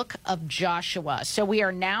the book of Joshua. So we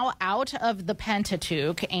are now out of the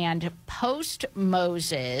Pentateuch and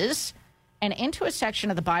post-Moses and into a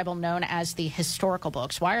section of the Bible known as the historical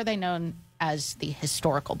books. Why are they known as the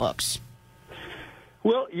historical books?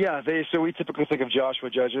 Well, yeah, so we typically think of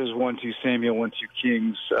Joshua, Judges, 1, 2 Samuel, 1, 2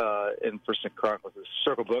 Kings, and 1st and Chronicles as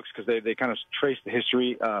historical books because they kind of trace the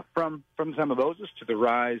history from the time of Moses to the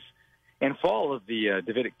rise and fall of the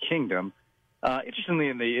Davidic kingdom. Interestingly,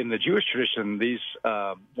 in the Jewish tradition, these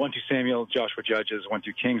 1, 2 Samuel, Joshua, Judges, 1,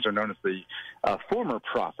 2 Kings are known as the former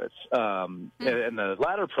prophets, and the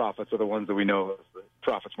latter prophets are the ones that we know as the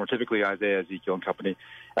prophets, more typically Isaiah, Ezekiel, and company.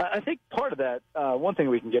 I think part of that, one thing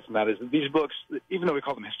we can get from that is that these books, even though we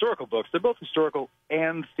call them historical books, they're both historical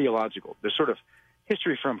and theological. They're sort of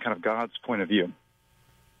history from kind of God's point of view.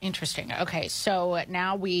 Interesting. Okay, so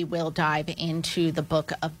now we will dive into the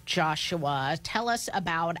book of Joshua. Tell us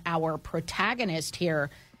about our protagonist here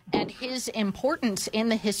and his importance in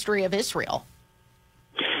the history of Israel.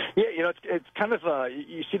 Yeah, it's kind of,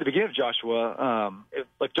 you see the beginning of Joshua,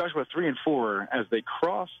 like Joshua 3 and 4, as they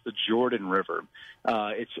cross the Jordan River,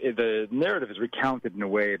 the narrative is recounted in a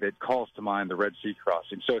way that calls to mind the Red Sea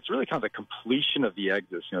crossing. So it's really kind of the completion of the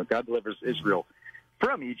Exodus. God delivers Israel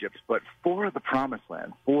from Egypt, but for the Promised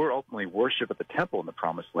Land, for ultimately worship at the temple in the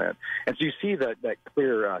Promised Land. And so you see that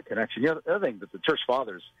clear connection. The other thing that the Church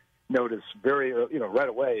Fathers notice very, right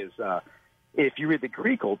away is if you read the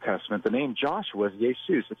Greek Old Testament, the name Joshua is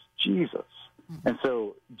Jesus. It's Jesus. And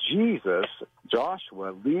so Jesus,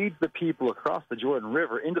 Joshua, leads the people across the Jordan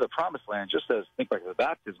River into the Promised Land, just as, think like the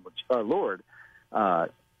baptism of our Lord, our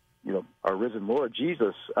risen Lord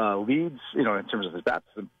Jesus leads, in terms of his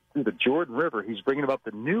baptism, through the Jordan River. He's bringing about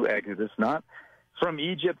the new Exodus, not from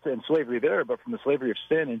Egypt and slavery there, but from the slavery of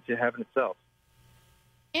sin into heaven itself.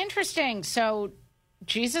 Interesting. So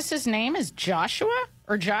Jesus' name is Joshua,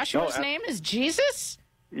 or Joshua's name is Jesus?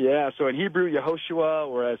 Yeah, so in Hebrew,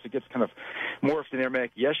 Yehoshua, whereas it gets kind of morphed in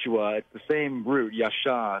Aramaic, Yeshua, it's the same root,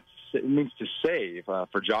 Yasha. It means to save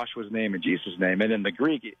for Joshua's name and Jesus' name. And in the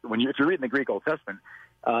Greek, if you're reading the Greek Old Testament,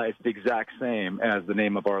 it's the exact same as the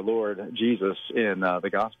name of our Lord Jesus in the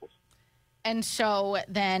Gospels. And so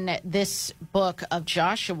then this book of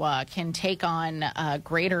Joshua can take on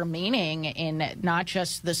greater meaning in not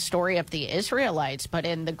just the story of the Israelites, but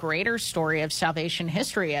in the greater story of salvation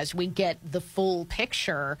history as we get the full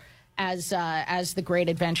picture as the Great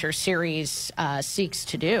Adventure series seeks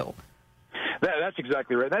to do. That's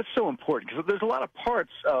exactly right. That's so important because there's a lot of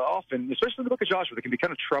parts often, especially in the book of Joshua, that can be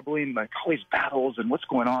kind of troubling, like all these battles and what's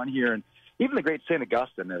going on here. And even the great St.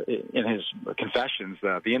 Augustine in his Confessions,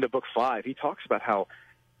 the end of Book 5, he talks about how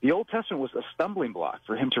the Old Testament was a stumbling block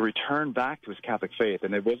for him to return back to his Catholic faith.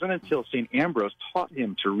 And it wasn't until St. Ambrose taught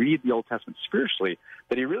him to read the Old Testament spiritually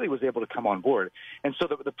that he really was able to come on board. And so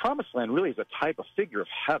the Promised Land really is a type, a figure of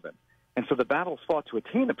heaven. And so the battles fought to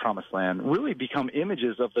attain the Promised Land really become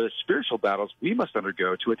images of the spiritual battles we must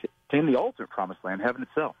undergo to attain the ultimate Promised Land, heaven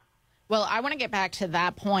itself. Well, I want to get back to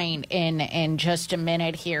that point in just a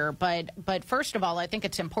minute here. But first of all, I think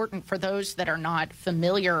it's important for those that are not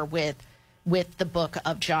familiar with the book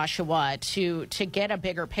of Joshua to get a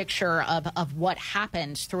bigger picture of what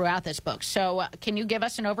happens throughout this book. So can you give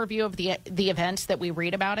us an overview of the events that we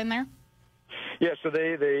read about in there? Yeah, so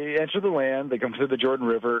they enter the land. They come through the Jordan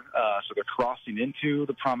River. So they're crossing into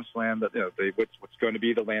the Promised Land, what's going to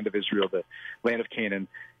be the land of Israel, the land of Canaan.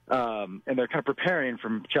 And they're kind of preparing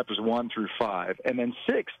from chapters 1 through 5. And then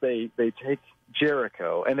 6, they take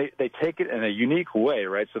Jericho, and they take it in a unique way,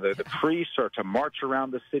 right? So the priests are to march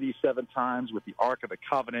around the city 7 times with the Ark of the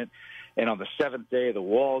Covenant, and on the 7th day, the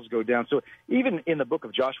walls go down. So even in the book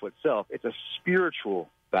of Joshua itself, it's a spiritual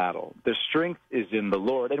battle. The strength is in the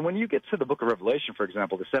Lord. And when you get to the book of Revelation, for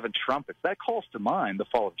example, the 7 trumpets, that calls to mind the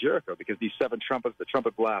fall of Jericho, because these 7 trumpets, the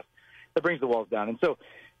trumpet blast, that brings the walls down. And so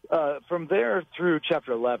from there through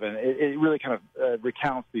chapter 11, it really kind of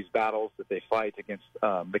recounts these battles that they fight against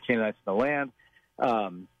the Canaanites in the land.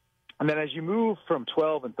 And then as you move from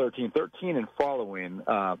 12 and 13 and following,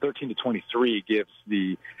 13 to 23 gives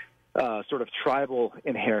the sort of tribal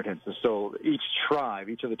inheritance. So each tribe,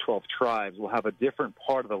 each of the 12 tribes will have a different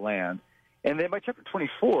part of the land. And then by chapter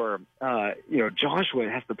 24, Joshua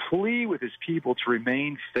has to plea with his people to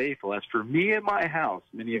remain faithful. As for me and my house,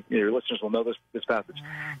 many of your listeners will know this passage.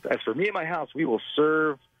 As for me and my house, we will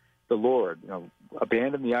serve the Lord,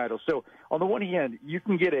 abandon the idols. So on the one hand, you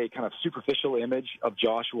can get a kind of superficial image of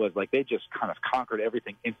Joshua as like they just kind of conquered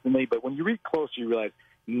everything instantly. But when you read closer, you realize,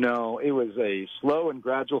 no, it was a slow and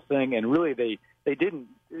gradual thing. And really they didn't,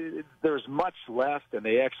 there's much left, and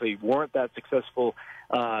they actually weren't that successful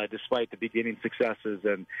despite the beginning successes.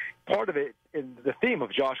 And part of it, in the theme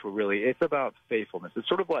of Joshua, really, it's about faithfulness. It's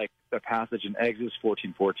sort of like the passage in Exodus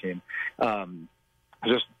 14:14.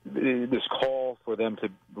 Just this call for them to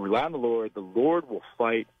rely on the Lord. The Lord will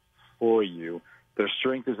fight for you. Their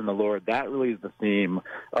strength is in the Lord. That really is the theme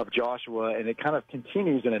of Joshua, and it kind of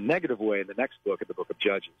continues in a negative way in the next book, in the book of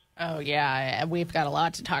Judges. Oh, yeah. We've got a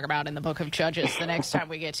lot to talk about in the book of Judges the next time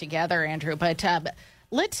we get together, Andrew. But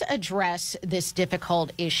let's address this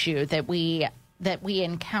difficult issue that we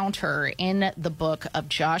encounter in the book of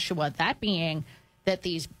Joshua, that being that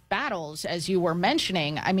these battles, as you were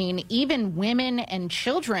mentioning, I mean, even women and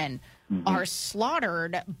children are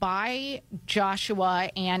slaughtered by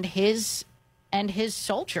Joshua and his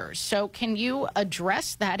soldiers. So can you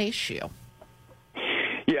address that issue?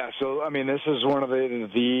 Yeah, so, I mean, this is one of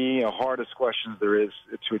the hardest questions there is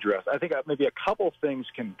to address. I think maybe a couple things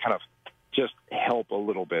can kind of just help a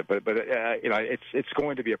little bit, but it's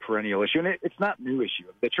going to be a perennial issue, and it's not a new issue.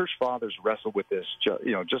 The church fathers wrestled with this,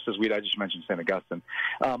 just as I just mentioned St. Augustine.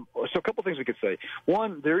 So a couple things we could say.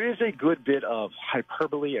 One, there is a good bit of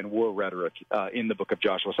hyperbole and war rhetoric in the book of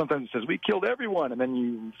Joshua. Sometimes it says, we killed everyone, and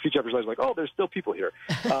then a few chapters later, like, oh, there's still people here.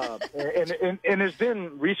 And there's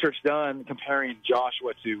been research done comparing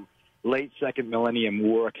Joshua to late second millennium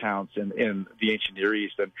war accounts in the ancient Near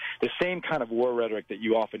East, and the same kind of war rhetoric that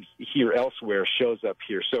you often hear elsewhere shows up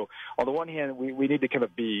here. So on the one hand, we need to kind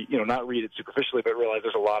of be, not read it superficially, but realize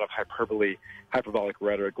there's a lot of hyperbolic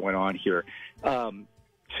rhetoric going on here.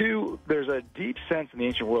 Two, there's a deep sense in the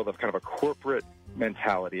ancient world of kind of a corporate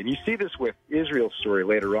mentality, and you see this with Israel's story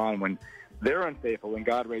later on when they're unfaithful, when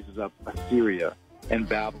God raises up Assyria and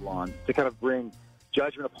Babylon to kind of bring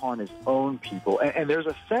judgment upon his own people. And there's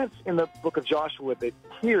a sense in the book of Joshua that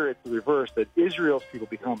here it's the reverse, that Israel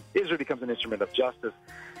becomes an instrument of justice.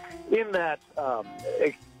 In that,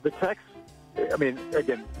 the text, I mean,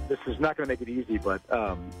 again, this is not going to make it easy, but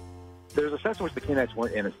there's a sense in which the Canaanites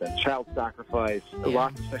weren't innocent. Child sacrifice,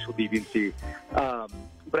 lots of sexual deviancy.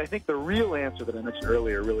 But I think the real answer that I mentioned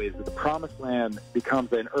earlier really is that the Promised Land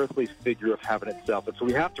becomes an earthly figure of heaven itself. And so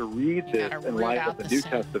we have to read this in light of the New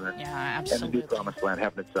Testament and the New Promised Land,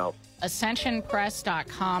 heaven itself.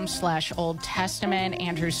 AscensionPress.com/Old Testament.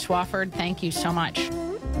 Andrew Swafford, thank you so much.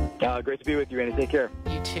 Great to be with you, Annie. Take care.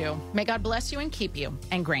 You too. May God bless you and keep you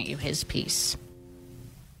and grant you his peace.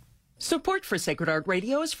 Support for Sacred Heart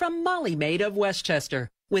Radio is from Molly Maid of Westchester.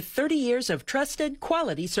 With 30 years of trusted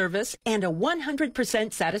quality service and a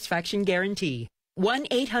 100% satisfaction guarantee.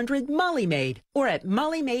 1-800-MOLLY-MAID or at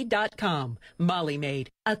mollymaid.com. Molly Maid,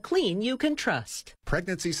 a clean you can trust.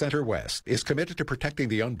 Pregnancy Center West is committed to protecting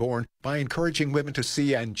the unborn by encouraging women to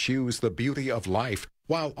see and choose the beauty of life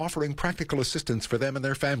while offering practical assistance for them and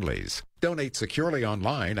their families. Donate securely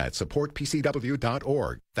online at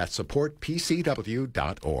supportpcw.org. That's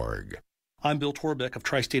supportpcw.org. I'm Bill Torbeck of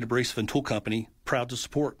Tri-State Abrasive and Tool Company, proud to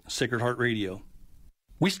support Sacred Heart Radio.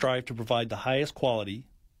 We strive to provide the highest quality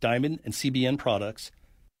diamond and CBN products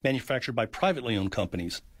manufactured by privately owned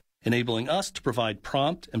companies, enabling us to provide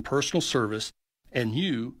prompt and personal service and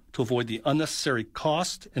you to avoid the unnecessary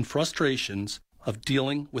cost and frustrations of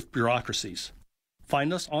dealing with bureaucracies.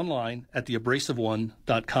 Find us online at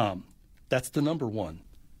theabrasiveone.com. That's the number 1.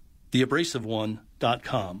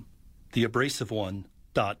 Theabrasiveone.com.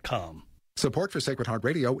 Theabrasiveone.com. Support for Sacred Heart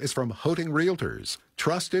Radio is from Hoting Realtors,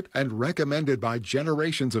 trusted and recommended by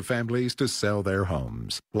generations of families to sell their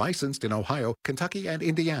homes. Licensed in Ohio, Kentucky, and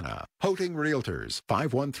Indiana. Hoting Realtors,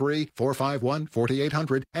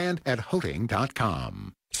 513-451-4800 and at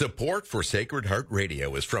hoting.com. Support for Sacred Heart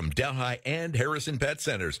Radio is from Delhi and Harrison Pet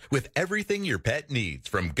Centers, with everything your pet needs,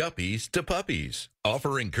 from guppies to puppies.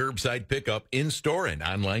 Offering curbside pickup, in-store, and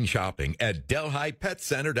online shopping at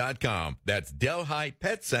DelhiPetCenter.com. That's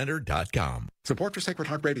DelhiPetCenter.com. Support for Sacred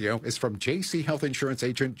Heart Radio is from JC Health Insurance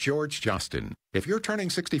agent George Justin. If you're turning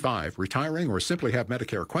 65, retiring, or simply have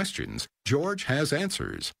Medicare questions, George has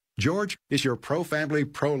answers. George is your pro-family,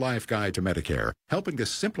 pro-life guide to Medicare, helping to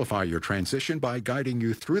simplify your transition by guiding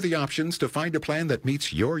you through the options to find a plan that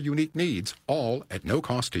meets your unique needs, all at no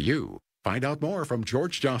cost to you. Find out more from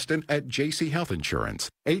George Justin at JC Health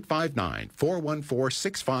Insurance,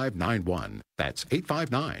 859-414-6591. That's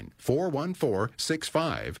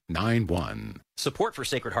 859-414-6591. Support for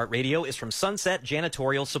Sacred Heart Radio is from Sunset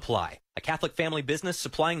Janitorial Supply, a Catholic family business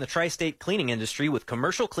supplying the tri-state cleaning industry with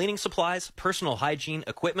commercial cleaning supplies, personal hygiene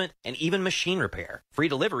equipment, and even machine repair. Free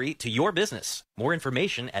delivery to your business. More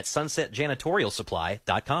information at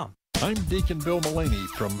sunsetjanitorialsupply.com. I'm Deacon Bill Mullaney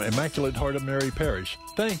from Immaculate Heart of Mary Parish.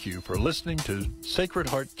 Thank you for listening to Sacred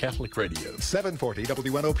Heart Catholic Radio. 740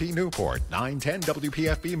 WNOP Newport, 910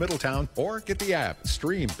 WPFB Middletown, or get the app,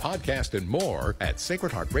 stream, podcast, and more at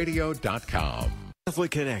sacredheartradio.com.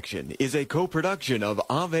 Catholic Connection is a co-production of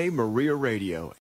Ave Maria Radio